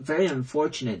very, very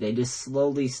unfortunate. They just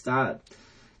slowly stop.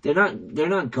 They're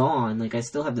not gone. Like, I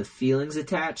still have the feelings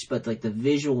attached, but like the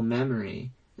visual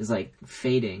memory is like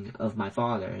fading of my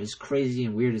father. As crazy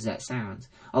and weird as that sounds.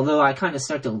 Although I kind of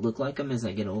start to look like him as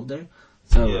I get older,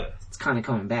 so yeah. It's kind of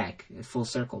coming back full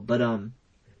circle. But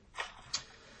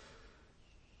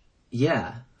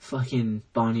yeah, fucking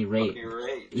Bonnie Raitt. Bonnie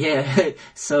Raitt. Yeah,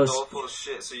 so soulful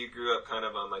shit. So you grew up kind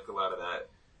of on like a lot of that.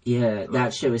 Yeah,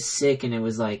 that shit was sick, and it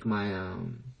was like my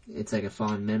it's like a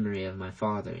fond memory of my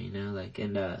father, you know, like,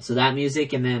 and so that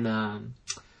music, and then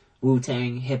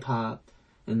Wu-Tang, hip hop,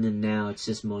 and then now it's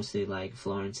just mostly like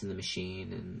Florence and the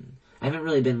Machine, and I haven't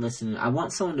really been listening. I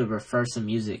want someone to refer some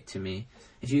music to me.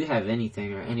 If you have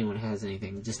anything, or anyone has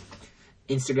anything, just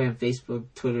Instagram, Facebook,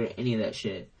 Twitter, any of that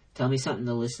shit. Tell me something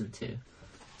to listen to,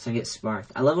 so I get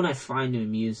sparked. I love when I find new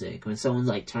music, when someone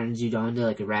like turns you on to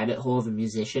like a rabbit hole of a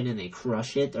musician and they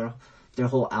crush it. Their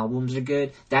whole albums are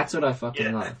good. That's what I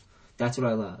fucking love. That's what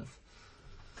I love.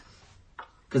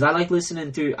 Because I like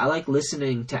listening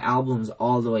to albums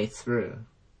all the way through.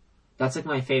 That's like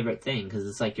my favorite thing, because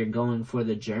it's like you're going for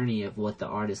the journey of what the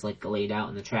artist like laid out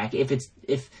in the track.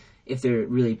 If they're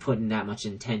really putting that much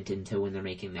intent into when they're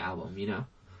making the album, you know.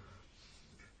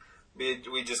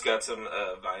 We just got some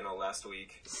vinyl last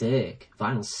week. Sick.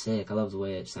 Vinyl's sick. I love the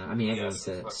way it sounds. I mean, everyone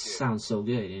says it sounds so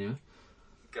good, you know.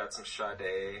 Got some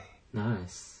Sade.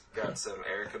 Nice. Got some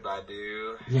Erykah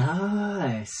Badu.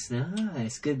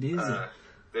 Nice. Good music.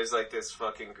 There's like this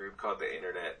fucking group called The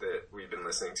Internet that we've been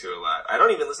listening to a lot. I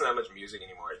don't even listen to that much music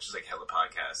anymore. It's just like hella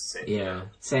podcasts. And,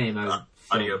 same.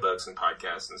 Audiobooks and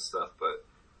podcasts and stuff. But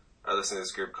I listen to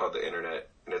this group called The Internet,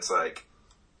 and it's like,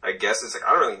 I guess it's like,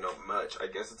 I don't really know much. I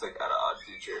guess it's like out of Odd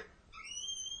Future.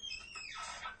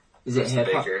 Is it hip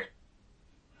hop?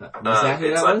 Exactly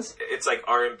that was? It's like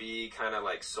R&B, kind of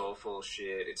like soulful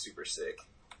shit. It's super sick.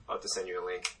 I'll have to send you a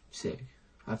link. Sick.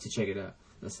 I'll have to check it out.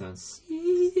 That sounds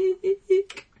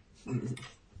sick.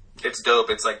 It's dope.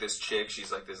 It's like this chick.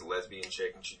 She's like this lesbian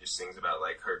chick, and she just sings about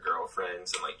like her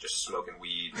girlfriends and like just smoking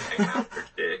weed and hanging out with her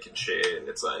dick and shit. And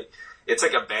it's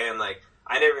like a band. Like,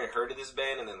 I never even heard of this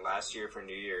band, and then last year for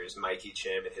New Year's, Mikey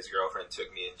Chim and his girlfriend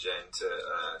took me and Jen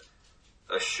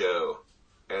to a show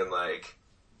and like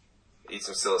eat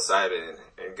some psilocybin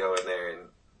and go in there and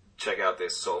check out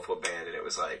this soulful band, and it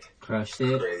was like crushed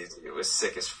it. Crazy. It was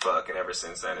sick as fuck, and ever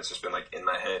since then it's just been like in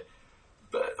my head.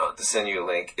 But I'll have to send you a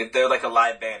link. They're like a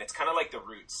live band. It's kind of like The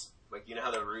Roots. Like, you know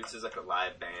how The Roots is like a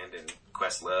live band and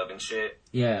Questlove and shit?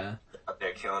 Yeah. Up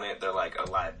there killing it. They're like a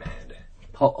live band.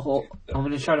 I'm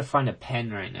gonna try to find a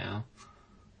pen right now.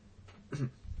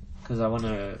 Because I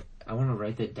wanna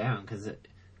write that down. Because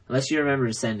unless you remember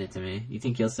to send it to me. You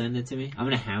think you'll send it to me? I'm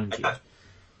gonna hound you.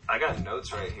 I got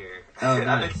notes right here. Oh, nice.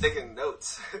 I've been taking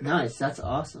notes. Nice. That's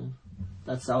awesome.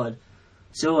 That's solid.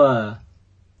 So,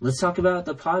 let's talk about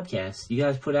the podcast. You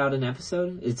guys put out an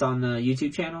episode. It's on the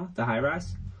YouTube channel, The High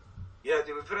Rise. Yeah,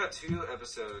 dude, we put out 2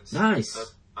 episodes. Nice. Of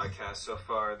the podcast so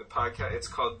far. The podcast, it's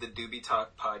called the Doobie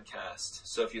Talk Podcast.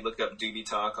 So if you look up Doobie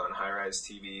Talk on High Rise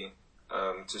TV,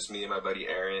 just me and my buddy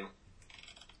Aaron.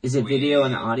 Is it video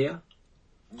and audio?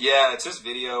 Yeah, it's just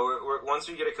video. We're once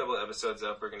we get a couple episodes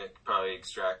up, we're gonna probably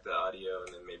extract the audio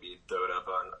and then maybe throw it up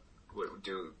on.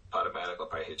 Do Podomatic. I'll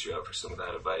probably hit you up for some of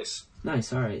that advice.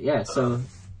 Nice. All right. Yeah. So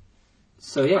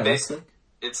yeah,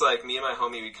 it's like me and my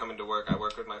homie. We come into work. I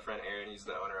work with my friend Aaron. He's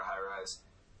the owner of High Rise,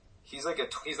 he's not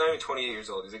even 28 years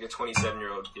old. He's like a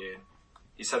 27-year-old kid.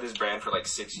 He's had this brand for like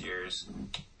 6 years.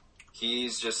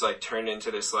 He's just like turned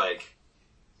into this like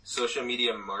social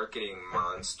media marketing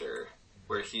monster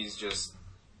where he's just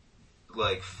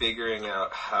like figuring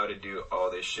out how to do all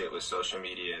this shit with social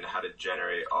media and how to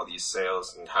generate all these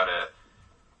sales and how to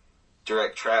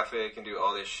direct traffic and do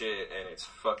all this shit, and it's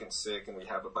fucking sick. And we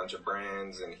have a bunch of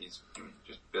brands, and he's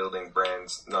just building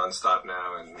brands nonstop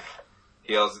now. And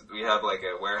we have like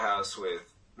a warehouse with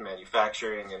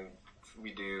manufacturing, and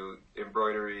we do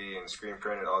embroidery and screen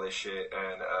print and all this shit.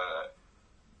 And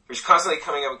we're just constantly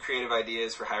coming up with creative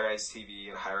ideas for High Rise TV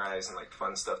and High Rise and like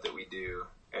fun stuff that we do.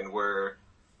 And we're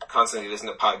constantly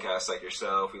listening to podcasts like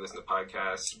yourself. We listen to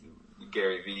podcasts,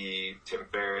 Gary Vee, Tim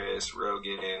Ferriss,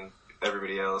 Rogan,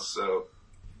 everybody else. So,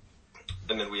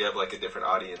 and then we have like a different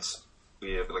audience.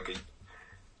 We have like a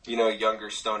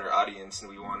younger stoner audience, and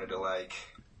we wanted to like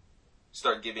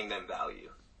start giving them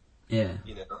value. Yeah.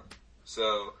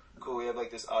 So cool. We have like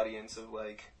this audience of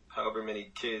like however many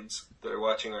kids that are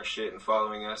watching our shit and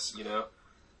following us.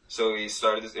 So we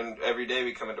started this, and every day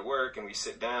we come into work and we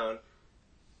sit down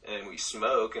and we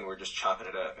smoke and we're just chopping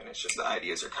it up, and it's just the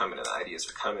ideas are coming and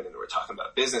we're talking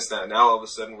about business now. Now all of a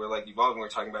sudden we're like evolving, we're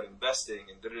talking about investing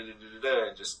and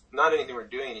just not anything we're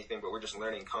doing anything, but we're just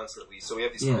learning constantly. So we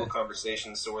have these cool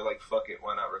conversations, so we're like, fuck it,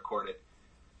 why not record it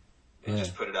and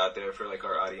just put it out there for like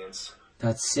our audience.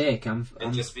 That's sick. And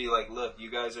just be like, look, you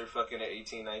guys are fucking an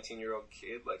 18, 19-year-old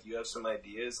kid, like you have some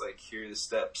ideas, like here are the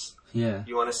steps. Yeah.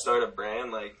 You want to start a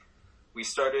brand? Like we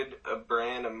started a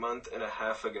brand a month and a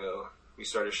half ago. We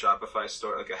started a Shopify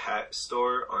store, like a hat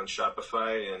store on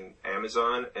Shopify and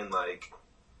Amazon, and like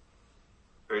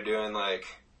we're doing like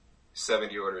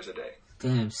 70 orders a day.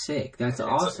 Damn, sick. That's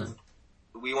awesome.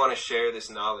 We want to share this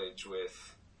knowledge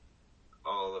with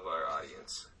all of our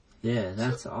audience. Yeah,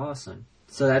 that's awesome.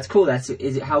 So that's cool.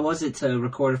 How was it to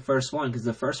record a first one? Because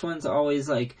the first one's always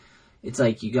like, it's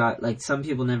like you got, like some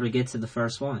people never get to the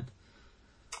first one.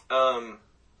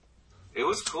 It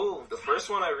was cool. The first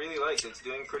one I really liked. It's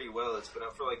doing pretty well. It's been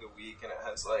up for like a week, and it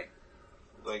has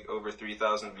like over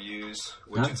 3,000 views,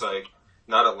 which is like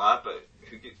not a lot, but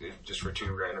just for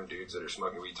two random dudes that are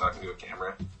smoking weed talking to a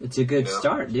camera. It's a good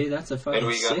start, dude. That's a fucking And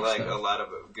we got sick like stuff. a lot of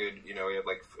good, we have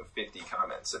like 50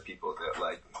 comments of people that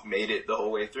like made it the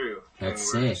whole way through.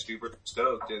 That's and we're sick. super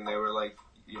stoked, and they were like,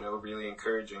 really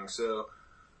encouraging. So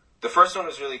the first one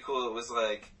was really cool. It was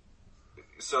like,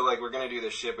 so like we're gonna do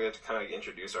this shit, we have to kind of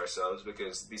introduce ourselves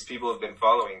because these people have been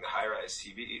following the High Rise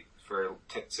TV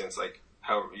since like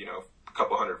a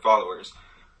couple hundred followers.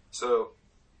 So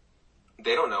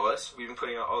they don't know us. We've been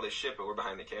putting out all this shit, but we're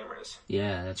behind the cameras.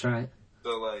 Yeah, that's right.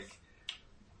 So like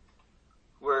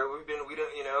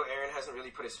Aaron hasn't really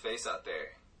put his face out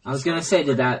there. I was gonna say,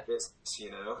 business,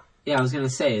 Yeah, I was gonna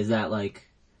say, is that like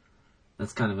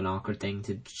that's kind of an awkward thing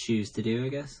to choose to do, I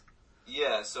guess.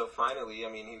 Yeah, so finally,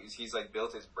 I mean, he's like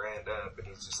built his brand up, and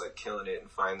he's just like killing it, and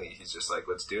finally he's just like,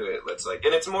 let's do it,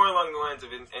 and it's more along the lines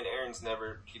of, and Aaron's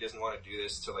he doesn't want to do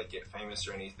this to like get famous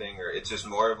or anything, or it's just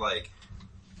more of like,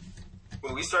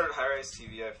 when we started High Rise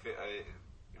TV, I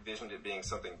envisioned it being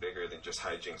something bigger than just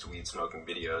hijinks, weed smoking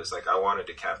videos. Like I wanted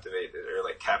to captivate or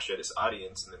like capture this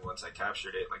audience, and then once I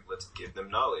captured it, like let's give them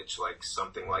knowledge, like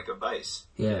something like a Vice,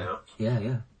 Yeah.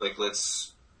 Like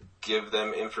let's give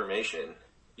them information.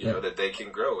 That they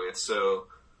can grow with. So,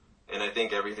 and I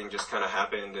think everything just kind of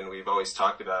happened, and we've always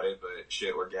talked about it, but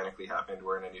shit organically happened.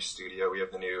 We're in a new studio. We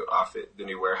have the new office, the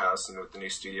new warehouse, and with the new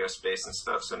studio space and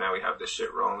stuff. So now we have this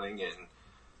shit rolling, and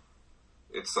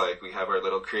it's like we have our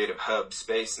little creative hub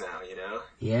space now,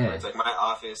 Yeah. Where it's like my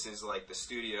office is like the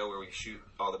studio where we shoot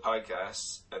all the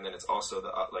podcasts, and then it's also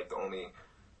the only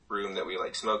room that we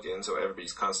like smoke in, so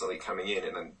everybody's constantly coming in,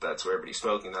 and then that's where everybody's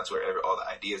smoking. That's where all the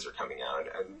ideas are coming out,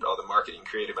 and all the marketing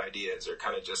creative ideas are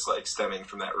kind of just like stemming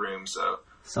from that room. So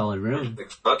solid room. Like,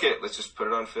 fuck it, let's just put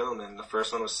it on film. And the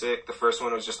first one was sick. The first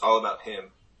one was just all about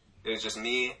him. It was just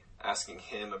me asking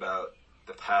him about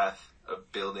the path of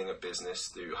building a business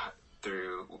through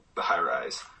the High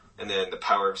Rise, and then the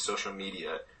power of social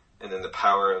media, and then the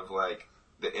power of like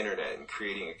the internet and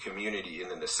creating a community,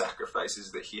 and then the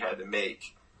sacrifices that he had to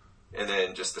make. And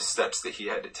then just the steps that he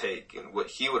had to take, and what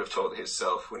he would have told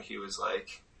himself when he was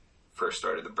like first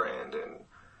started the brand. And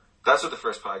that's what the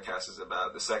first podcast is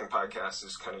about. The second podcast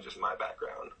is kind of just my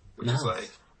background, which is like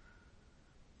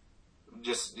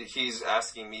just he's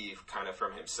asking me kind of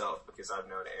from himself, because I've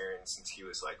known Aaron since he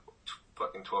was like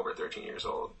fucking 12 or 13 years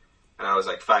old, and I was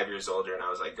like 5 years older, and I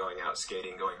was like going out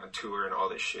skating, going on tour, and all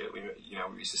this shit. We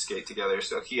used to skate together.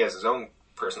 So he has his own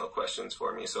personal questions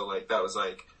for me. So like that was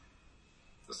like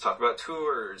let's talk about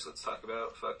tours, let's talk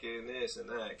about fucking this and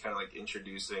that, kind of like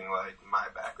introducing like my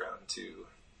background to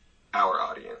our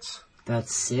audience.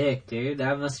 That's sick, dude.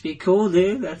 That must be cool,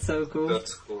 dude. That's so cool.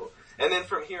 That's cool. And then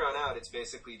from here on out, it's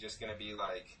basically just going to be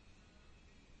like,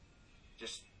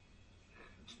 just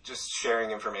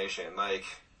sharing information. Like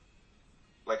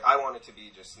I want it to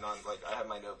be just like I have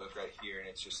my notebook right here, and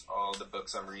it's just all the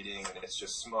books I'm reading, and it's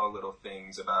just small little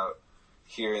things about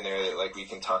here and there that like we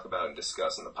can talk about and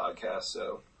discuss in the podcast.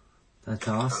 So that's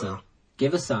awesome.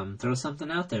 Give us some. Throw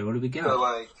something out there. What do we got? So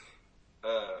like,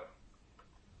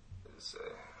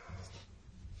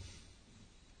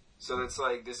 so it's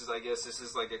like this is like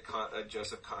a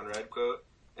Joseph Conrad quote,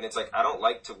 and it's like, I don't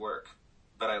like to work,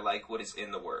 but I like what is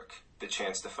in the work, the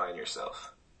chance to find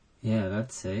yourself. Yeah,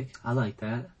 that's sick. I like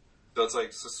that. So it's like,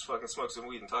 let's fucking smoke some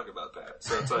weed and talk about that.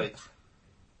 So it's like,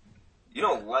 you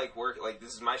don't like work, like,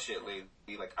 this is my shit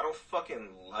lately, like, I don't fucking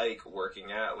like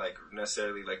working out, like,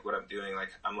 necessarily, like, what I'm doing, like,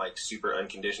 I'm, like, super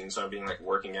unconditioned, so I'm being, like,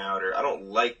 working out, or I don't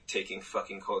like taking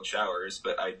fucking cold showers,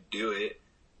 but I do it,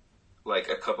 like,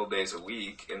 a couple days a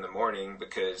week in the morning,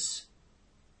 because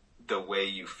the way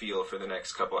you feel for the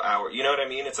next couple hours, you know what I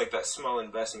mean? It's like that small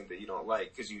investment that you don't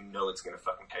like, because you know it's gonna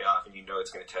fucking pay off, and you know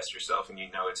it's gonna test yourself, and you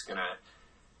know it's gonna,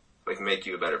 like, make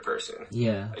you a better person.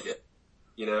 Yeah. I get,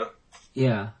 you know?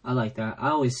 Yeah, I like that.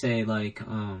 I always say, like,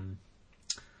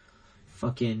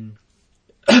 fucking,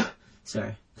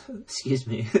 sorry, excuse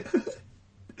me.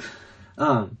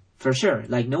 For sure,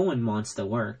 like, no one wants to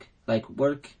work, but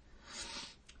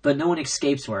no one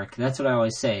escapes work. That's what I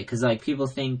always say, because, like, people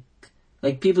think,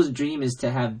 like, people's dream is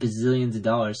to have bazillions of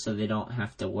dollars so they don't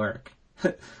have to work.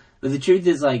 But the truth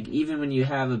is, like, even when you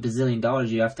have a bazillion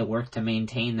dollars, you have to work to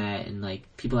maintain that, and,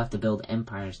 like, people have to build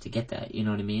empires to get that, you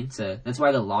know what I mean? So, that's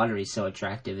why the lottery is so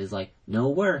attractive, is, like, no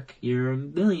work, you're a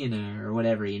millionaire, or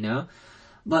whatever, you know?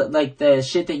 But, like, the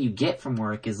shit that you get from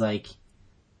work is, like,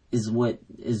 is what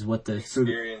the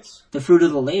experience. The fruit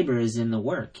of the labor is in the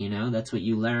work, you know? That's what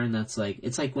you learn, that's, like,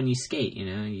 it's like when you skate, you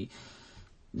know?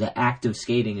 The act of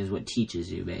skating is what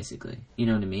teaches you, basically. You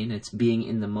know what I mean? It's being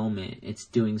in the moment, it's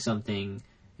doing something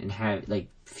and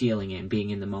feeling it and being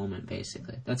in the moment,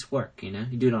 basically. That's work, you know?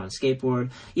 You do it on a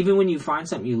skateboard. Even when you find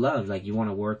something you love, like, you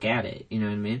want to work at it, you know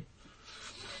what I mean?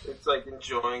 It's like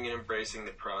enjoying and embracing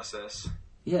the process.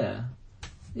 Yeah.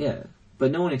 Yeah.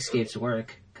 But no one escapes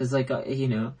work. Because, like, you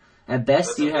know, at best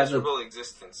that's you a have miserable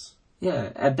existence.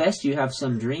 Yeah, at best you have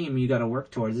some dream, you gotta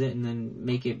work towards it and then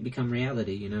make it become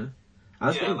reality, you know?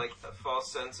 Like a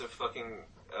false sense of fucking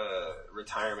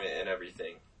retirement and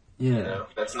everything. Yeah. You know?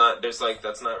 That's not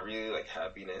really, like,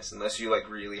 happiness, unless you, like,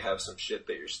 really have some shit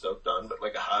that you're stoked on, but,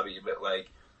 like, a hobby, but, like,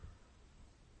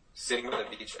 sitting on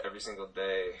the beach every single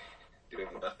day, doing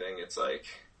nothing, it's, like,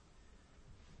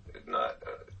 not,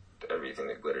 everything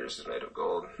that glitters is made of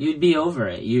gold. You'd be over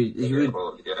it. You would,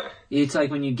 gold, yeah. It's like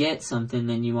when you get something,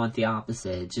 then you want the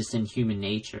opposite. It's just in human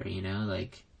nature, you know,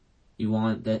 like, you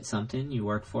want that something, you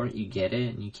work for it, you get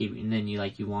it, and you keep, and then you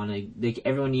want to, like,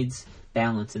 everyone needs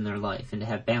balance in their life, and to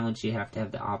have balance, you have to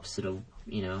have the opposite of,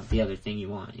 you know, the other thing you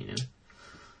want, you know?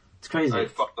 It's crazy. Alright,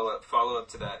 follow up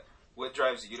to that. What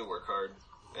drives you to work hard,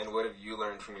 and what have you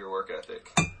learned from your work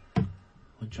ethic?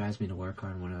 What drives me to work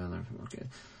hard, and what have I learned from work ethic?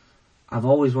 I've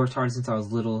always worked hard since I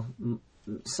was little.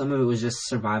 Some of it was just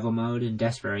survival mode and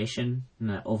desperation,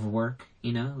 and overwork,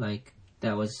 you know? Like,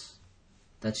 that's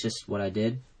just what I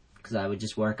did. Because I would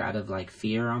just work out of, like,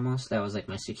 fear almost. That was, like,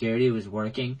 my security was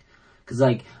working. Because,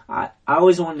 like, I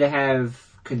always wanted to have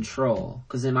control.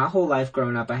 Because in my whole life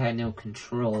growing up, I had no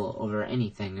control over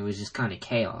anything. It was just kind of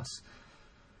chaos.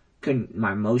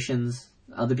 My emotions,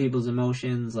 other people's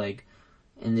emotions, like,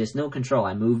 and there's no control.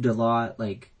 I moved a lot,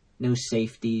 like, no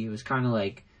safety. It was kind of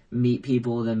like meet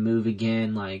people, then move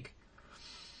again, like.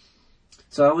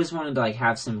 So I always wanted to, like,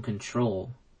 have some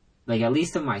control. Like, at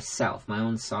least of myself, my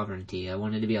own sovereignty. I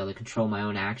wanted to be able to control my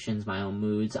own actions, my own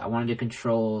moods. I wanted to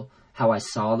control how I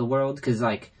saw the world, because,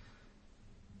 like,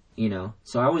 you know,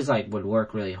 so I always, like, would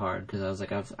work really hard, because I was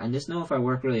like, I just know if I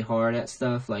work really hard at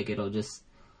stuff, like, it'll just,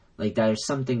 like, there's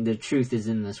something, the truth is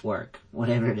in this work,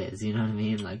 whatever it is, you know what I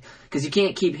mean? Like, because you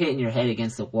can't keep hitting your head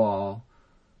against the wall.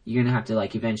 You're gonna have to,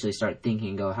 like, eventually start thinking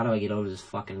and go, how do I get over this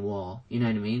fucking wall? You know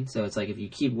what I mean? So it's like, if you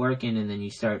keep working and then you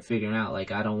start figuring out,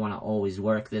 like, I don't want to always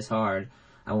work this hard.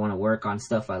 I want to work on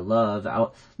stuff I love.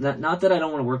 Not that I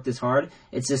don't want to work this hard.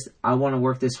 It's just, I want to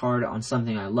work this hard on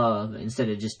something I love instead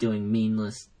of just doing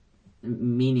meaningless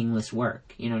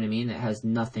work. You know what I mean? That has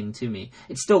nothing to me.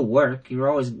 It's still work.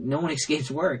 No one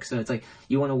escapes work. So it's like,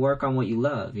 you want to work on what you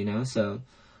love, you know? So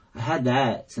I had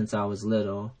that since I was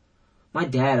little. My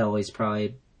dad always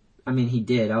probably I mean, he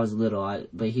did. I was little,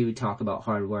 but he would talk about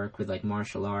hard work with, like,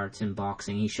 martial arts and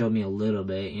boxing. He showed me a little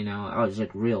bit, you know. I was, like,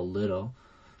 real little.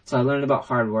 So I learned about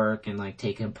hard work and, like,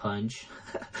 taking a punch.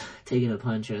 Taking a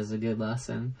punch was a good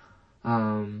lesson.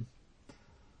 Yeah,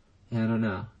 I don't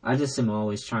know. I just am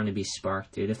always trying to be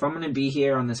sparked, dude. If I'm going to be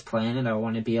here on this planet, I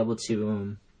want to be able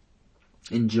to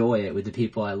enjoy it with the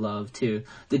people I love, too.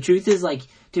 The truth is, like,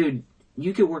 dude,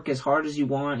 you could work as hard as you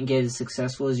want and get as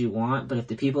successful as you want, but if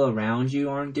the people around you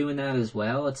aren't doing that as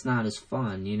well, it's not as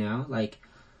fun, you know? Like,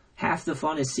 half the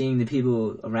fun is seeing the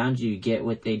people around you get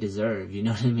what they deserve, you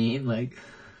know what I mean? Like,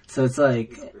 so it's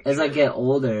like, as I get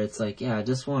older, it's like, yeah, I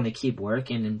just want to keep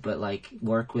working, but, like,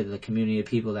 work with a community of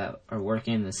people that are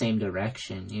working in the same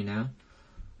direction, you know?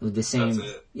 With the same,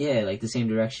 yeah, like, the same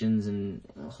directions and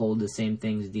hold the same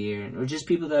things dear, or just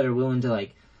people that are willing to,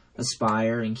 like,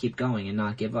 aspire and keep going and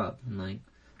not give up. And, like,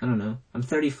 I don't know. I'm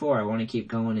 34. I want to keep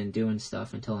going and doing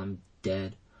stuff until I'm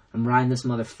dead. I'm riding this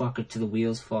motherfucker till the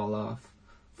wheels fall off.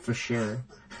 For sure.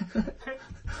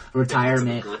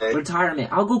 Retirement.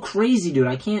 I'll go crazy, dude.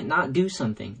 I can't not do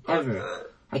something. Ever.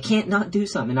 I can't not do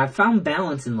something. I've found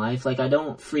balance in life. Like, I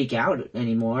don't freak out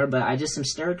anymore, but I just am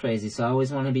stir crazy, so I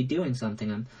always want to be doing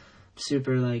something. I'm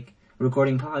super, like,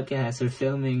 recording podcasts or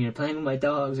filming or playing with my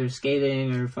dogs or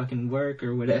skating or fucking work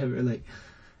or whatever. Like,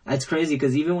 that's crazy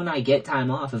because even when I get time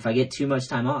off, if I get too much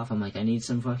time off, I'm like, I need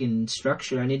some fucking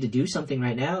structure. I need to do something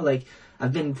right now. Like,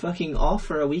 I've been fucking off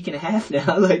for a week and a half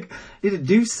now. Like, I need to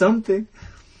do something.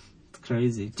 It's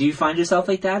crazy. Do you find yourself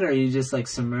like that, or are you just like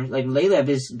submersed? Like, lately I've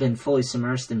just been fully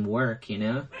submersed in work, you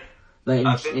know?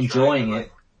 Like, enjoying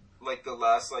it. Like the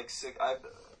last, like,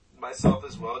 myself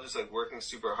as well, just like working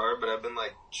super hard, but I've been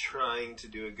like trying to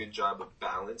do a good job of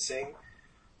balancing,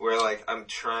 where like I'm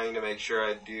trying to make sure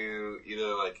I do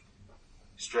either like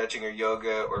stretching or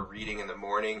yoga or reading in the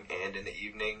morning and in the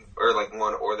evening, or like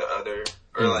one or the other,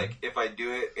 or like if I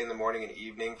do it in the morning and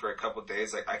evening for a couple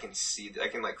days, like I can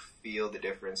like feel the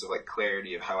difference of like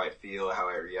clarity of how I feel, how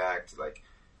I react, like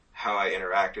how I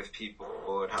interact with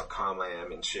people and how calm I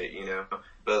am and shit, you know.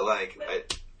 But like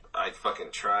I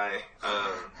fucking try.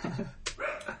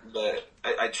 But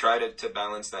I try to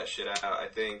balance that shit out. I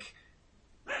think,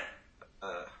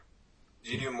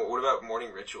 what about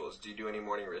morning rituals? Do you do any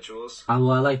morning rituals?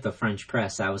 Well, I like the French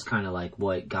press. That was kind of like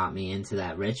what got me into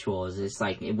that ritual. It's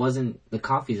like, it wasn't, the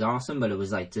coffee's awesome, but it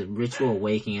was like the ritual of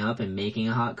waking up and making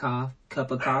a hot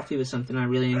cup of coffee was something I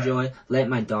really enjoy. Let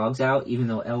my dogs out, even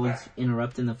though Elwood's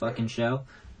interrupting the fucking show.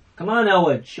 Come on,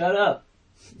 Elwood, shut up.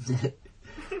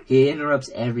 He interrupts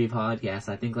every podcast.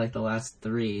 I think like the last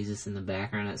 3, he's just in the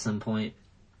background at some point,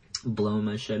 blowing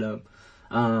my shit up.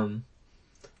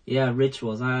 Yeah,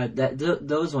 rituals.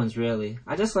 Those ones really.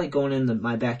 I just like going into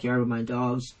my backyard with my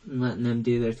dogs and letting them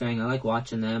do their thing. I like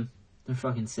watching them. They're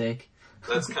fucking sick.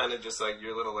 That's kind of just like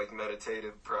your little like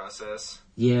meditative process.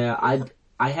 Yeah,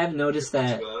 I have noticed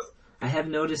that. I have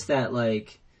noticed that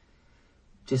like,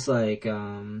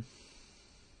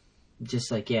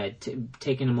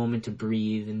 taking a moment to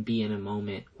breathe and be in a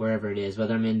moment wherever it is,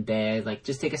 whether I'm in bed, like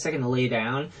just take a second to lay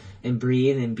down and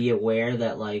breathe and be aware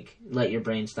that like let your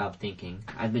brain stop thinking.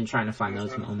 I've been trying to find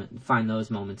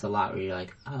those moments a lot where you're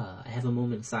like, I have a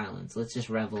moment of silence. Let's just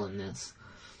revel in this.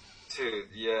 Dude,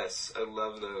 yes, I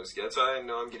love those. Yeah, that's why I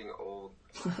know I'm getting old.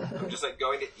 I'm just like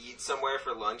going to eat somewhere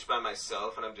for lunch by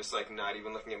myself, and I'm just like not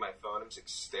even looking at my phone. I'm just like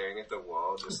staring at the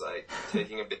wall, just like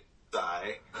taking a big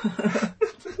sigh.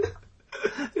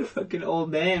 You fucking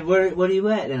old man. What are you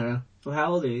at now?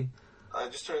 How old are you? I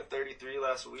just turned 33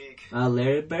 last week.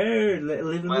 Larry Bird.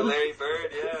 My Larry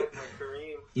Bird, yeah. My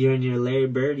Kareem. You're in your Larry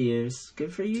Bird years.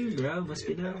 Good for you, bro. Must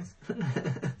be nice.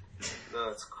 No,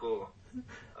 it's cool.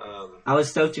 I was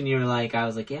stoked when you were like, I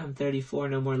was like, yeah, I'm 34,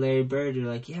 no more Larry Bird.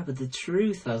 You're like, yeah, but the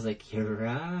truth. I was like, you're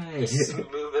right. Just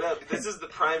move it up. This is the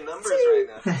prime numbers right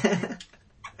now.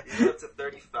 You get up to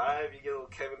 35, you get a little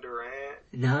Kevin Durant.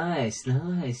 Nice.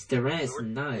 Durant's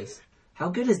nice. How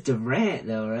good is Durant,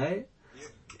 though, right?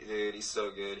 He's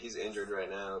so good. He's injured right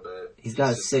now, but... He's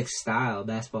got a sick style,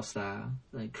 basketball style.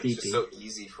 Like, creepy. It's just so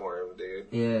easy for him, dude.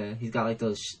 Yeah, he's got, like,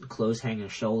 those clothes-hanger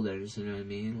shoulders, you know what I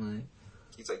mean? Like,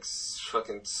 he's, like,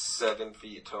 fucking 7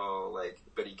 feet tall, like,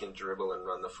 but he can dribble and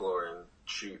run the floor and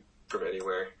shoot from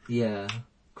anywhere. Yeah,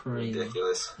 crazy.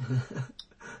 Ridiculous.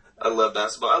 I love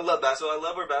basketball. I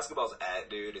love where basketball's at,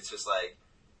 dude. It's just like,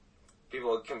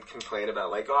 people can complain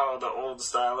about like, oh, the old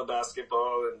style of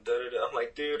basketball and da-da-da. I'm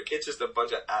like, dude, it's just a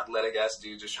bunch of athletic-ass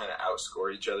dudes just trying to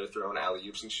outscore each other, throwing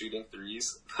alley-oops and shooting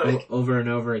threes. Like, over and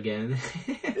over again.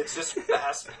 It's just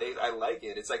fast-paced. I like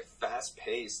it. It's like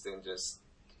fast-paced and just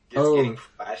it's getting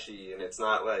flashy, and it's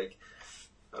not like,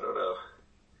 I don't know.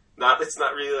 It's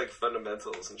not really like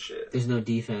fundamentals and shit. There's no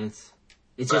defense.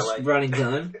 It's But, just like- run and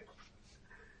gun.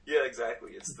 Yeah,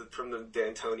 exactly. It's from the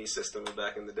D'Antoni system of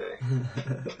back in the day.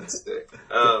 It's sick.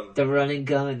 The run and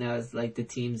gun. That was like the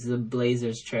teams, the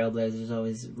Blazers, Trailblazers,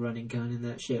 always run and gun in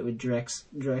that shit with Drexel.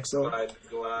 Glide.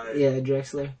 Yeah,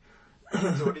 Drexler.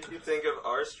 So what did you think of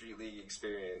our Street League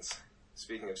experience?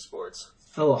 Speaking of sports.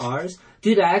 Oh, ours?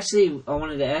 Dude, I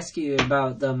wanted to ask you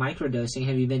about the microdosing.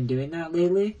 Have you been doing that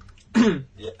lately?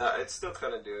 Yeah, I'd still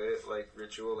kind of do it, like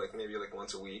ritual, like maybe like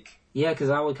once a week. Yeah, because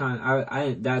I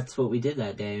would that's what we did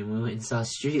that day. And we went and saw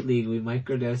Street League. We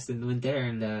microdosed and went there.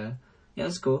 And, yeah, it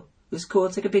was cool. It was cool.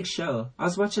 It's like a big show. I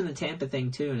was watching the Tampa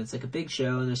thing, too. And it's like a big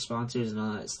show. And there's sponsors and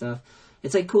all that stuff.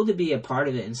 It's, like, cool to be a part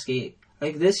of it and skate.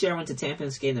 Like, this year I went to Tampa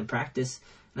and skated in practice.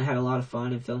 And I had a lot of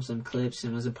fun and filmed some clips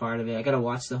and was a part of it. I got to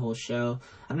watch the whole show.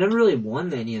 I've never really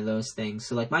won any of those things.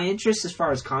 So, like, my interest as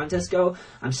far as contests go,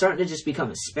 I'm starting to just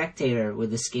become a spectator with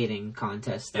the skating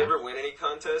contest stuff. You ever win any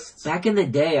contests? Back in the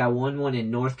day, I won one in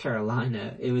North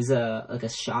Carolina. It was a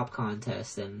shop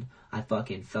contest, and I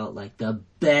fucking felt like the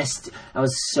best. I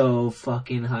was so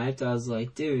fucking hyped. I was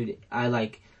like, dude,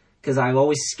 because I've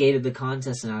always skated the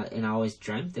contest, and I always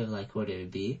dreamt of, like, what it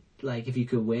would be. Like, if you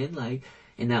could win, like...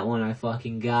 And that one I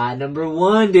fucking got. Number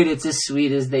 1, dude, it's as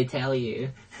sweet as they tell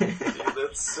you. Dude,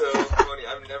 that's so funny.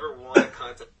 I've never won a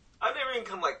contest. I've never even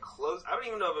come, like, close. I don't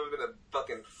even know if I've been in a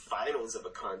fucking finals of a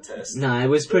contest. No, it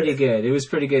was pretty good. It was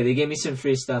pretty good. They gave me some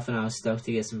free stuff, and I was stoked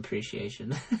to get some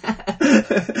appreciation.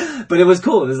 But it was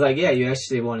cool. It was like, yeah, you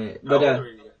actually won it. But, How old were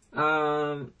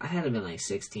you? I had to been, like,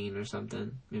 16 or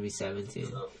something. Maybe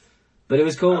 17. But it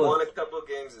was cool. I won a couple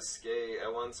games of skate. I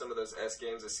won some of those S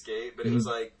games of skate, but it was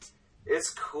like...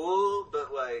 It's cool,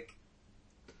 but, like,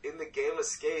 in the game of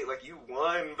skate, like, you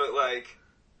won, but, like,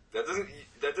 that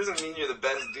doesn't mean you're the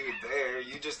best dude there.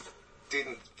 You just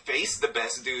didn't face the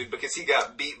best dude because he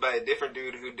got beat by a different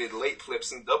dude who did late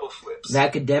flips and double flips.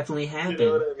 That could definitely happen. You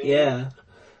know what I mean? Yeah.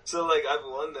 So, like, I've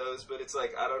won those, but it's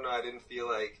like, I don't know, I didn't feel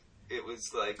like it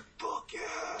was like, fuck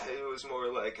yeah. It was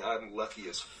more like, I'm lucky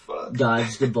as fuck.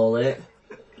 Dodged the bullet.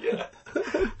 Yeah.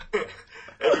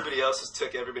 Everybody else just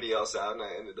took everybody else out, and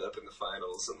I ended up in the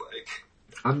finals, and, like...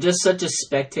 I'm just such a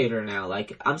spectator now.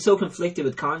 Like, I'm so conflicted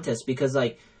with contests because,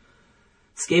 like,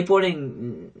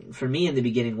 skateboarding, for me in the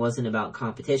beginning, wasn't about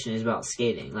competition. It was about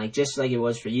skating. Like, just like it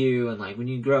was for you, and, like, when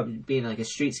you grow up being, like, a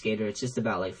street skater, it's just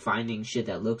about, like, finding shit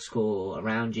that looks cool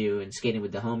around you and skating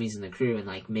with the homies and the crew and,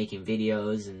 like, making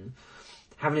videos and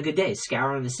having a good day,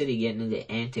 scouring the city, getting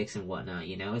into antics and whatnot,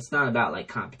 you know? It's not about, like,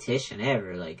 competition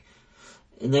ever, like...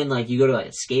 And then, like, you go to, like,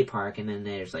 a skate park, and then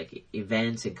there's, like,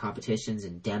 events and competitions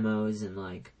and demos, and,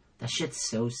 like, that shit's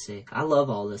so sick. I love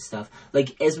all this stuff.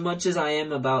 Like, as much as I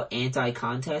am about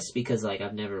anti-contests, because, like,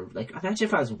 I've never, like, imagine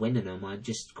if I was winning them,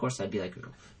 of course I'd be like,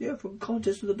 yeah,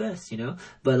 contests are the best, you know?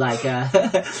 But, like,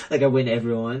 like, I win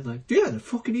everyone. Like, yeah, they're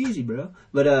fucking easy, bro.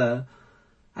 But,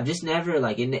 I've just never,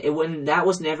 like, that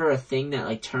was never a thing that,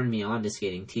 like, turned me on to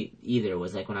skating either,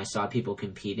 was, like, when I saw people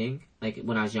competing. Like,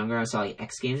 when I was younger, I saw, like,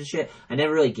 X Games and shit. I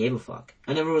never really gave a fuck.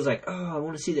 I never was like, oh, I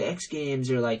want to see the X Games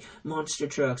or, like, monster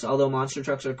trucks. Although monster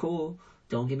trucks are cool.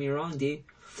 Don't get me wrong, D.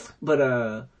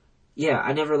 But, yeah,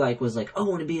 I never, like, was like, oh, I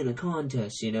want to be in a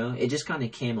contest, you know? It just kind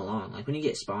of came along. Like, when you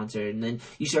get sponsored, and then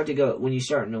you start to when you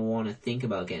start to want to think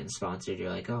about getting sponsored, you're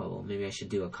like, oh, well, maybe I should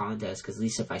do a contest, because at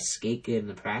least if I skate good in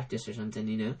the practice or something,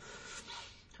 you know?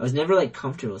 I was never, like,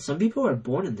 comfortable. Some people are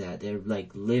born in that. They're,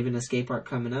 like, live in a skate park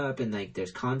coming up, and, like,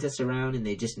 there's contests around, and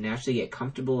they just naturally get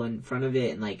comfortable in front of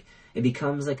it, and, like, it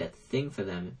becomes, like, a thing for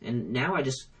them. And now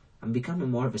I'm becoming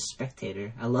more of a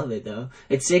spectator. I love it, though.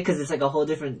 It's sick because it's, like, a whole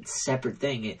different, separate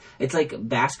thing. It's, like, a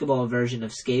basketball version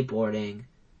of skateboarding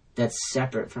that's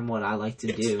separate from what I like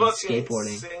to do in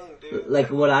skateboarding. Insane, dude.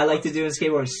 Like, what I like to do in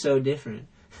skateboarding is so different.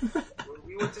 When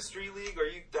we went to Street League,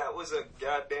 that was a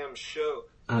goddamn show.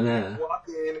 I know. We walk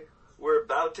in, we're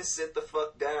about to sit the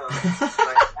fuck down.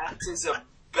 My ass is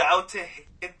about to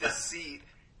hit the seat,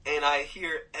 and I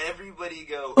hear everybody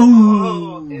go,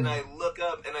 oh, and I look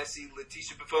up and I see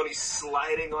Letitia Buffoni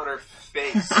sliding on her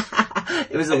face.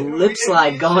 It was a lip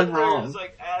slide gone wrong. It's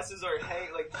like asses are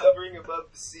like hovering above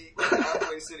the seat, like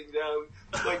halfway sitting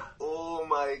down. Like, oh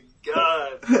my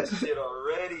god, this shit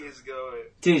already is going.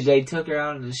 Dude, they took her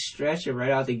out in a stretcher right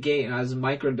out the gate, and I was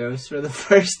microdosed for the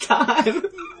first time.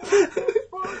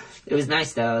 It was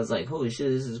nice though. I was like, holy shit,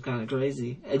 this is kind of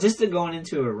crazy. Just to going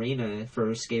into arena for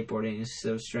skateboarding is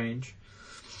so strange.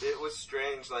 It was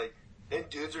strange, like, and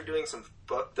dudes are doing some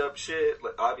fucked up shit,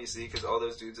 like, obviously, because all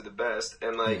those dudes are the best,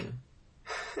 and, like,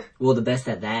 Well, the best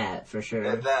at that, for sure.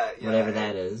 At that, yeah. Whatever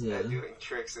that is, yeah. At doing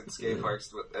tricks at skate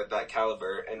parks at that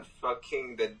caliber, and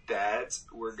fucking the dads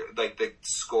were, like, the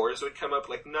scores would come up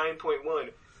like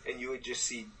 9.1, and you would just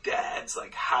see dads,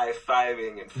 like,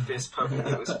 high-fiving and fist-pumping.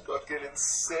 It was fucking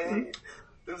insane.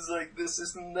 It was like, this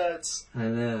is nuts. I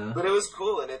know. But it was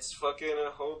cool, and it's fucking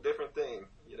a whole different thing,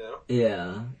 you know?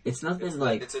 Yeah. It's nothing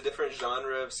It's a different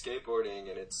genre of skateboarding,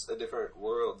 and it's a different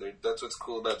world. That's what's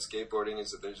cool about skateboarding,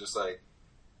 is that there's just, like,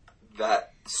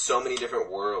 so many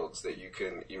different worlds that you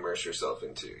can immerse yourself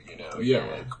into, you know? Yeah.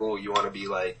 You're like, cool, you want to be,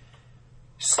 like,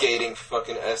 skating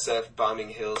fucking SF, bombing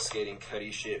hills, skating cutty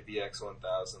shit,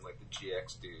 BX1000, like the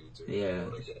GX dudes, or yeah.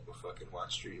 Like fucking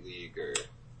Watch Street League, or...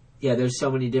 Yeah, there's so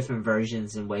many different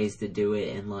versions and ways to do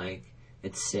it, and, like,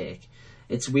 it's sick.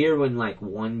 It's weird when, like,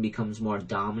 one becomes more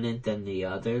dominant than the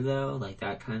other, though. Like,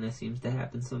 that kind of seems to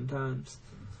happen sometimes.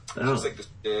 It's just like the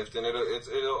shift, and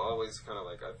it'll always kind of,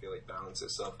 like, I feel like balance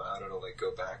itself out. It'll, like,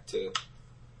 go back to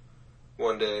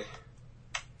one day.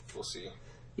 We'll see.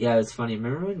 Yeah, it's funny.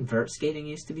 Remember when vert skating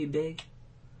used to be big?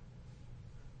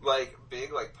 Like,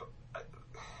 big,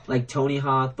 like Tony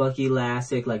Hawk, Bucky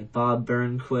Lasek, like Bob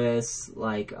Burnquist,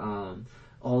 like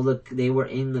they were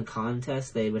in the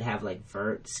contest. They would have like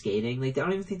vert skating. Like I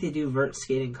don't even think they do vert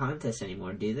skating contests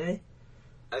anymore, do they?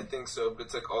 I think so, but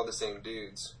it's like all the same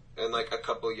dudes and like a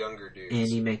couple younger dudes.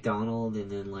 Andy McDonald, and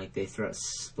then like they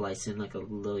splice in like a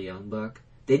little young buck.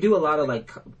 They do a lot of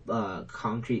like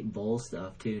concrete bowl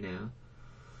stuff too now.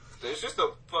 There's just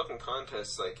a fucking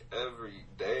contest like every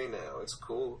day now. It's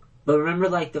cool. But remember,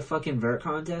 like, the fucking vert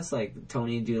contest? Like,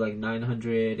 Tony would do, like,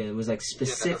 900, and it was, like,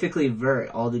 specifically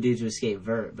vert. All the dudes would skate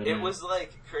vert. But it was,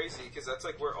 like, crazy, because that's,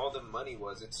 like, where all the money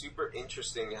was. It's super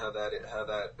interesting how that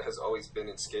has always been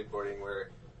in skateboarding,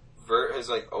 where vert has,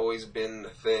 like, always been the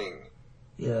thing.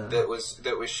 Yeah. That was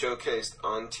showcased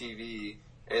on TV,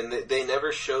 and they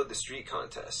never showed the street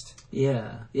contest.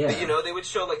 Yeah, yeah. But, you know, they would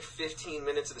show, like, 15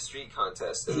 minutes of the street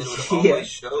contest, and then it would always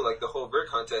show, like, the whole vert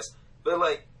contest. But,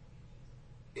 like,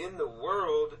 in the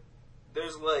world,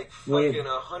 there's like fucking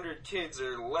 100 kids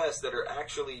or less that are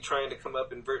actually trying to come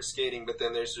up in vert skating, but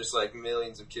then there's just like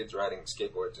millions of kids riding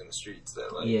skateboards in the streets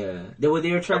that like... Yeah. They were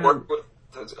trying to...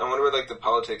 I wonder what like the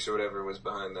politics or whatever was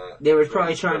behind that. They were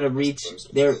probably trying to reach...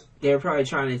 They were probably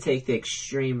trying to take the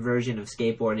extreme version of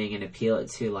skateboarding and appeal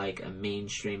it to like a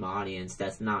mainstream audience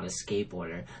that's not a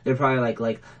skateboarder. They're probably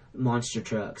like monster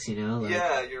trucks, you know? Like,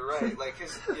 yeah, you're right. Like,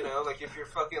 cause, you know, like if you're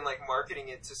fucking like marketing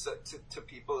it to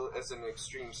people as an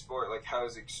extreme sport, like how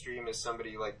is extreme as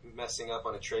somebody like messing up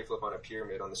on a tray flip on a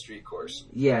pyramid on the street course?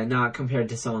 Yeah, not compared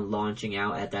to someone launching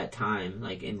out at that time,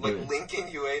 like Lincoln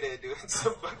Ueda doing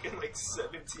some fucking like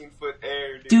 17-foot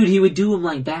air, dude. He would do them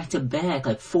like back to back,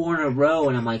 like 4 in a row,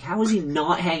 and I'm like, how is he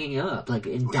not hanging up, like,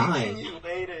 and dying? Lincoln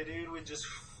Ueda, dude, would just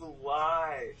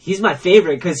fly. He's my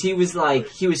favorite because he was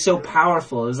so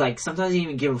powerful. It was like sometimes he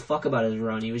didn't even give a fuck about his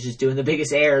run. He was just doing the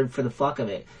biggest air for the fuck of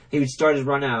it. He would start his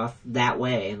run off that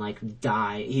way and like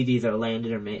die. He'd either land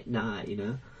it or not, you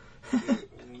know.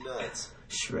 Nuts.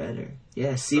 Shredder.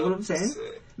 Yeah, see what I'm saying?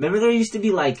 Remember there used to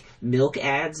be like milk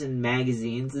ads in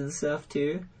magazines and stuff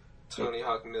too? Tony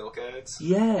Hawk milk ads?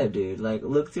 Yeah, dude. Like,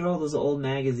 look through all those old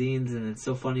magazines, and it's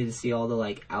so funny to see all the,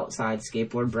 like, outside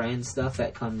skateboard brand stuff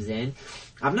that comes in.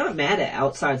 I'm not mad at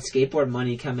outside skateboard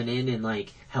money coming in and,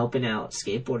 like, helping out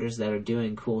skateboarders that are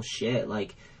doing cool shit.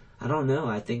 Like, I don't know.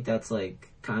 I think that's, like,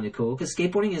 kind of cool. Because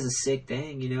skateboarding is a sick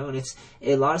thing, you know? And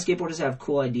a lot of skateboarders have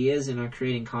cool ideas and are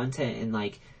creating content, and,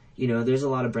 like, you know, there's a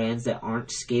lot of brands that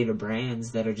aren't skater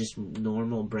brands that are just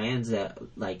normal brands that,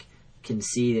 like, can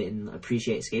see it and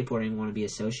appreciate skateboarding and want to be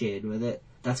associated with it.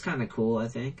 That's kind of cool, I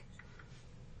think.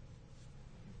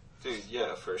 Dude,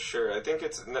 yeah, for sure. I think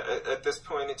it's, at this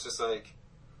point, it's just like,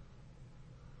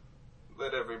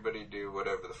 let everybody do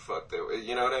whatever the fuck they,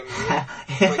 you know what I mean?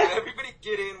 Like, let everybody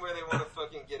get in where they want to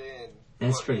fucking get in.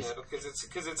 That's pretty, you know, because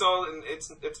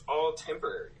it's all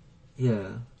temporary.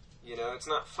 Yeah. You know, it's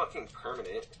not fucking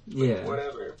permanent. Yeah.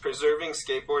 Whatever. Preserving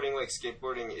skateboarding, like,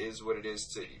 skateboarding is what it is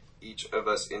to each of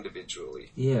us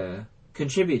individually. Yeah.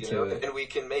 Contribute to it. And we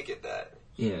can make it that.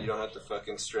 Yeah. You don't have to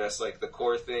fucking stress, like, the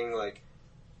core thing, like,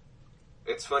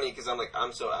 it's funny because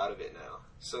I'm so out of it now.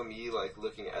 So me, like,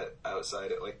 looking at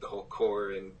outside at, like, the whole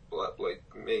core and, like,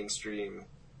 mainstream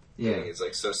thing is,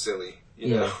 like, so silly,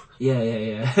 you know?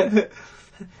 Yeah.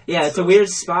 Yeah, it's a weird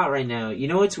spot right now. You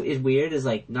know what's weird is,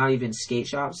 like, not even skate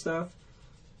shop stuff,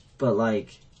 but,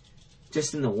 like,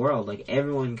 just in the world, like,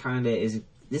 everyone kind of is...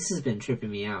 This has been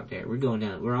tripping me out there. We're going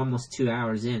down... We're almost 2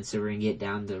 hours in, so we're going to get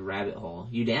down the rabbit hole.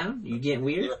 You down? You getting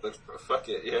weird? Yeah, fuck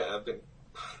it. Yeah, I've been...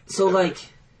 So, like,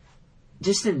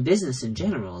 just in business in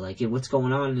general, like what's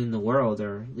going on in the world,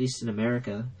 or at least in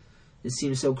America, it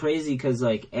seems so crazy because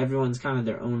like everyone's kind of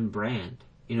their own brand.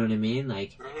 You know what I mean?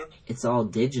 Like it's all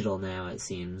digital now. It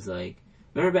seems like,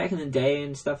 remember back in the day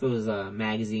and stuff, it was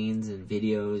magazines and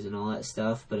videos and all that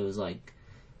stuff, but it was like,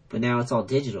 but now it's all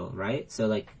digital, right? So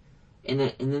like, and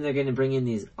then they're going to bring in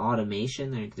these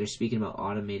automation. They're speaking about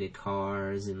automated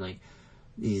cars and like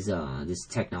these this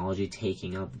technology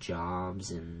taking up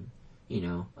jobs, and you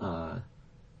know,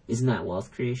 isn't that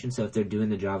wealth creation? So if they're doing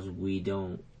the jobs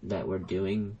that we're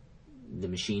doing, the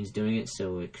machine's doing it,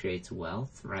 so it creates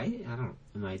wealth, right?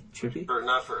 Am I trippy? Or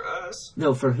not for us.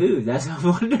 No, for who? That's what I'm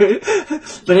wondering.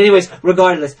 But anyways,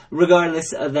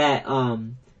 regardless of that,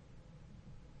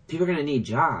 people are gonna need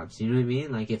jobs. You know what I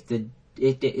mean? Like if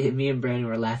me and Brandon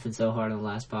were laughing so hard on the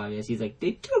last podcast, he's like,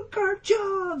 they took our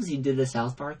jobs. He did the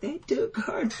South Park. They took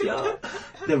our jobs.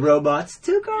 The robots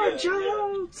took our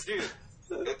jobs. Dude,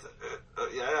 I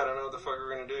don't know what the fuck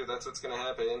we're gonna do. That's what's gonna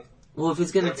happen. Well, if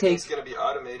it's gonna take, it's gonna be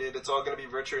automated. It's all gonna be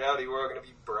virtual reality. We're all gonna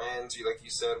be brands. Like you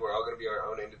said, we're all gonna be our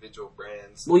own individual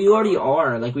brands. Well, you already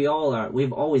are. Like we all are.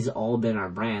 We've always all been our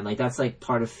brand. Like that's like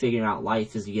part of figuring out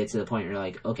life. Is you get to the point where you're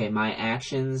like, okay, my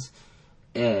actions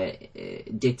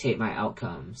dictate my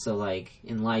outcome. So like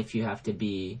in life, you have to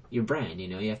be your brand. You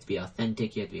know, you have to be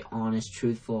authentic. You have to be honest,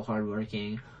 truthful,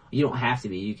 hardworking. You don't have to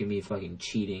be. You can be fucking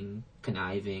cheating,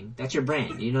 conniving. That's your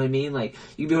brand. You know what I mean? Like,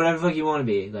 you can be whatever the fuck you want to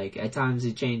be. Like, at times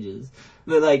it changes.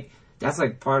 But, like, that's,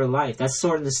 like, part of life. That's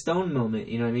Sword in the Stone moment.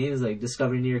 You know what I mean? It's like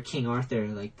discovering you're King Arthur,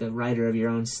 like, the writer of your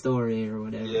own story or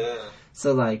whatever. Yeah.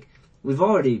 So, like, we've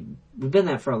been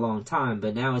that for a long time.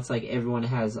 But now it's like everyone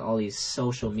has all these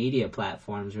social media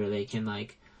platforms where they can,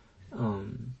 like,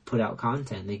 put out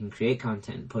content. They can create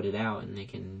content, put it out, and they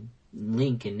can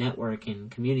link and network and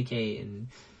communicate and...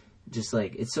 Just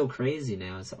like, it's so crazy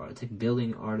now. It's like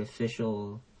building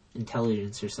artificial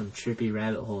intelligence or some trippy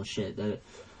rabbit hole shit that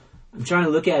I'm trying to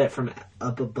look at it from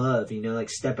up above, you know, like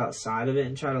step outside of it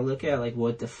and try to look at like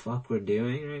what the fuck we're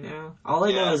doing right now. All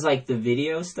I know is like the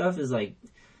video stuff is like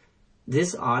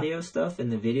this audio stuff and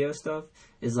the video stuff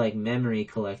is like memory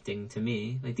collecting to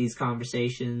me. Like these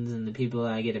conversations and the people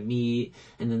that I get to meet,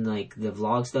 and then like the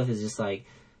vlog stuff is just like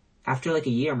after like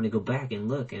a year I'm gonna go back and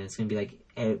look, and it's gonna be like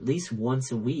at least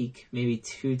once a week, maybe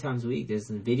 2 times a week, there's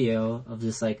a video of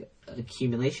this, like,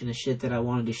 accumulation of shit that I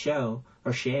wanted to show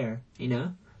or share, you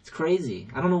know? It's crazy.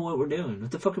 I don't know what we're doing.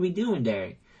 What the fuck are we doing,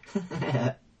 Derek?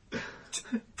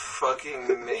 Fucking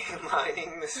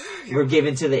mainlining this. We're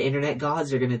giving to the internet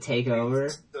gods. They're gonna take over.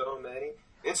 So many.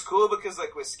 It's cool because,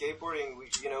 like, with skateboarding,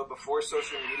 before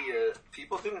social media,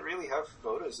 people didn't really have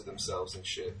photos of themselves and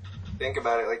shit. Think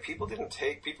about it. Like, people didn't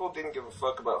give a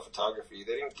fuck about photography.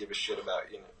 They didn't give a shit about,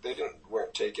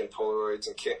 weren't taking Polaroids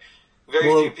and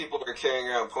few people were carrying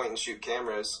around point and shoot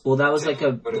cameras. Well, that was like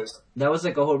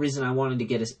a whole reason I wanted to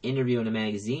get this interview in a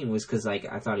magazine was because,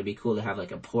 like, I thought it'd be cool to have,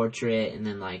 like, a portrait and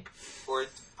then, like... Or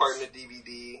part in a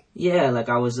DVD. Yeah, like,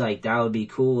 I was like, that would be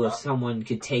cool if someone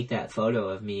could take that photo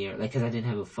of me, or, like, because I didn't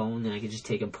have a phone, then I could just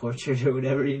take a portrait or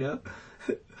whatever, you know?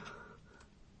 Dude,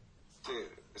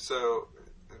 so...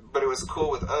 But it was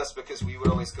cool with us because we would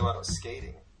always go out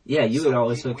skating. Yeah, you would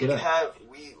always hook it up.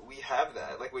 We have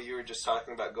that. Like what you were just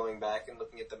talking about, going back and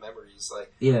looking at the memories.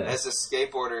 Like, as a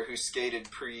skateboarder who skated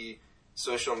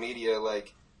pre-social media,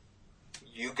 like,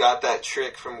 you got that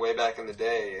trick from way back in the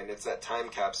day, and it's that time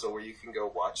capsule where you can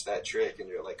go watch that trick, and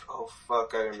you're like, oh,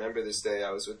 fuck, I remember this day.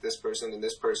 I was with this person,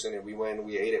 and we went and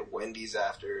we ate at Wendy's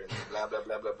after, and blah, blah,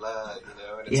 blah, blah, blah, you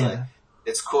know? And it's like...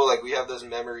 It's cool, like, we have those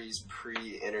memories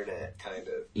pre-internet, kind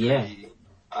of.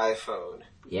 Pre-iPhone.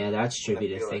 Yeah, that's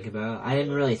trippy to think about. I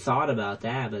hadn't really thought about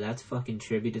that, but that's fucking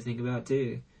trippy to think about,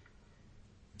 too.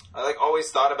 I, like, always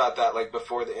thought about that, like,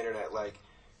 before the internet, like,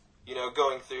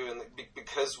 going through, and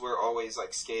because we're always,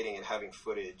 like, skating and having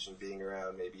footage and being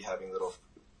around, maybe having little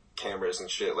cameras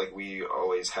and shit, like, we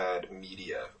always had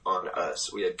media on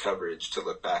us. We had coverage to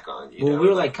look back on, we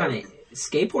were, like, kind of...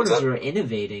 Skateboarders were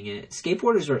innovating it.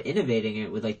 Skateboarders were innovating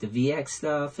it with, like, the VX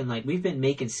stuff, and, like, we've been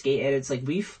making skate edits. Like,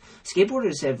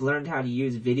 skateboarders have learned how to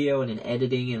use video and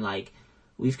editing, and, like,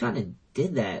 we've kind of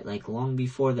did that, like, long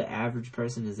before the average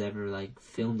person has ever, like,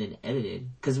 filmed and edited.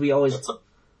 Because we always...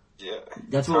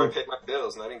 That's how I paid my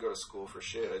bills, and I didn't go to school for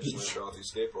shit. I just learned all through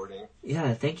skateboarding.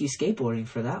 Yeah, thank you, skateboarding,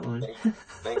 for that one.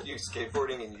 Thank you,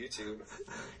 skateboarding and YouTube.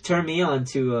 Turn me on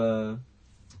to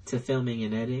filming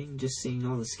and editing, just seeing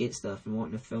all the skate stuff and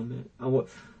wanting to film it.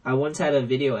 I once had a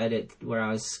video edit where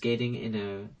I was skating in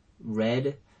a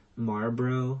red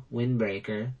Marlboro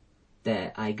windbreaker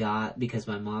that I got because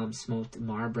my mom smoked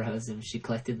Marlboros and she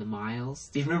collected the miles.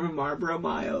 Do you remember Marlboro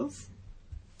miles?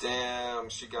 Damn,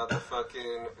 she got the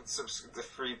fucking the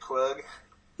free plug.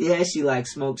 Yeah, she like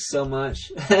smoked so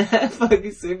much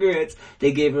fucking cigarettes.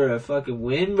 They gave her a fucking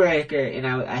windbreaker, and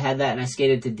I had that, and I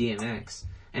skated to DMX,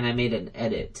 and I made an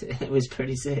edit. It was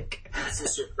pretty sick. Is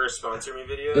this your first sponsor me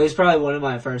video? It was probably one of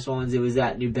my first ones. It was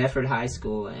at New Bedford High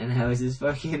School, and I was just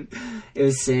fucking. It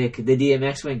was sick. The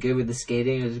DMX went good with the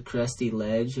skating. It was a crusty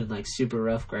ledge and like super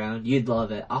rough ground. You'd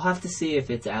love it. I'll have to see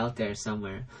if it's out there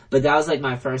somewhere. But that was like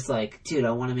my first like, dude,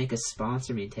 I want to make a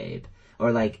sponsor me tape.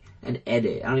 Or like an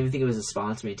edit. I don't even think it was a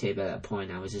sponsor me tape at that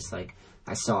point. I was just like,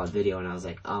 I saw a video and I was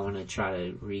like, I want to try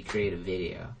to recreate a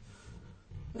video.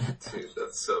 Dude,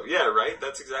 that's so, yeah, right?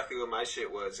 That's exactly what my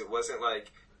shit was. It wasn't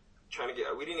like trying to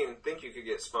get, we didn't even think you could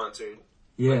get sponsored.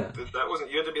 Yeah. Like, that wasn't,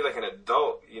 you had to be like an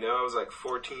adult, you know? I was like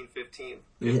 14, 15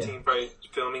 probably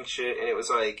filming shit, and it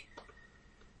was like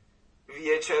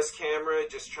VHS camera,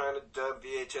 just trying to dub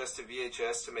VHS to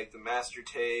VHS to make the master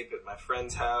tape at my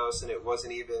friend's house, and it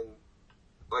wasn't even,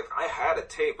 like, I had a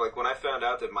tape. Like, when I found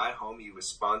out that my homie was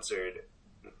sponsored,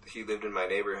 he lived in my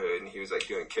neighborhood, and he was, like,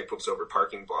 doing kickflips over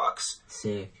parking blocks.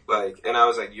 Sick. Like, and I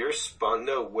was like, you're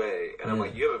no way. And I'm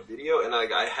like, you have a video? And,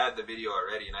 like, I had the video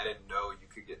already, and I didn't know you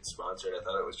could get sponsored. I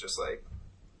thought it was just, like,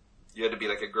 you had to be,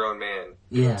 like, a grown man.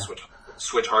 Yeah.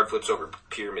 Switch hard flips over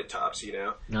pyramid tops, you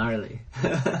know? Gnarly.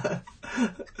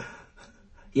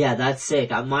 Yeah, that's sick.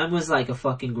 Mine was like a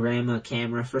fucking grandma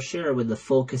camera for sure with the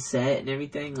full cassette and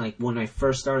everything. Like when I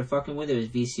first started fucking with it, was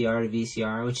VCR to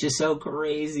VCR, which is so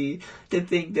crazy to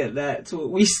think that that's what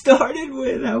we started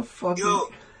with. How fucking... Yo,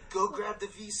 go grab the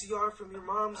VCR from your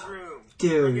mom's room.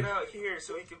 Dude. Bring it out here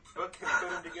so we can fucking put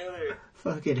them together.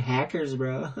 Fucking hackers,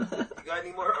 bro. You got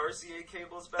any more RCA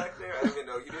cables back there? I didn't even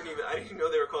know. I didn't even know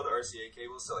they were called RCA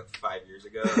cables until like 5 years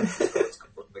ago. It's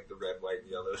called like the red, white,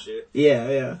 and yellow shit.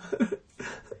 Yeah.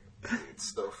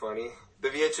 It's so funny. The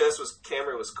VHS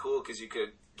camera was cool because you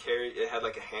could carry. It had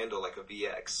like a handle, like a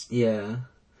VX. Yeah.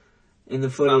 In the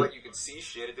It's footage. not like you could see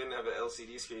shit. It didn't have an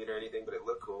LCD screen or anything, but it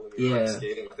looked cool when you were like,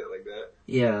 skating with it like that.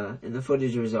 Yeah, and the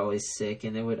footage was always sick,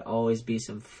 and there would always be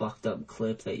some fucked up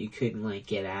clip that you couldn't like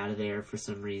get out of there for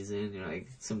some reason. You know, like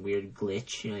some weird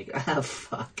glitch. You're like, ah,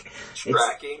 fuck.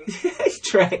 Tracking.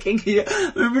 Tracking.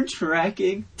 Yeah. Remember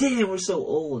tracking? Damn, we're so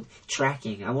old.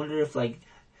 Tracking. I wonder if like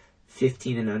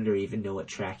 15 and under even know what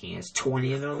tracking is.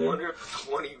 20 and under? I wonder if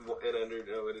 20 and under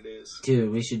know what it is.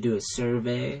 Dude, we should do a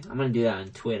survey. I'm gonna do that on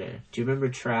Twitter. Do you remember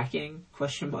tracking?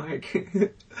 Question mark. Tracking.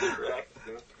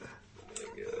 Oh my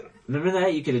god. Remember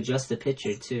that? You could adjust the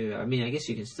picture too. I mean, I guess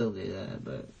you can still do that,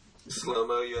 but...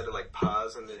 Slow-mo, you had to like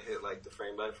pause and then hit like the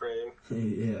frame by frame.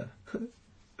 Yeah.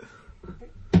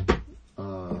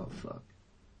 Oh, fuck.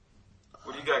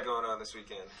 What do you got going on this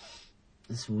weekend?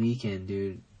 This weekend,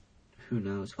 dude. Who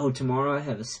knows? Oh, tomorrow I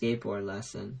have a skateboard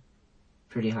lesson.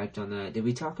 Pretty hyped on that. Did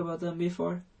we talk about them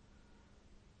before?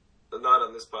 Not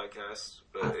on this podcast,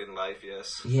 but in life,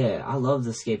 yes. Yeah, I love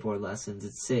the skateboard lessons.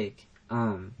 It's sick.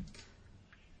 I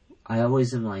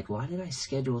always am like, why did I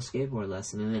schedule a skateboard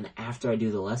lesson? And then after I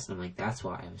do the lesson, I'm like, that's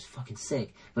why. I was fucking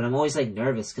sick. But I'm always like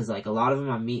nervous because like a lot of them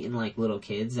I'm meeting like little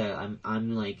kids that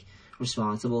I'm like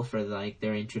responsible for like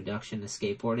their introduction to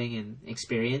skateboarding and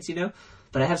experience, you know?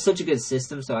 But I have such a good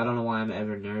system, so I don't know why I'm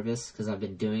ever nervous, because I've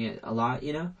been doing it a lot,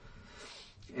 you know?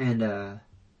 And,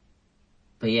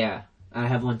 but yeah, I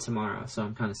have one tomorrow, so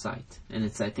I'm kind of psyched. And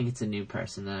I think it's a new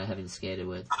person that I haven't skated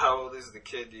with. How old is the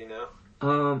kid, do you know?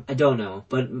 I don't know,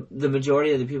 but the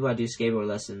majority of the people I do skateboard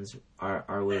lessons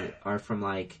are from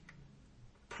like,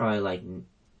 probably like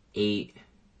 8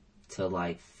 to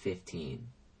like 15,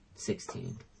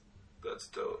 16. That's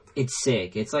dope. It's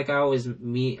sick. It's like I always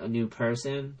meet a new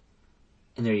person,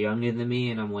 and they're younger than me,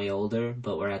 and I'm way older,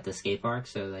 but we're at the skate park,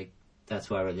 so, like, that's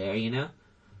why we're there, you know?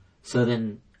 So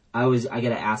then, I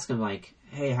gotta ask them, like,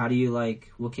 hey, how do you, like,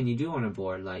 what can you do on a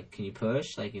board? Like, can you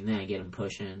push? Like, and then I get them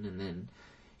pushing, and then,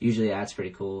 usually that's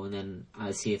pretty cool, and then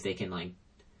I see if they can, like,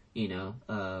 you know,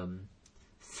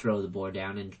 throw the board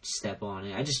down and step on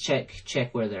it. I just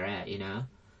check where they're at, you know?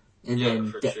 And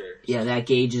then, sure. That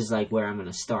gauges, like, where I'm going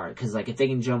to start. Because, like, if they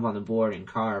can jump on the board and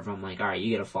carve, I'm like, all right,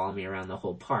 you got to follow me around the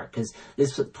whole park. Because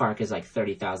this park is, like,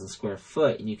 30,000 square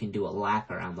foot, and you can do a lap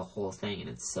around the whole thing, and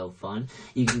it's so fun.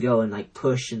 You can go and, like,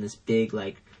 push in this big,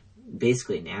 like,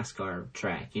 basically NASCAR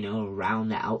track, you know, around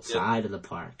the outside of the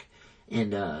park.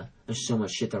 And there's so much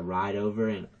shit to ride over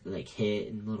and, like,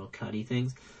 hit and little cutty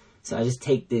things. So I just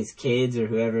take these kids or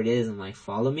whoever it is and, like,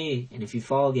 follow me. And if you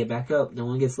fall, get back up. No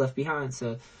one gets left behind.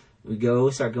 So we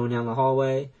start going down the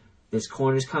hallway. There's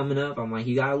corners coming up. I'm like,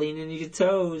 you gotta lean into your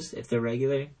toes. If they're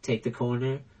regular, take the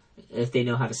corner. if they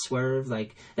know how to swerve.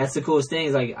 Like, that's the coolest thing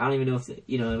is, like, I don't even know if,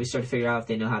 we start to figure out if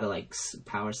they know how to, like,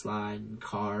 power slide and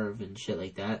carve and shit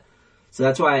like that. So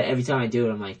that's why every time I do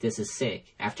it, I'm like, this is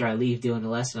sick. After I leave doing the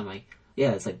lesson, I'm like,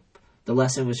 yeah, it's like, the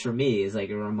lesson was for me. It's like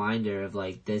a reminder of,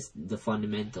 like, the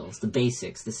fundamentals, the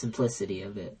basics, the simplicity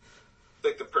of it.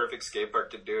 Like the perfect skate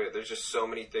park to do it. There's just so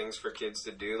many things for kids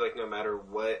to do. Like, no matter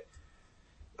what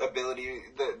ability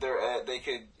that they're at,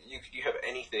 you have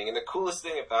anything. And the coolest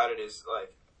thing about it is,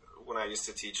 like, when I used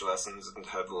to teach lessons and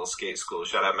have a little skate school,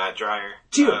 shout out Matt Dreyer.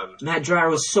 Dude, Matt Dreyer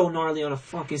was so gnarly on a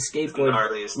fucking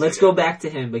skateboard. Let's go back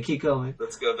to him, but keep going.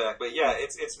 Let's go back. But yeah,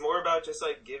 it's more about just,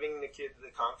 like, giving the kid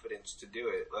the confidence to do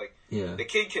it. Like, the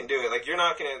kid can do it. Like, you're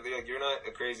not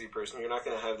a crazy person. You're not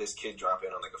gonna have this kid drop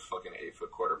in on, like, a fucking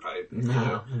 8-foot quarter pipe.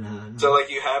 No. So, like,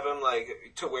 you have him,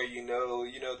 like, to where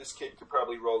this kid could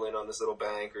probably roll in on this little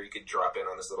bank, or you could drop in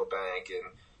on this little bank,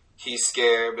 and he's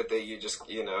scared, but then you just,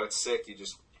 it's sick. You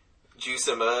just juice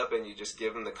them up, and you just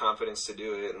give them the confidence to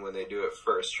do it. And when they do it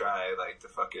first try, like, the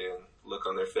fucking look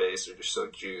on their face, they're just so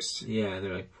juiced. Yeah,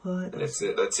 they're like, what? And that's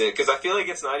it. Because I feel like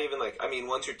it's not even like, I mean,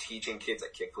 once you're teaching kids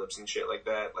like kickflips and shit like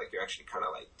that, like, you're actually kind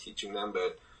of like teaching them.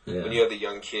 But when you have the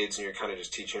young kids and you're kind of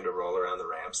just teaching them to roll around the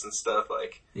ramps and stuff,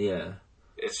 like,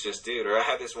 it's just, dude. Or I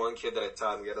had this one kid that I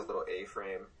taught, and we had a little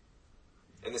A-frame.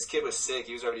 And this kid was sick.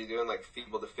 He was already doing, like,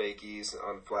 feeble to fakies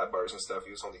on flat bars and stuff.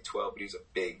 He was only 12, but he was a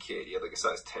big kid. He had, like, a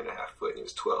size 10.5 foot, and he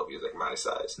was 12. He was, like, my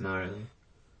size. Gnarly.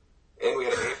 And we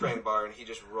had an A-frame bar, and he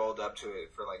just rolled up to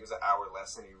it for, like, it was an hour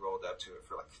lesson. He rolled up to it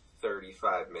for, like,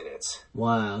 35 minutes.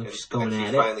 Wow, and just going at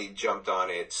it. He finally jumped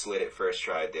on it, slid it first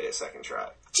try, did it second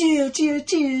try. Cheer. But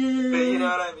you know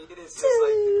what I mean? It's just,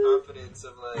 like, the confidence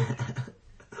of, like...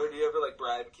 Or do you ever, like,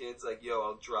 bribe kids, like, yo,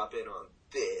 I'll drop in on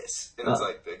this, and it's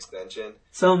like the extension.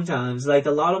 Sometimes, like,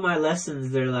 a lot of my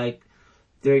lessons, they're like,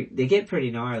 they get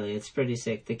pretty gnarly. It's pretty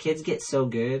sick. The kids get so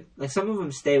good. Like, some of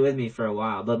them stay with me for a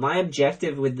while, but my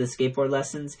objective with the skateboard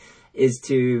lessons is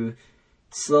to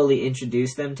slowly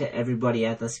introduce them to everybody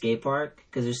at the skate park,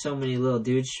 because there's so many little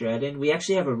dudes shredding. We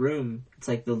actually have a room. It's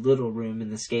like the little room in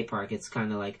the skate park. It's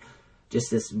kind of like just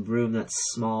this room that's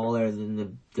smaller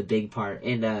than the big part,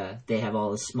 and they have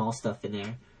all the small stuff in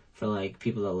there for, like,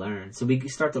 people to learn. So we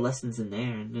start the lessons in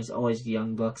there, and there's always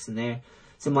young bucks in there.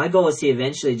 So my goal is to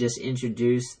eventually just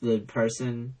introduce the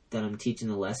person that I'm teaching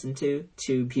the lesson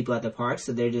to people at the park,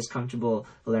 so they're just comfortable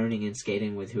learning and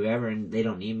skating with whoever, and they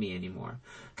don't need me anymore.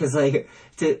 Because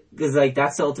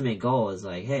that's the ultimate goal, is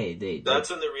like, hey, that's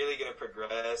when they're really going to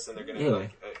progress, and they're going to,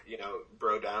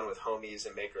 bro down with homies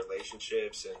and make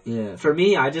relationships. And for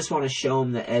me, I just want to show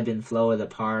them the ebb and flow of the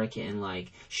park, and,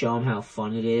 like, show them how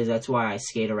fun it is. That's why I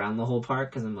skate around the whole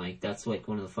park, because I'm like, that's, like,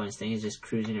 one of the funnest things, just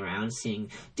cruising around, seeing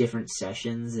different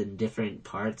sessions and different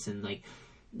parts, and, like,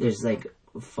 there's, like,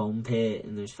 a foam pit,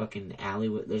 and there's fucking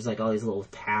there's, like, all these little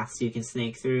paths you can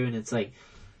snake through, and it's, like,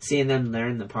 seeing them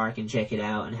learn the park and check it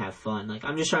out and have fun. Like,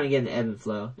 I'm just trying to get in the ebb and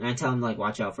flow, and I tell them, like,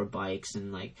 watch out for bikes,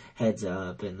 and, like, heads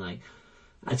up, and, like,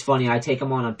 it's funny, I take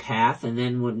them on a path, and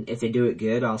then if they do it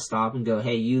good, I'll stop and go,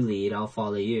 hey, you lead, I'll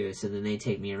follow you. So then they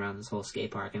take me around this whole skate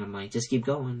park, and I'm like, just keep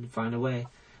going, find a way.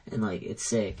 And, like, it's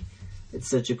sick. It's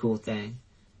such a cool thing.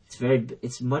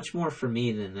 It's much more for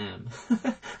me than them.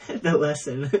 The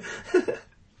lesson.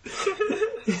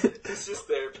 It's just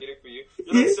therapeutic for you.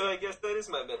 You're like, so I guess that is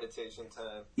my meditation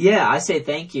time. Yeah, I say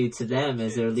thank you to them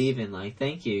as they're leaving. Like,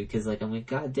 thank you. Because, like, I'm like,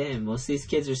 God damn, most of these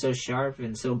kids are so sharp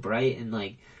and so bright, and,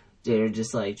 like, they're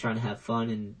just, like, trying to have fun,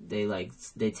 and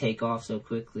they take off so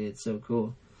quickly. It's so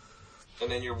cool. And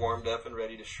then you're warmed up and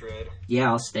ready to shred.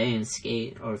 Yeah, I'll stay and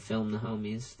skate or film the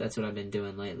homies. That's what I've been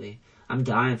doing lately. I'm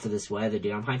dying for this weather,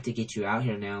 dude. I'm hyped to get you out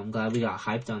here now. I'm glad we got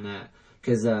hyped on that.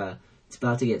 Because it's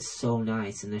about to get so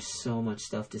nice, and there's so much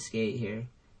stuff to skate here.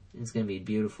 It's going to be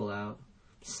beautiful out.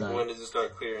 So, when does it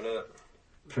start clearing up?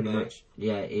 Pretty much,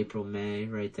 yeah, April, May,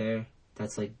 right there.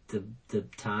 That's, like, the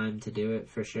time to do it,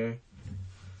 for sure.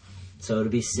 So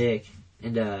it'll be sick.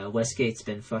 And Westgate's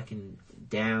been fucking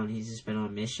down. He's just been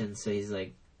on mission, so he's,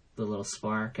 like, the little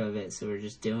spark of it, so we're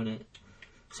just doing it.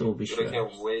 So we'll be sure. I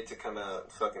can't wait to come out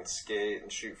and fucking skate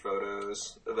and shoot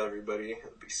photos of everybody.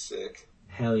 It'll be sick.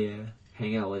 Hell yeah.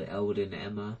 Hang out with Elwood and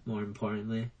Emma, more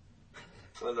importantly.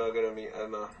 I'm not gonna meet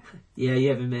Emma. Yeah, you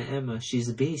haven't met Emma. She's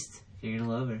a beast. You're gonna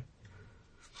love her.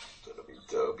 That'll be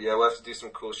dope. Yeah, we'll have to do some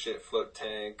cool shit. Float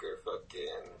tank or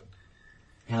fucking...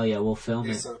 Hell yeah, we'll film do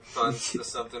it. Do some fun,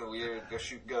 something weird. Go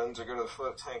shoot guns or go to the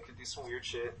float tank and do some weird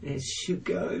shit. Yeah, shoot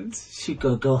guns.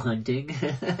 Go hunting.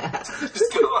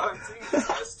 Just go hunting.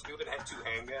 Just do it. Have 2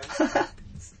 handguns.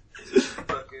 Just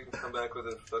fucking come back with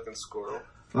a fucking squirrel.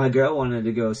 My girl wanted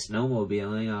to go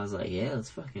snowmobiling. I was like, yeah,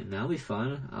 that'll be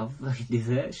fun. I'll fucking do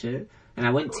that shit. And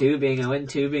I went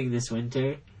tubing this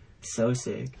winter. So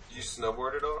sick. Did you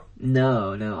snowboard at all?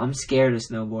 No, I'm scared of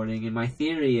snowboarding, and my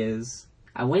theory is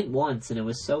I went once and it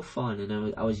was so fun,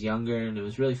 and I was younger and it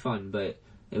was really fun, but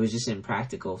it was just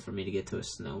impractical for me to get to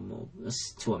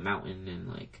a mountain, and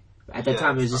like at that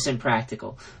time it was just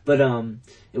impractical. But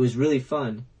it was really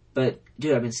fun. But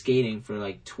dude, I've been skating for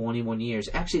like 21 years.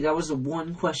 Actually, that was the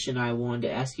one question I wanted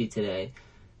to ask you today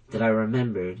that I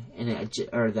remembered,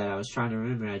 or that I was trying to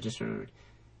remember. And I just remembered.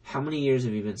 How many years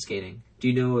have you been skating? Do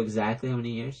you know exactly how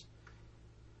many years?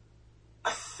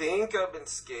 I think I've been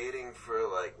skating for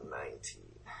like 19.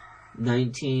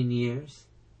 19 years?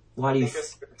 Why do you...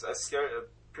 I'm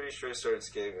pretty sure I started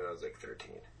skating when I was like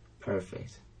 13.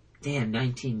 Perfect. Damn,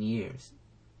 19 years.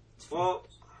 Well,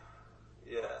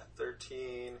 yeah,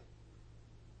 13.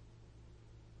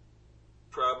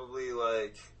 Probably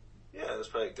like... Yeah, I was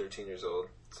probably like 13 years old.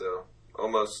 So,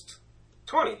 almost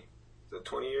 20. So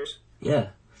 20 years? Yeah.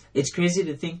 It's crazy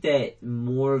to think that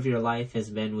more of your life has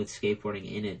been with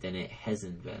skateboarding in it than it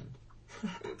hasn't been.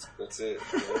 That's it.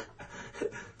 Yeah.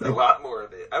 A lot more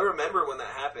of it. I remember when that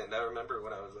happened. I remember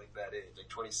when I was like that age, like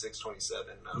 26,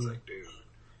 27. And I was like, dude,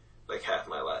 like half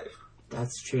my life.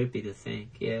 That's trippy to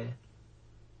think, yeah.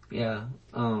 Yeah.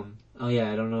 Oh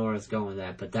yeah, I don't know where I was going with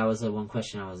that, but that was the one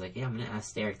question I was like, yeah, I'm going to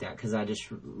ask Derek that, because I just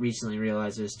recently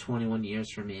realized it was 21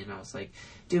 years for me, and I was like,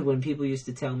 dude, when people used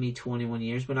to tell me 21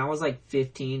 years, when I was like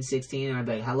 15, 16, and I'd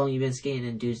be like, how long you been skating?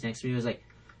 And dudes next to me was like,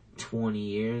 20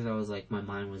 years. I was like, my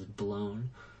mind was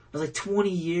blown. I was like, 20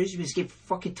 years? You've been skating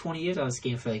for fucking 20 years? I was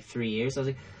skating for like 3 years. I was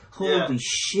like, holy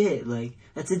shit, like,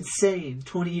 that's insane.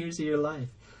 20 years of your life.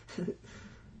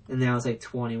 And now it's like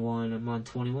 21. I'm on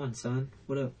 21, son.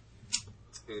 What up?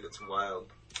 Dude, it's wild.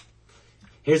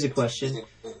 Here's a question.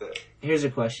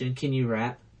 Can you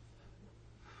rap?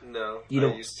 No, I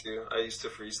used to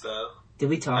freestyle. Did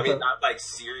we talk? I mean, not like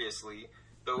seriously,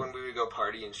 but when we would go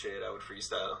party and shit, I would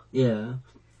freestyle. Yeah.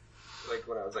 Like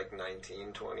when I was like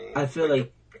 19, 20. I feel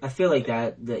like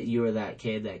that you were that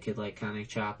kid that could like kind of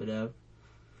chop it up.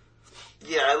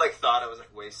 Yeah, I like thought I was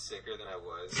like way sicker than I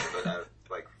was, but I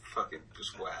like fucking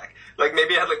just whack. Like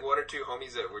maybe I had like one or two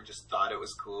homies that were just thought it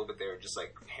was cool, but they were just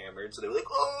like hammered, so they were like,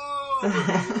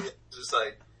 oh, just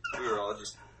like we were all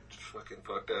just fucking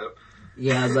fucked up.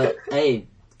 Yeah, but hey,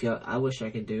 I wish I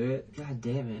could do it. God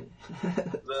damn it.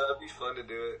 That'd be fun to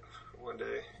do it one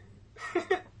day.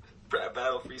 Rap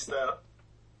battle freestyle.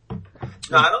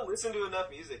 No, I don't listen to enough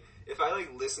music. If I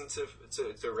like listen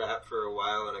to rap for a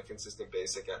while on a consistent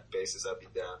basis, I'd be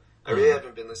down. I really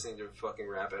haven't been listening to fucking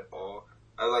rap at all.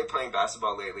 I like playing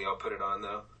basketball lately. I'll put it on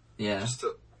though. Yeah.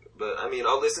 But I mean,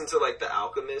 I'll listen to like the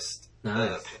Alchemist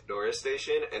Pandora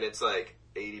station, and it's like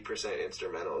 80%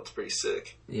 instrumental. It's pretty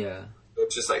sick. Yeah.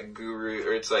 It's just like Guru,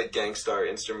 or it's like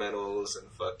Gangstar instrumentals and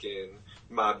fucking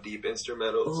Mobb Deep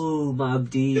instrumentals. Ooh, Mobb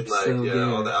Deep, and like, so good.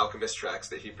 All the Alchemist tracks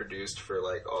that he produced for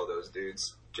like all those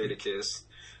dudes. Jadakiss.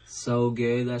 So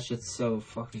good. That shit's so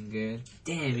fucking good.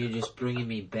 Damn, you're just bringing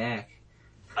me back.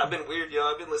 I've been weird, yo.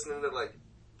 I've been listening to like,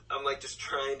 I'm like just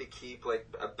trying to keep like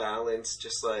a balanced,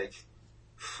 just like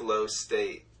flow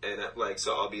state, and like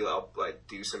so I'll like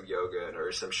do some yoga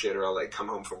or some shit, or I'll like come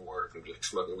home from work and just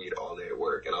smoking weed all day at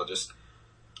work, and I'll just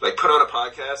like put on a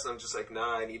podcast, and I'm just like,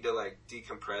 nah, I need to like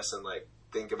decompress and like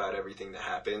think about everything that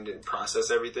happened and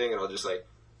process everything, and I'll just like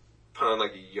put on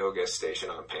like a yoga station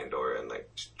on Pandora and like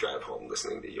just drive home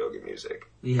listening to yoga music.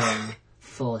 Yeah,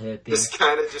 full hippie. Just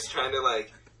kind of just trying to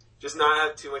like just not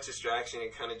have too much distraction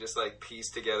and kind of just like piece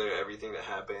together everything that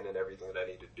happened and everything that I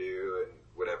need to do and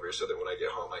whatever, so that when I get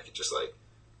home I could just like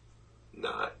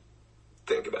not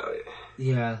think about it.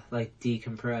 Yeah, like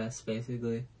decompress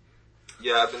basically.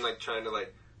 Yeah, I've been like trying to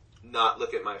like not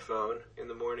look at my phone in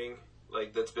the morning.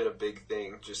 Like that's been a big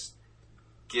thing. Just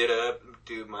get up,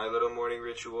 do my little morning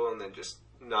ritual, and then just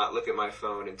not look at my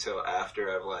phone until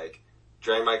after I've like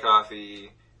drank my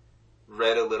coffee,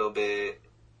 read a little bit,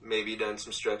 maybe done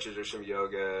some stretches or some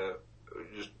yoga,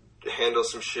 just handle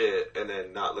some shit, and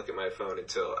then not look at my phone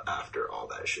until after all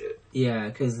that shit. Yeah,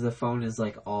 because the phone is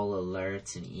like all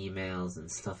alerts and emails and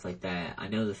stuff like that. I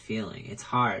know the feeling. It's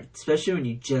hard, especially when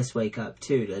you just wake up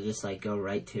too, to just like go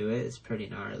right to it. It's pretty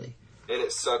gnarly. And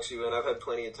it sucks you, and I've had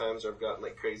plenty of times where I've gotten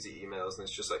like crazy emails, and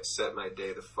it's just like set my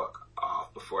day the fuck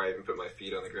off before I even put my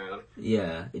feet on the ground.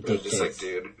 Yeah, it dictates. Just like,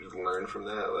 dude, just learn from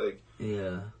that. Like,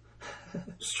 yeah.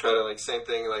 Just try to like same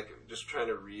thing, like just trying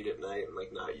to read at night and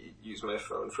like not use my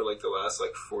phone for like the last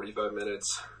like 45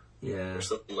 minutes. Yeah. Or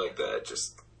something like that.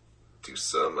 Just do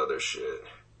some other shit.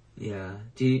 Yeah.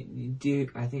 Do you?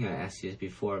 I think I asked you this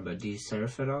before, but do you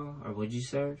surf at all, or would you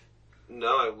surf?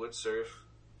 No, I would surf.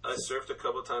 I surfed a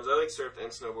couple times. I like surfed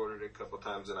and snowboarded a couple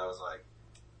times, and I was like,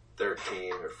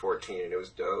 13 or 14, and it was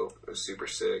dope. It was super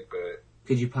sick, but...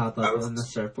 Could you pop up on the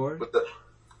surfboard?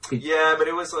 Yeah, but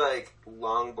it was like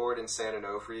longboard in San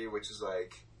Onofre, which is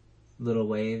like... Little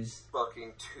waves.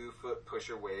 Fucking 2-foot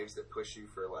pusher waves that push you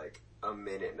for like a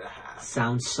minute and a half.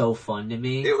 Sounds so fun to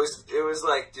me. It was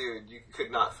like, dude, you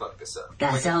could not fuck this up.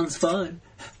 That like, sounds fun.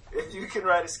 If you can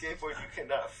ride a skateboard, you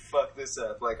cannot fuck this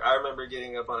up. Like, I remember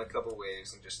getting up on a couple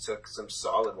waves and just took some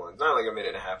solid ones. Not like a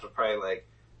minute and a half, but probably like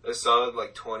a solid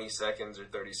like 20 seconds or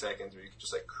 30 seconds where you could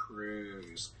just like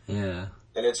cruise. Yeah.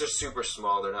 And it's just super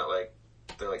small. They're not like,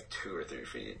 they're like 2 or 3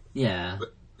 feet. Yeah.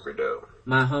 But super dope.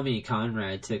 My homie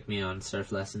Conrad took me on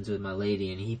surf lessons with my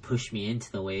lady, and he pushed me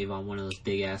into the wave on one of those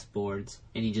big ass boards.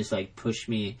 And he just like pushed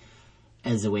me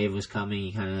as the wave was coming.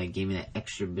 He kind of like gave me that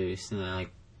extra boost, and I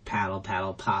like paddle,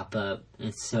 pop up. And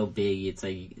it's so big, it's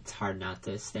like it's hard not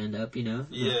to stand up, you know?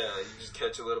 Yeah, you just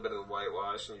catch a little bit of the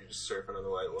whitewash, and you're just surfing on the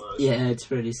whitewash. Yeah, it's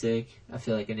pretty sick. I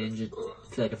feel like a ninja.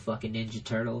 I feel like a fucking Ninja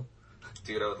Turtle.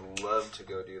 Dude, I would love to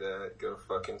go do that. Go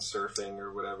fucking surfing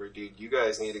or whatever. Dude, you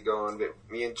guys need to go on.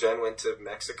 Me and Jen went to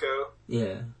Mexico.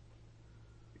 Yeah.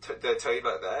 Did I tell you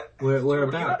about that? Where were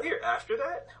about? You out here after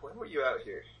that? When were you out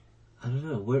here? I don't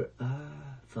know.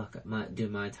 Fuck. My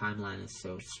timeline is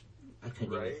so... I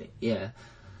couldn't even think. Yeah.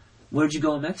 Where'd you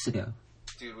go in Mexico?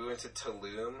 Dude, we went to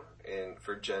Tulum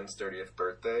for Jen's 30th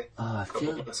birthday a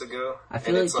couple months ago. I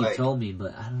feel like you told me,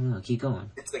 but I don't know. Keep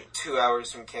going. It's like 2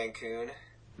 hours from Cancun.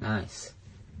 Nice.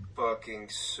 Fucking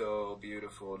so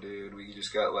beautiful, dude. We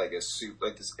just got like this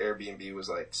Airbnb was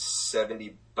like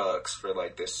 $70 for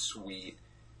like this suite.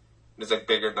 It was like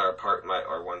bigger than our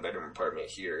 1-bedroom apartment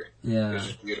here. Yeah. It was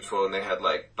just beautiful, and they had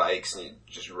like bikes, and you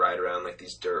just ride around like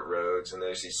these dirt roads, and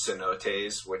there's these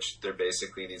cenotes, which they're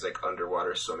basically these like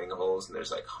underwater swimming holes, and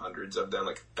there's like hundreds of them,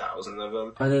 like thousands of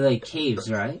them. Are they like caves,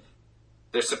 right?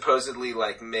 They're supposedly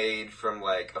like made from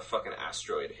like a fucking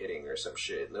asteroid hitting or some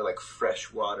shit, and they're like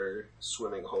freshwater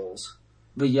swimming holes.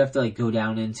 But you have to like go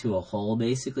down into a hole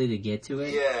basically to get to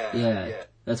it? Yeah.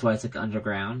 That's why it's like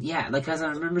underground. Yeah, like cause I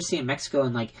remember seeing Mexico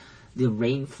and like the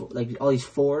like all these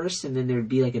forests, and then there'd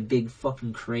be like a big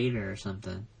fucking crater or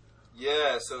something.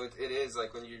 Yeah, so it is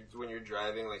like when you're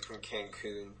driving like from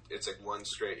Cancun, it's like one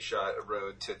straight shot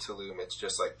road to Tulum. It's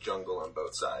just like jungle on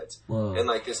both sides. Whoa. And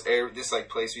like this like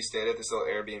place we stayed at, this little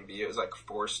Airbnb, it was like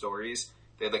 4 stories.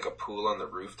 They had like a pool on the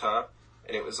rooftop,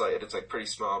 and it's like pretty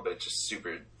small, but it's just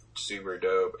super super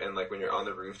dope. And like when you're on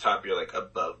the rooftop, you're like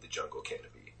above the jungle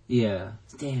canopy. Yeah.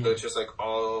 Damn. So it's just like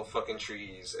all fucking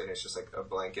trees, and it's just like a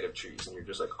blanket of trees, and you're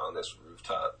just like on this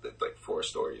rooftop that like 4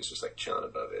 stories, just like chilling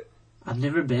above it. I've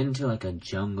never been to like a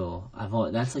jungle.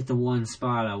 That's like the one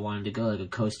spot I wanted to go, like a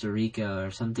Costa Rica or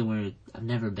something where I've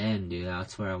never been, dude.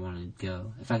 That's where I want to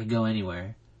go. If I could go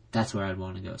anywhere, that's where I'd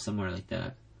want to go, somewhere like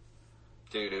that.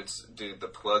 Dude, the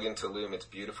plug in Tulum, it's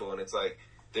beautiful, and it's like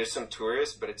there's some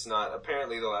tourists, but it's not.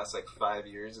 Apparently, the last like 5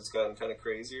 years, it's gotten kind of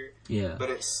crazier. Yeah.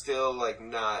 But it's still like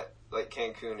not like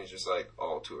Cancun is just like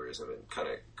all tourism and kind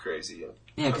of crazy. And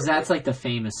yeah, because that's like the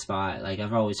famous spot. Like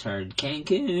I've always heard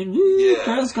Cancun, woo, yeah.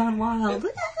 Girls Gone Wild.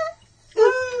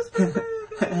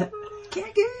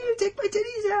 Cancun, take my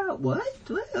titties out. What?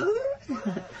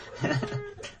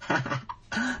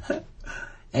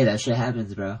 Hey, that shit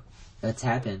happens, bro. That's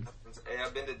happened. Hey,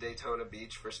 I've been to Daytona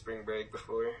Beach for spring break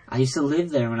before. I used to live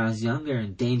there when I was younger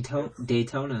in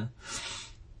Daytona.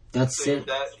 That's so it.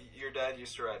 Your dad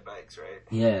used to ride bikes, right?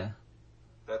 Yeah.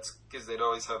 That's because they'd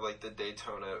always have like the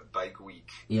Daytona Bike Week.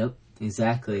 Yep,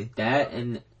 exactly. That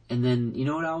and then you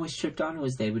know what I always tripped on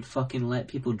was they would fucking let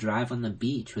people drive on the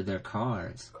beach with their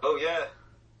cars. Oh yeah.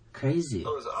 Crazy.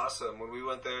 That was awesome. When we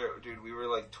went there, dude, we were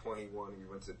like 21. We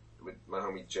went with my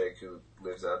homie Jake, who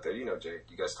lives out there. You know Jake.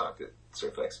 You guys talked at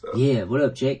Surf Expo. Yeah, what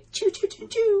up, Jake? Choo choo choo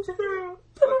choo.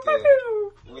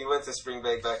 We went to spring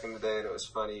break back in the day, and it was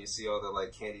funny. You see all the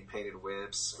like candy painted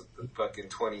whips with the fucking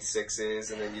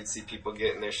 26s, and then you'd see people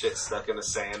getting their shit stuck in the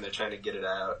sand. They're trying to get it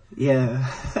out. Yeah.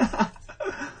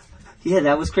 Yeah,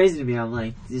 that was crazy to me. I'm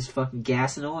like, just fucking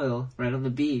gas and oil right on the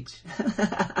beach.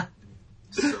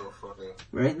 So funny.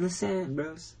 Right in the sand,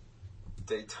 bros.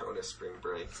 Daytona spring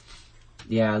break.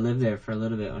 Yeah, I lived there for a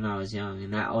little bit when I was young,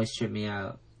 and that always tripped me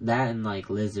out. That and like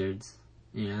lizards.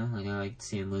 You know, like I like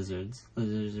seeing lizards.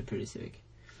 Lizards are pretty sick.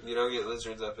 You don't get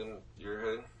lizards up in your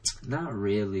hood? Not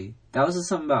really. That was just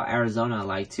something about Arizona I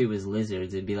liked too, is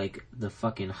lizards. It'd be like the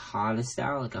fucking hottest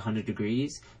out, like 100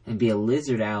 degrees, and be a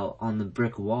lizard out on the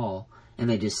brick wall, and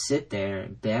they just sit there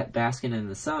basking in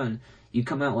the sun. You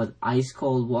come out with ice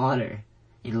cold water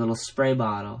in a little spray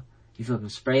bottle. You fucking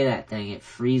spray that thing, it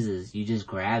freezes. You just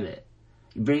grab it.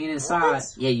 You bring it inside. What?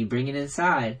 Yeah, you bring it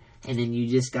inside, and then you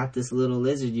just got this little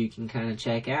lizard you can kind of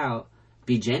check out.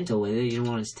 be gentle with it. You don't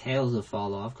want his tail to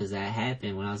fall off, because that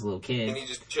happened when I was a little kid. And he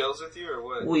just chills with you, or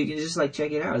what? Well, you can just, like,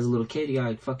 check it out. As a little kid, you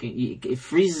gotta it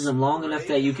freezes them long enough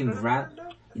that you can grab.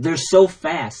 They're so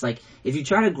fast. Like, if you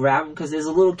try to grab them, because there's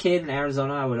a little kid in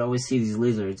Arizona, I would always see these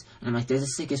lizards, and I'm like, they're the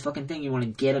sickest fucking thing. You want to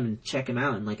get them and check them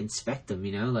out and, like, inspect them,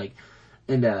 you know? Like,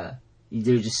 and,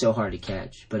 they're just so hard to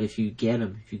catch. But if you get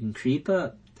them, if you can creep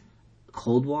up,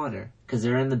 cold water, because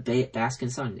they're in the basking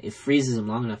sun, it freezes them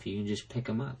long enough you can just pick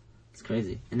them up. It's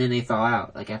crazy. And then they thaw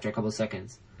out, like, after a couple of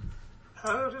seconds.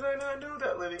 How did I not know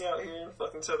that living out here in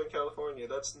fucking Southern California?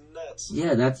 That's nuts.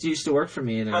 Yeah, that used to work for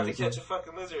me. About to catch a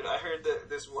fucking lizard. I heard that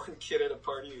this one kid at a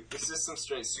party, this is some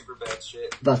straight super bad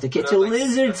shit. About to catch a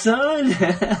lizard, son!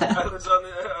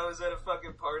 I was at a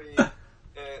fucking party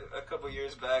a couple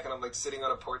years back, and I'm like sitting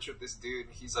on a porch with this dude,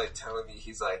 and he's like telling me,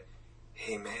 he's like,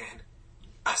 hey man,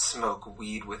 I smoke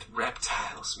weed with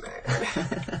reptiles,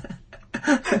 man.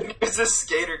 It's a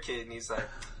skater kid, and he's like,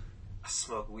 I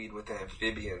smoke weed with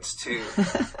amphibians too.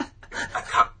 I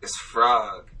caught this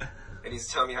frog. And he's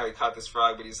telling me how he caught this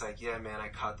frog, but he's like, yeah man, I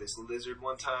caught this lizard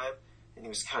one time, and he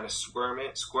was kind of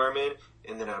squirming,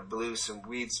 and then I blew some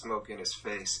weed smoke in his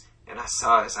face, and I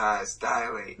saw his eyes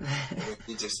dilate, and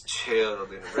he just chilled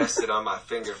and rested on my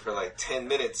finger for like 10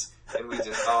 minutes, and we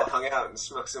just all hung out and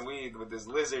smoked some weed with this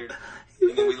lizard,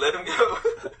 and then we let him go.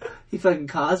 He fucking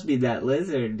Cosby'd that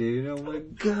lizard, dude. Oh my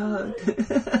god.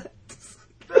 That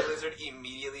lizard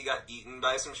immediately got eaten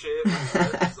by some shit.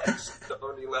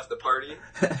 He left the party.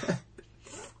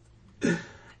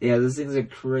 Yeah, those things are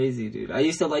crazy, dude. I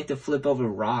used to like to flip over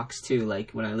rocks, too,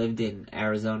 like when I lived in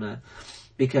Arizona,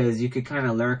 because you could kind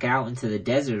of lurk out into the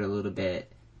desert a little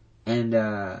bit. And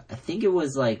I think it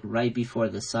was, like, right before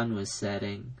the sun was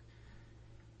setting.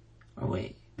 Or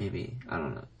wait, maybe, I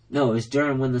don't know. No, it was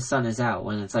during when the sun is out,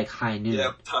 when it's, like, high noon.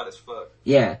 Yeah, hot as fuck.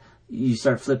 Yeah, you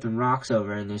start flipping rocks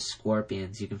over, and there's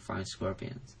scorpions. You can find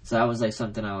scorpions. So that was, like,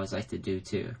 something I always like to do,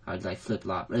 too. I'd, like,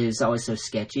 flip-flop. It's always so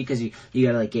sketchy, because you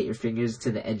gotta, like, get your fingers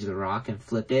to the edge of the rock and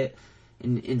flip it.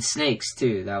 And snakes,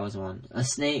 too. That was one. A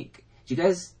snake. Do you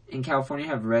guys in California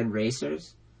have red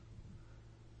racers?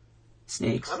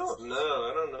 Snakes. I don't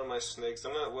know my snakes.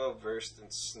 I'm not well versed in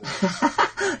snakes.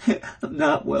 I'm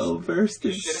not well versed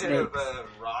in snakes. You should have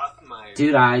Rothmeyer.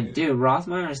 Dude,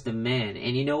 Rothmeyer is the man.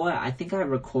 And you know what? I think I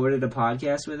recorded a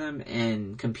podcast with him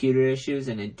and computer issues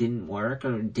and it didn't work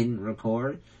or didn't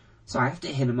record. So I have to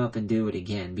hit him up and do it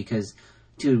again because,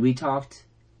 dude, we talked.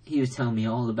 He was telling me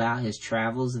all about his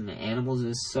travels and the animals. It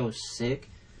was so sick.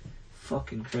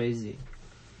 Fucking crazy.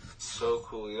 So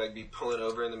cool. He'll like be pulling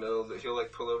over in the middle he'll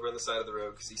like pull over on the side of the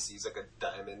road because he sees like a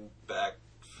diamondback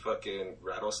fucking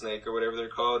rattlesnake or whatever they're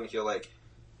called, and he'll like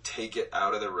take it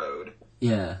out of the road.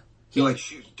 Yeah. He'll like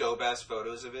shoot dope ass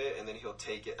photos of it, and then he'll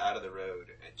take it out of the road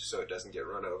so it doesn't get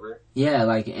run over. Yeah,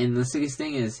 like, and the sickest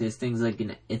thing is his thing's like,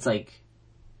 it's like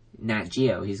Nat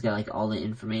Geo. He's got like all the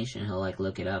information. He'll like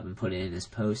look it up and put it in his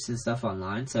posts and stuff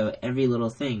online. So every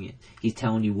little thing, he's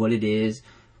telling you what it is,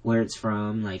 where it's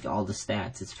from, like all the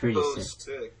stats. It's pretty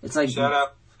sick. It's like shout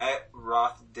out at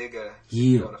Roth Digga.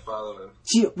 Yeah. If you want to follow him.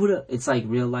 Yeah, what up? It's like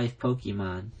real life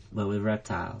Pokemon, but with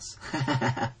reptiles.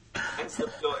 And some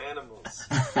real animals.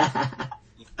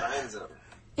 He finds them.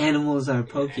 Animals are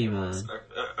Pokemon.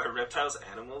 Are reptiles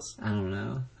animals? I don't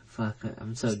know. Fuck,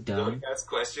 I'm so dumb. That's a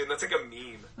question. That's like a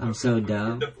meme. I'm so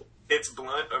dumb. It's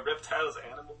blunt. Are reptiles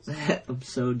animals? I'm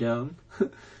so dumb.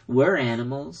 We're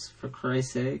animals, for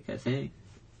Christ's sake, I think.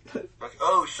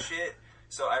 Oh shit!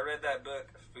 So I read that book,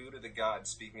 Food of the Gods.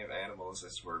 Speaking of animals,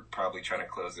 as we're probably trying to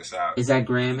close this out. Is that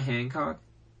Graham Hancock?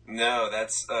 No,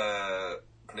 that's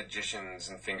Magicians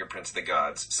and Fingerprints of the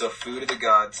Gods. So Food of the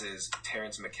Gods is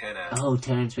Terence McKenna. Oh,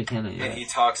 Terence McKenna, yeah. And he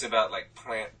talks about like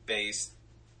plant-based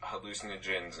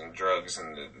hallucinogens and drugs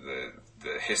and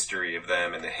the history of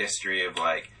them and the history of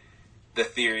like the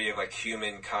theory of like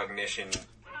human cognition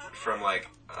from like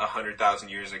 100,000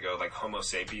 years ago, like Homo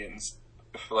sapiens.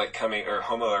 Like coming, or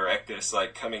Homo erectus,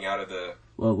 like coming out of the...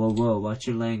 Whoa, watch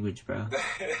your language, bro.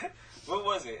 What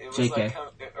was it? It was JK. like,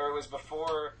 or it was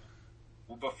before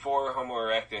Homo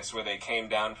erectus, where they came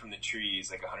down from the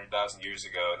trees like 100,000 years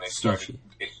ago, and they started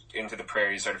into the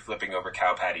prairies, started flipping over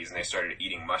cow patties, and they started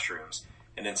eating mushrooms.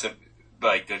 And then, so,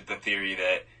 like the theory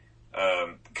that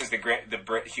because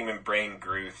the human brain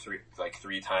grew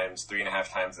 3.5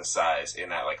 times the size in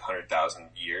that like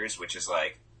 100,000 years, which is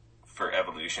like, for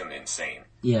evolution, insane.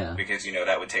 Yeah. Because,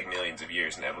 that would take millions of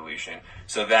years in evolution.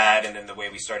 So that, and then the way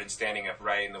we started standing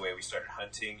upright, and the way we started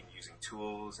hunting and using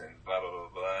tools, and blah, blah, blah,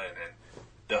 blah, and then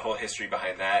the whole history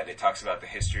behind that. And it talks about the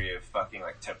history of fucking,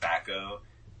 like, tobacco,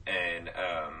 and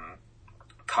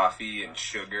coffee, and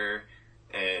sugar,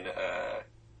 and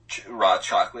raw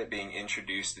chocolate being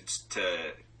introduced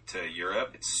to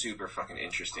Europe. It's super fucking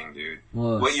interesting, dude.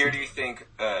 Whoa, what year do you think?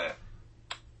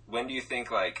 When do you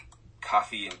think like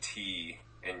coffee and tea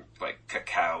and like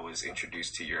cacao was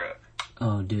introduced to Europe?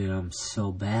 Oh, dude, I'm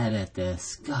so bad at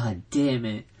this. God damn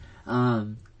it.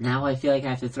 Now I feel like I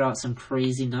have to throw out some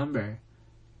crazy number.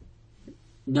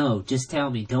 No, just tell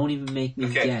me. Don't even make me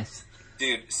guess.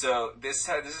 Dude, so this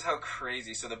is how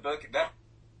crazy. So the book, that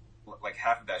like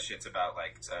half of that shit's about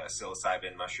like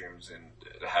psilocybin mushrooms and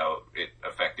how it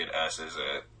affected us as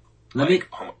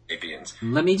Homo sapiens.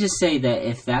 Let me just say that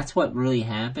if that's what really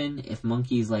happened, if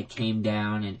monkeys like came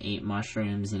down and ate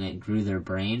mushrooms and it grew their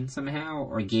brain somehow,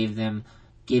 or gave them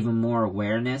more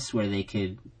awareness where they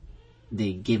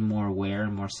give more aware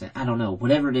and more I don't know,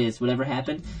 whatever it is, whatever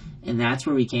happened, and that's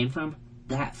where we came from.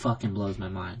 That fucking blows my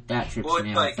mind. That trips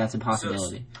me out. That's a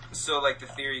possibility. So like the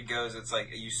theory goes, it's like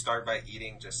you start by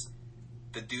eating just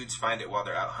the dudes find it while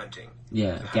they're out hunting.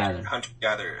 Yeah,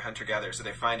 hunter-gatherer. So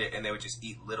they find it and they would just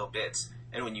eat little bits.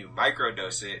 And when you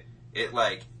microdose it, it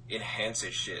like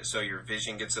enhances shit. So your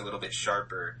vision gets a little bit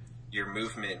sharper. Your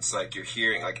movements, like your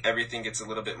hearing, like everything gets a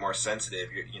little bit more sensitive.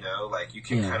 You know, like you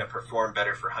can kind of perform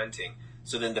better for hunting.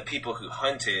 So then the people who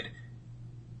hunted,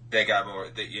 they got more,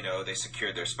 they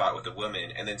secured their spot with the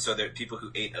woman. And then so the people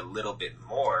who ate a little bit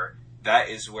more, that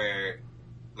is where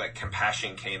like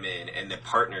compassion came in and the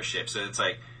partnership. So it's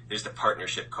like there's the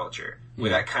partnership culture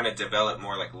where that kind of developed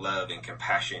more like love and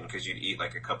compassion, because you'd eat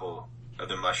like a couple of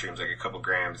the mushrooms, like a couple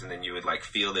grams, and then you would like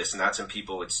feel this. And that's when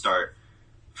people would start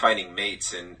finding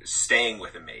mates and staying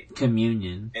with a mate.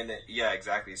 Communion. And then, yeah,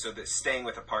 exactly. So staying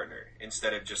with a partner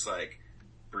instead of just like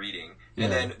breeding.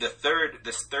 And then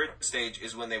this third stage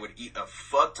is when they would eat a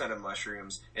fuck ton of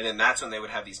mushrooms, and then that's when they would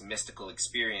have these mystical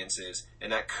experiences,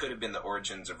 and that could have been the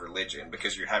origins of religion,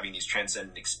 because you're having these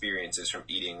transcendent experiences from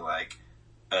eating like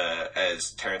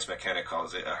as Terence McKenna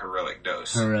calls it, a heroic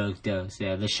dose. Heroic dose,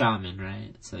 yeah, the shaman,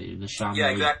 right? So the shaman. Yeah,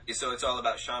 exactly. So it's all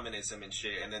about shamanism and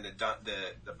shit, and then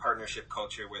the partnership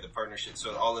culture, where the partnership.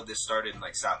 So all of this started in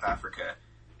like South Africa,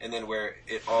 and then where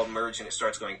it all merged and it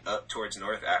starts going up towards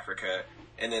North Africa,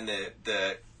 and then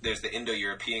there's the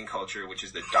Indo-European culture, which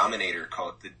is the dominator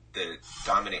the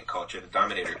dominant culture. The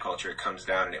dominator culture comes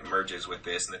down and it merges with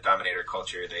this, and the dominator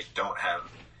culture, they don't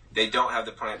have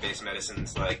the plant-based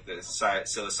medicines like the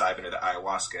psilocybin or the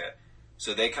ayahuasca.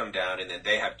 So they come down and then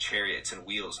they have chariots and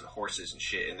wheels and horses and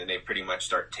shit, and then they pretty much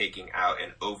start taking out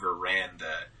and overran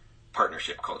the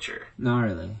partnership culture.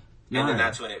 Gnarly. And then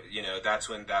that's when that's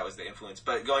when that was the influence.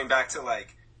 But going back to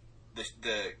like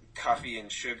the coffee and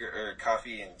sugar, or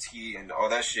coffee and tea and all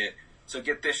that shit. So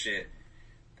get this shit.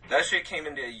 That shit came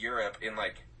into Europe in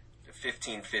like the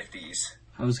 1550s.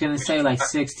 I was gonna say like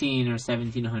 16 or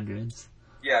 1700s.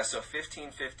 Yeah, so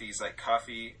 1550s, like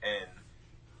coffee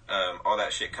and all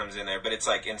that shit comes in there, but it's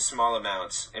like in small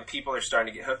amounts, and people are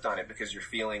starting to get hooked on it because you're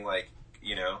feeling like,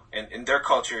 and in their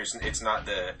cultures, it's not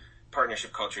the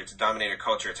partnership culture, it's a dominator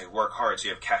culture. It's like work hard, so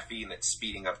you have caffeine that's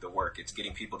speeding up the work. It's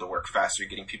getting people to work faster,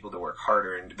 getting people to work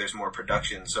harder, and there's more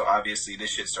production. So obviously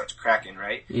this shit starts cracking,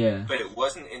 right? Yeah. But it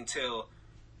wasn't until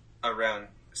around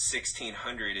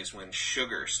 1600 is when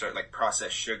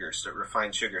processed sugar,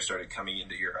 refined sugar started coming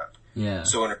into Europe. Yeah.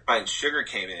 So when refined sugar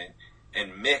came in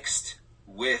and mixed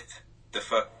with the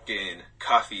fucking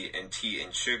coffee and tea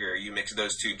and sugar, you mix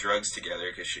those two drugs together,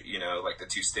 because, like the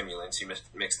two stimulants, you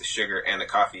mix the sugar and the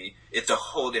coffee, it's a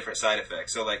whole different side effect.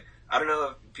 So, like, I don't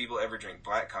know if people ever drink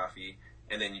black coffee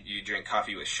and then you drink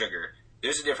coffee with sugar.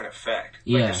 There's a different effect.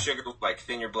 Yeah. Like, the sugar will, like,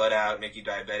 thin your blood out, make you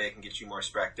diabetic, and get you more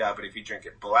spracked out. But if you drink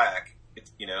it black,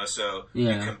 you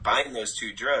combine those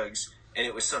two drugs, and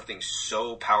it was something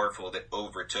so powerful that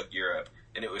overtook Europe.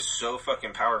 And it was so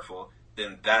fucking powerful,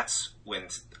 then that's when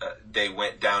they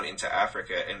went down into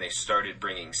Africa and they started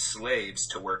bringing slaves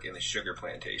to work in the sugar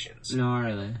plantations. No,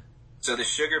 really. So the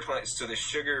sugar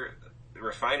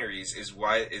refineries is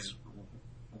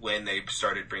when they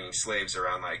started bringing slaves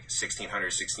around like 1600,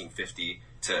 1650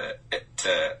 to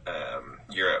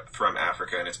Europe from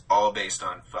Africa, and it's all based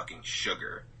on fucking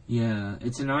sugar. Yeah,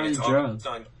 it's an gnarly drug. It's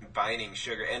on combining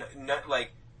sugar, and not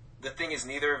like. The thing is,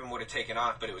 neither of them would have taken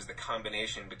off, but it was the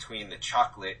combination between the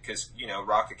chocolate, because,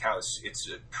 raw cacao, it's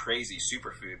a crazy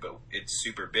superfood, but it's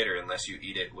super bitter unless you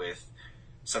eat it with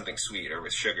something sweet or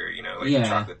with sugar, the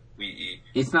chocolate we eat.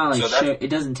 It's not like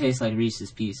it doesn't taste like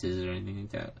Reese's Pieces or anything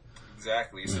like that.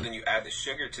 Exactly. So then you add the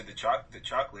sugar to the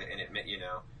chocolate, and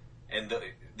and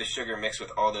the sugar mixed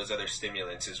with all those other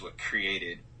stimulants is what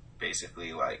created,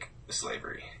 basically, like, the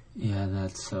slavery. Yeah,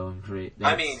 that's so great.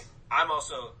 I mean, I'm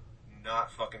also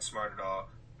not fucking smart at all.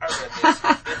 I read this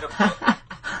in the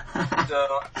book.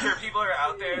 So I'm sure people are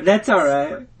out there. That's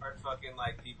alright. Are fucking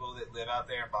like people that live out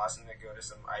there in Boston that go to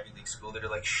some Ivy League school that are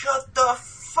like, shut the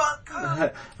fuck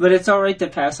up. But it's alright to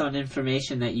pass on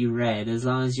information that you read, as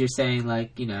long as you're saying,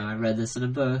 like, you know, I read this in a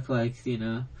book, like, you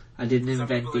know, I didn't Some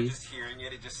invent people are these. just hearing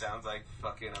it, it just sounds like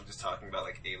fucking, I'm just talking about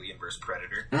like Alien vs.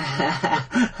 Predator.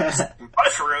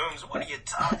 Mushrooms, what are you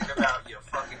talking about, you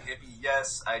fucking hippie?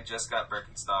 Yes, I just got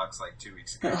Birkenstocks like 2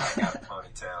 weeks ago. I got a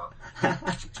ponytail.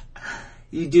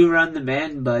 You do run the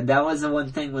man bun. That was the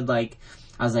one thing with, like,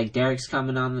 I was like, Derek's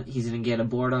coming on, he's gonna get a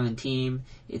board on the team.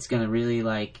 It's gonna really,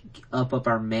 like, up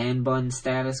our man bun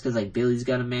status, cause, like, Billy's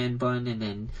got a man bun, and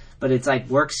then, but it's, like,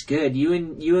 works good. You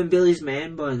and Billy's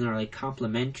man bun are, like,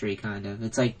 complementary, kind of.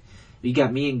 It's like, we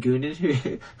got me and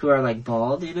Goonan, who are, like,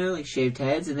 bald, you know, like, shaved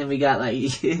heads, and then we got, like,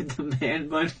 the man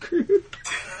bun crew.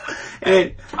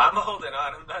 And I'm holding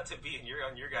on. I'm about to be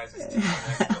on your guys' team in the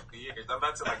next couple of years. I'm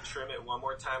about to, like, trim it one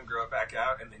more time, grow it back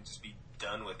out, and then just be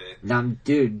done with it.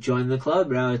 dude, join the club,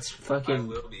 bro. It's fucking. I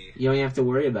will be. You don't even have to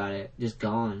worry about it. Just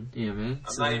gone. You know what I mean?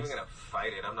 I'm not even gonna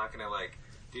fight it. I'm not gonna, like,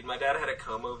 dude, my dad had a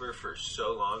comb over for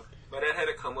so long. My dad had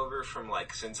a comb over from,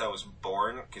 like, since I was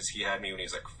born, because he had me when he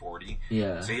was, like, 40.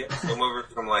 Yeah. So he had a comb over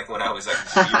from, like, when I was, like,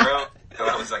 0 till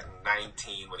I was, like,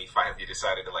 19 when he finally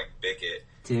decided to, like, bick it.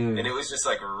 Dude. And it was just,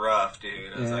 like, rough,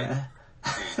 dude. I was like,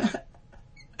 dude,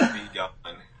 just be gone.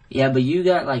 Yeah, but you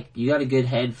got a good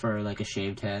head for, like, a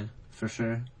shaved head, for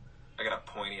sure. I got a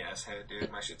pointy-ass head, dude.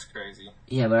 My shit's crazy.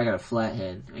 Yeah, but I got a flat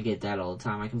head. I get that all the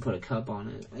time. I can put a cup on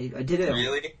it. I did it.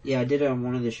 Really? Yeah, I did it on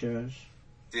one of the shows.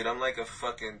 Dude, I'm like a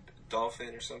fucking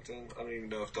dolphin or something. I don't even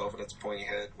know if dolphin has a pointy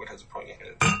head. What has a pointy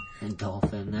head? And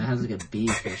dolphin, that has like a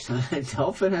beak or something.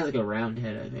 Dolphin has like a round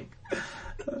head, I think.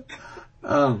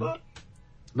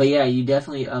 But yeah, you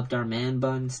definitely upped our man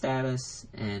bun status,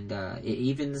 and it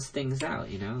evens things out,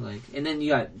 you know. Like, and then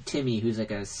you got Timmy, who's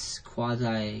like a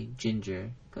quasi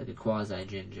ginger,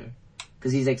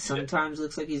 because he's like sometimes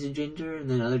looks like he's a ginger, and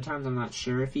then other times I'm not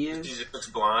sure if he is. He just looks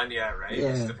blonde, yeah, right. Yeah.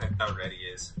 It just depends how red he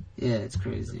is. Yeah, it's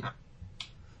crazy.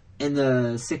 And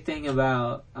the sick thing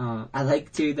about, I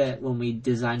like too that when we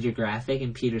designed your graphic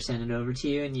and Peter sent it over to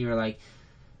you, and you were like,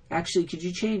 actually, could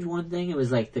you change one thing? It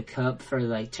was like the cup for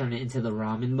like turn it into the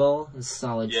ramen bowl. It was a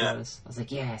solid choice. I was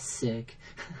like, yeah, sick.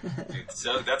 Dude,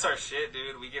 so that's our shit,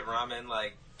 dude. We get ramen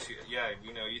like,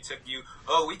 we took you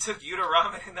to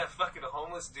ramen and that fucking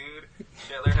homeless dude.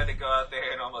 Shetler had to go out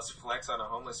there and almost flex on a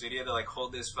homeless dude. He had to like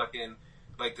hold this fucking,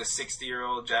 like the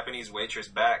 60-year-old Japanese waitress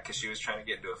back because she was trying to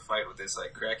get into a fight with this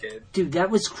like crackhead. Dude, that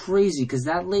was crazy because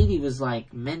that lady was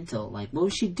like mental. Like, what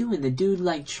was she doing? The dude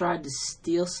like tried to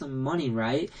steal some money,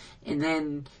 right? And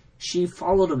then she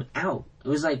followed him out. It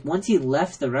was like once he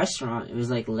left the restaurant, it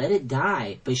was like let it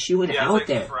die. But she went out like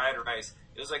there. Fried rice.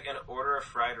 It was like an order of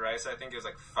fried rice. I think it was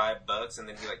like $5, and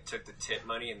then he like took the tip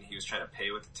money and he was trying to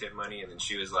pay with the tip money, and then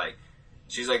she was like.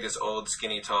 She's like this old,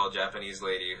 skinny, tall Japanese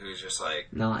lady who's just like...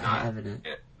 Not having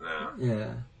it. No.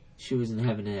 Yeah. She wasn't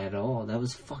having it at all. That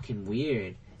was fucking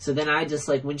weird. So then I just,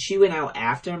 like, when she went out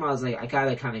after him, I was like, I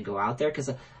gotta kind of go out there, because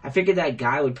I figured that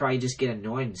guy would probably just get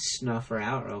annoyed and snuff her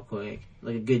out real quick.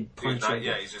 Like a good punch.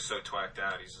 Yeah, he's just so twacked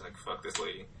out. He's just like, fuck this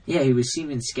lady. Yeah, he was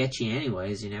seeming sketchy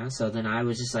anyways, you know? So then I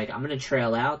was just like, I'm gonna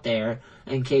trail out there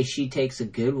in case she takes a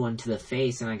good one to the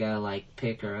face and I gotta, like,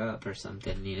 pick her up or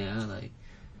something, you know? Like...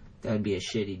 That would be a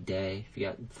shitty day if you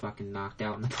got fucking knocked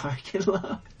out in the parking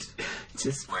lot.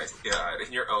 Just my God,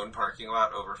 in your own parking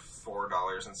lot over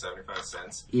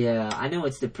 $4.75. Yeah, I know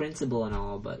it's the principle and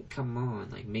all, but come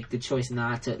on, like make the choice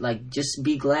not to. Like, just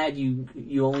be glad you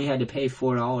only had to pay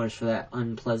 $4 for that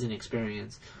unpleasant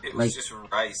experience. It was like, just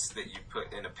rice that you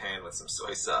put in a pan with some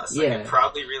soy sauce. Yeah, like, it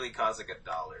probably really cost like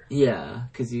 $1. Yeah,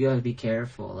 because you gotta be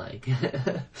careful. Like,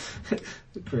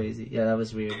 crazy. Yeah, that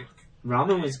was weird.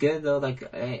 Ramen was good though. Like,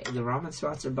 the ramen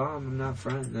spots are bomb. I'm not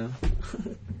fronting though.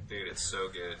 Dude, it's so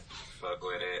good. Fuck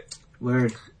with it.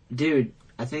 Word, dude.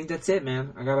 I think that's it,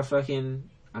 man. I gotta fucking.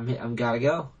 I'm gotta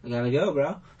go. I gotta go,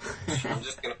 bro. I'm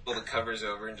just gonna pull the covers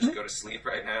over and just go to sleep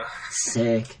right now.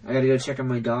 Sick. I gotta go check on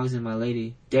my dogs and my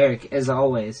lady. Derek, as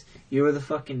always, you were the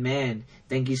fucking man.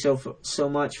 Thank you so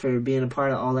much for being a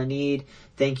part of All I Need.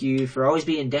 Thank you for always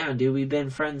being down, dude. We've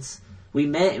been friends. We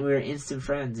met and we were instant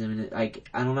friends. I mean, like,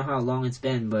 I don't know how long it's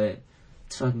been, but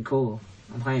it's fucking cool.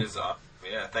 I'm hyped. It's awesome.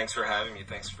 Yeah, thanks for having me.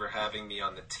 Thanks for having me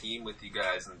on the team with you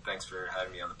guys, and thanks for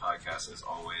having me on the podcast as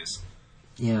always.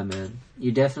 Yeah, man.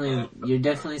 You're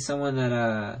definitely someone that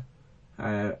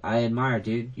I admire,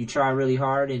 dude. You try really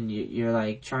hard, and you're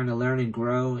like trying to learn and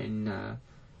grow, and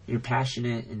you're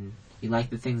passionate, and you like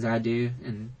the things I do,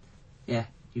 and yeah,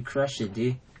 you crush it,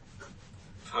 dude.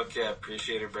 Fuck yeah,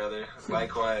 appreciate it, brother.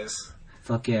 Likewise.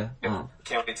 Fuck yeah.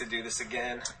 Can't wait to do this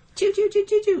again. Choo choo choo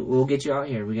choo choo. We'll get you out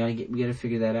here. We gotta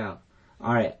figure that out.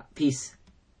 All right. Peace.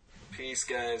 Peace,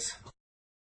 guys.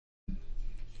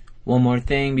 One more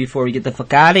thing before we get the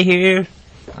fuck out of here.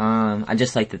 I'd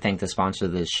just like to thank the sponsor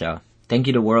of this show. Thank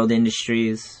you to World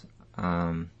Industries.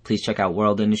 Please check out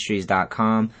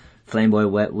worldindustries.com. Flameboy,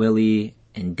 Wet Willie,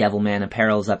 and Devilman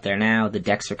Apparel's up there now. The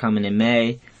decks are coming in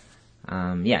May.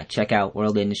 Check out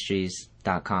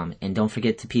worldindustries.com. And don't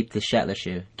forget to peep the Shetler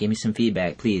shoe. Give me some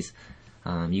feedback, please.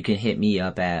 You can hit me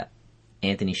up at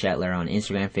Anthony Shetler on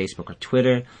Instagram, Facebook, or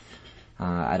Twitter.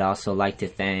 I'd also like to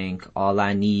thank All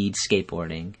I Need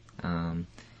Skateboarding.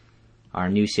 Our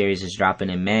new series is dropping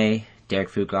in May. Derek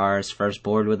Fugar's first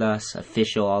board with us,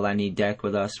 official All I Need deck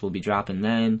with us, will be dropping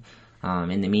then.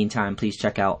 In the meantime, please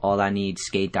check out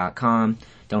allineedskate.com.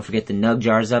 Don't forget the nug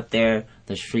jars up there.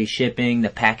 There's free shipping, the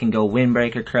pack and go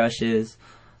windbreaker crushes.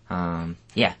 I've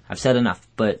said enough,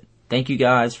 but thank you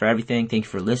guys for everything. Thank you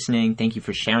for listening. Thank you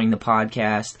for sharing the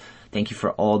podcast. Thank you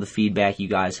for all the feedback. You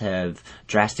guys have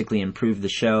drastically improved the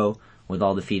show with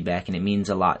all the feedback, and it means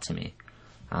a lot to me.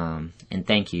 And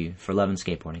thank you for loving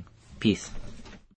skateboarding. Peace.